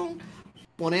Larson.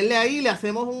 Ponerle ahí, le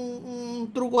hacemos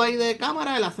un truco ahí de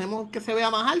cámara, le hacemos que se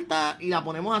vea más alta y la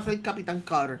ponemos a hacer Capitán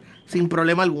Carter. Sin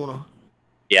problema alguno.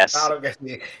 Yes. Claro que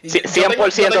sí.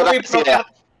 100%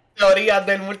 teorías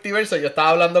del multiverso. Yo estaba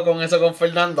hablando con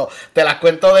Fernando. Te las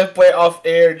cuento después off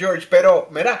air, George. Pero,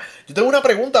 mira, yo tengo una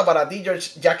pregunta para ti,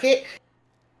 George. Ya que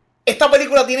esta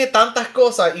película tiene tantas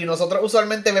cosas y nosotros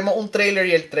usualmente vemos un trailer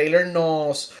y el trailer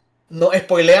nos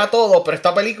spoilea todo, pero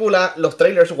esta película, los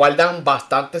trailers guardan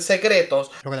bastantes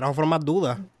secretos. Lo que trajo fueron más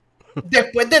dudas.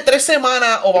 Después de 3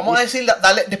 semanas, o vamos a decir,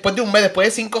 después de un mes, después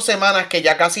de 5 semanas que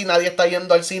ya casi nadie está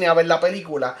yendo al cine a ver la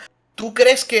película, ¿tú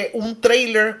crees que un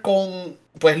trailer con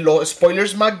pues los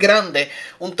spoilers más grandes,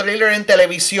 un trailer en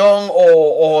televisión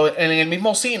o en el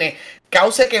mismo cine,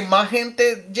 cause que más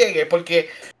gente llegue? Porque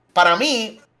para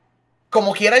mí,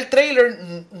 como quiera el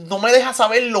trailer, no me deja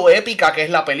saber lo épica que es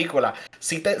la película.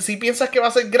 Sí piensas que va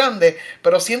a ser grande,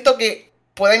 pero siento que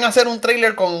pueden hacer un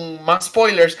trailer con más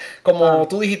spoilers, como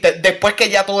tú dijiste, después que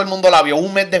ya todo el mundo la vio,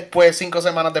 un mes después, 5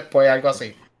 semanas después, algo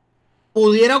así.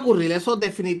 Pudiera ocurrir, eso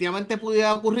definitivamente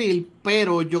pudiera ocurrir,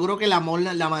 pero yo creo que la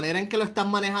manera en que lo están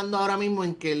manejando ahora mismo,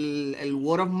 en que el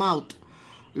word of mouth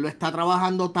lo está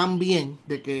trabajando tan bien,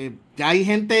 de que ya hay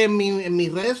gente en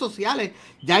mis redes sociales,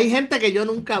 ya hay gente que yo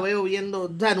nunca veo viendo,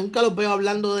 o sea, nunca los veo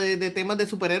hablando de temas de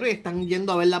superhéroes, están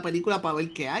yendo a ver la película para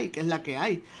ver qué es la que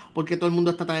hay, porque todo el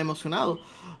mundo está tan emocionado.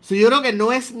 Yo creo que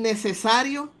no es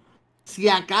necesario, si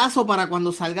acaso para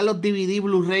cuando salgan los DVD,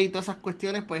 Blu-ray y todas esas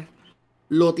cuestiones, pues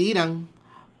lo tiran.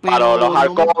 Pero para los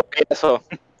hardcore y eso.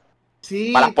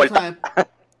 Sí, para las portadas.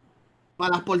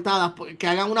 Para las portadas, que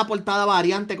hagan una portada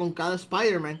variante con cada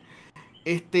Spider-Man.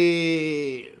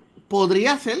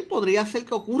 Podría ser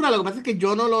que ocurra. Lo que pasa es que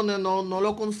yo no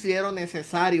lo considero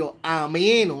necesario, a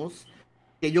menos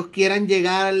que ellos quieran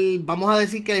llegar, vamos a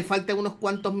decir que le falten unos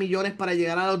cuantos millones para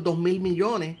llegar a los 2.000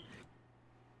 millones.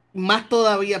 Más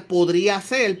todavía podría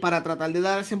ser para tratar de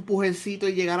dar ese empujoncito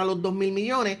y llegar a los 2.000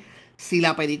 millones. Si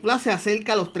la película se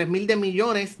acerca a los 3.000 de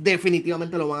millones,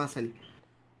 definitivamente lo van a hacer.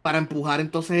 Para empujar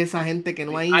entonces a esa gente que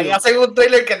no ha ido. Ahí hacen un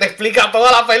trailer que te explica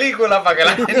toda la película para que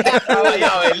la gente vaya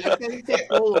a ver. Te dice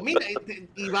todo. Mira,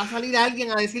 y va a salir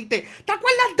alguien a decirte, ¿te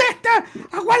acuerdas de esta?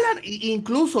 ¿Acuerdas?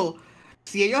 Incluso,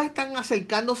 si ellos están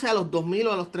acercándose a los 2.000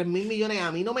 o a los 3.000 millones,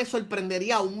 a mí no me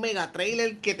sorprendería un mega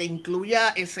trailer que te incluya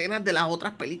escenas de las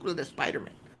otras películas de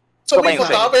Spider-Man. Eso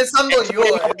estaba pensando yo.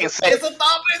 Eso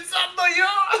estaba pensando yo.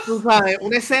 Tú sabes,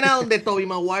 una escena donde Tobey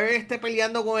Maguire esté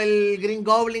peleando con el Green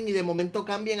Goblin y de momento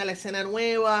cambien a la escena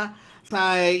nueva. O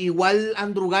sea, igual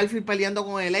Andrew Garfield peleando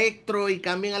con Electro y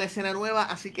cambien a la escena nueva.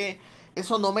 Así que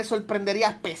eso no me sorprendería,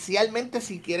 especialmente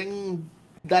si quieren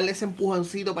darle ese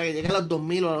empujoncito para que llegue a los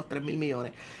 2.000 o a los 3.000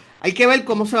 millones. Hay que ver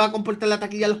cómo se va a comportar la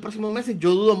taquilla en los próximos meses.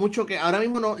 Yo dudo mucho que ahora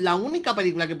mismo no. La única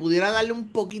película que pudiera darle un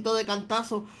poquito de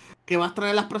cantazo que va a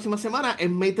estrenar las próximas semanas es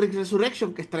Matrix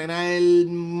Resurrection, que estrena el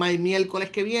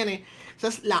miércoles que viene. Esa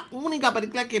es la única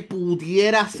película que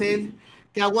pudiera ser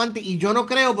que aguante. Y yo no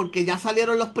creo, porque ya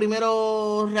salieron los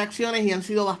primeros reacciones y han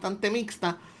sido bastante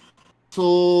mixtas.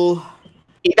 So,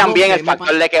 Y también no sé, el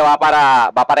factor de que va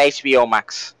para HBO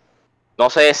Max. No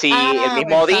sé si el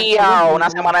mismo exacto, día o una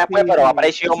semana después, sí, pero va sí, para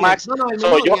es HBO Max. cierto. No, el So,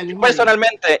 mismo yo día, el mismo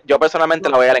día. personalmente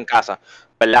la voy a ver en casa,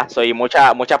 ¿verdad? Y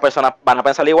muchas personas van a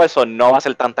pensar igual, eso no va a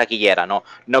ser tan taquillera, no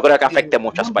creo que afecte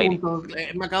mucho a Buen Spidey. punto.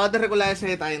 Me acabas de recordar ese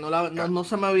detalle, no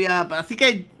se me había... Así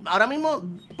que ahora mismo,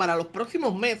 para los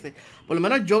próximos meses, por lo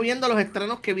menos yo viendo los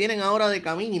estrenos que vienen ahora de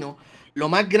camino, lo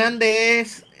más grande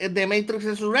es The Matrix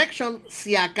Resurrection,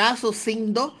 si acaso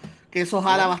Sing 2, que eso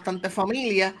jala bastante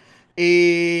familia,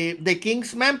 The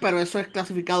Kingsman, pero eso es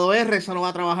clasificado R, eso no va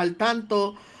a trabajar tanto.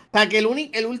 O sea, que el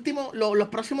último, los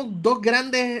próximos dos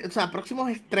grandes, o sea,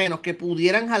 próximos estrenos que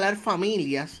pudieran jalar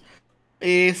familias,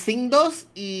 Sing 2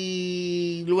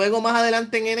 y luego más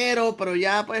adelante en enero, pero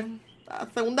ya pues la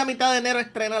segunda mitad de enero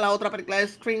estrena la otra película de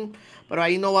Scream, pero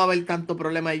ahí no va a haber tanto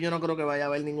problema y yo no creo que vaya a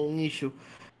haber ningún issue.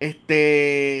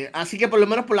 Así que por lo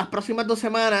menos por las próximas 2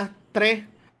 semanas, 3,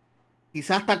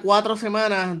 quizás hasta 4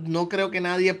 semanas, no creo que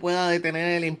nadie pueda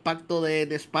detener el impacto de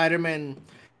Spider-Man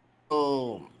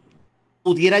o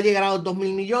pudiera llegar a los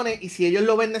 2.000 millones y si ellos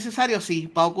lo ven necesario,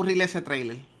 sí, va a ocurrir ese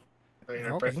trailer. Okay.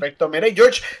 Perfecto. Mire,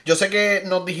 George, yo sé que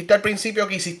nos dijiste al principio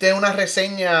que hiciste una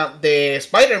reseña de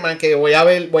Spider-Man, que voy a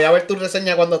ver tu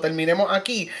reseña cuando terminemos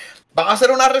aquí. ¿Vas a hacer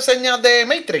una reseña de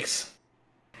Matrix?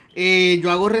 Yo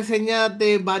hago reseñas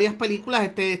de varias películas.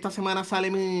 Esta semana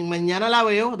sale mañana la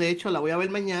veo. De hecho, la voy a ver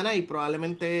mañana y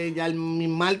probablemente ya mi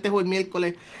martes o el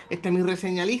miércoles esté mi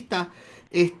reseña lista.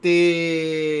 ¿Y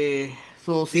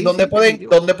Sí, sí,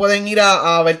 definitivo. dónde pueden ir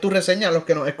a ver tu reseña los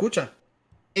que nos escuchan?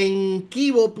 En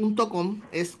kivo.com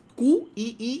es Q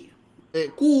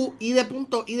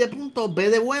B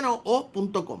de bueno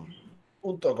o.com.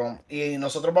 .com. Y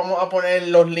nosotros vamos a poner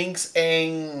los links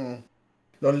en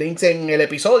el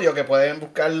episodio, que pueden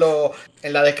buscarlo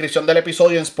en la descripción del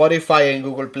episodio en Spotify, en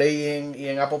Google Play y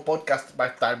en Apple Podcast. Va a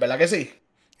estar, ¿verdad que sí?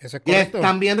 Eso es Yes, correcto.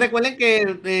 también recuerden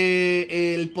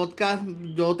que el podcast,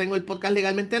 yo tengo el podcast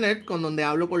Legalmente Nerd, con donde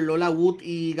hablo con Lola Wood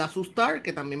y Gasustar,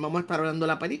 que también vamos a estar hablando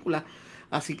de la película.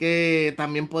 Así que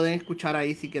también pueden escuchar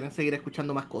ahí si quieren seguir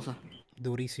escuchando más cosas.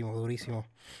 Durísimo, durísimo.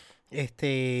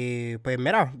 Pues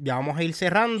mira, ya vamos a ir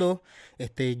cerrando.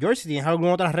 George, si tienes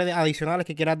alguna otras redes adicionales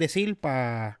que quieras decir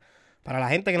para la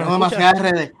gente que nos Tengo escucha.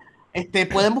 demasiadas redes.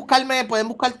 Pueden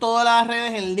buscar todas las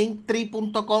redes en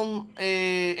linktree.com,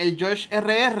 el George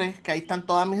RR, que ahí están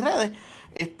todas mis redes.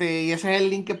 Y ese es el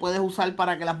link que puedes usar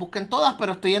para que las busquen todas.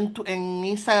 Pero estoy en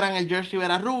Instagram, el George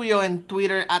Rivera Rubio, en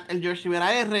Twitter, el George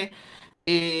Rivera R.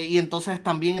 Y entonces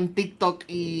también en TikTok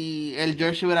y el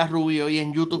George Rivera Rubio y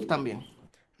en YouTube también.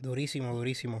 Durísimo,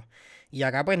 durísimo. Y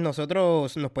acá pues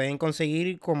nosotros nos pueden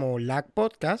conseguir como LAG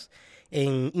Podcast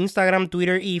en Instagram,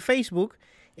 Twitter y Facebook.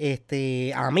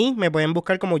 A mí me pueden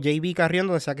buscar como JB Carrión,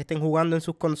 donde sea que estén jugando en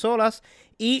sus consolas.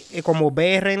 Y como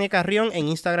BRN Carrión en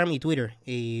Instagram y Twitter.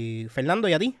 Y Fernando,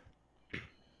 ¿y a ti?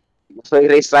 Soy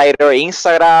Race Rider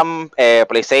Instagram,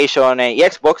 PlayStation y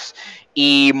Xbox.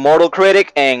 Y Mortal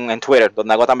Critic en Twitter,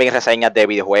 donde hago también reseñas de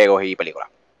videojuegos y películas.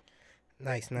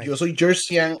 Nice, nice. Yo soy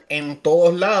Georgian en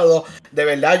todos lados. De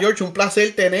verdad, George, un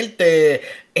placer tenerte.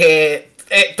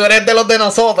 Tú eres de los de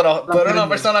nosotros. Tú eres una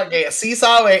persona que sí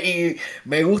sabe y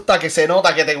me gusta que se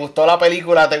nota que te gustó la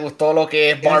película, te gustó lo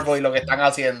que es Marvel y lo que están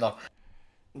haciendo.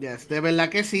 Yes, de verdad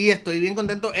que sí, estoy bien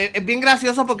contento. Es bien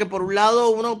gracioso porque por un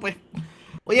lado uno pues...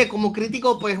 Oye, como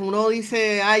crítico, pues uno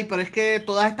dice, ay, pero es que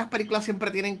todas estas películas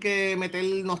siempre tienen que meter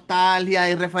nostalgia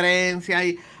y referencia,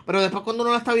 pero después cuando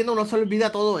uno la está viendo uno se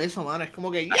olvida todo eso, mano. Es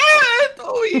como que, ¡yeah!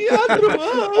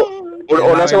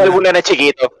 Uno se vuelve un nene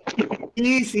chiquito.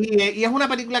 Sí, sí, y es una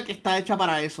película que está hecha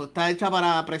para eso, está hecha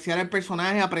para apreciar el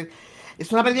personaje,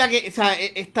 es una película que, o sea,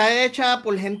 está hecha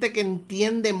por gente que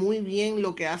entiende muy bien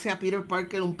lo que hace a Peter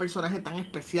Parker un personaje tan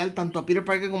especial, tanto a Peter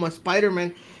Parker como a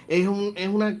Spider-Man. Es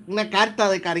una carta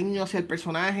de cariño hacia el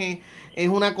personaje, es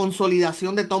una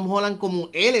consolidación de Tom Holland como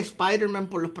el Spider-Man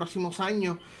por los próximos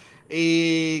años,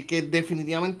 que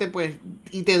definitivamente pues,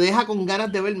 y te deja con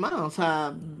ganas de ver más, o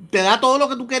sea, te da todo lo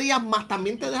que tú querías, más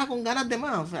también te deja con ganas de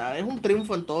más, o sea, es un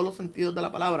triunfo en todos los sentidos de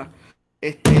la palabra.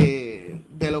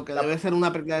 De lo que debe ser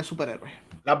una película de superhéroes.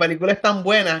 La película es tan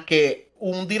buena que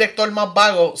un director más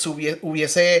vago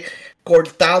hubiese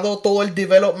cortado todo el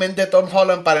development de Tom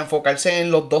Holland para enfocarse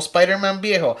en los dos Spider-Man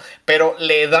viejos, pero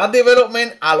le da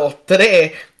development a los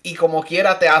tres y como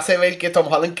quiera te hace ver que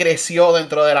Tom Holland creció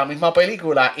dentro de la misma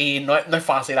película y no es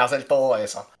fácil hacer todo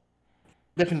eso.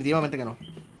 Definitivamente que no.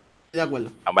 Estoy de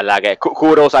acuerdo. En verdad que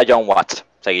kudos a John Watts.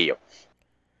 Seguí yo.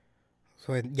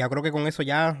 So, ya creo que con eso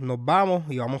ya nos vamos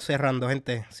y vamos cerrando,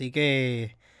 gente. Así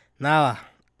que,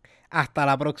 nada, hasta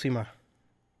la próxima.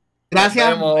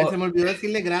 Gracias, Nos vemos. se me olvidó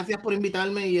decirle gracias por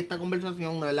invitarme y esta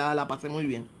conversación, la verdad, la pasé muy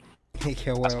bien.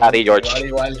 Qué bueno. A ti, George.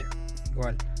 Igual.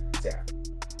 Igual. Yeah.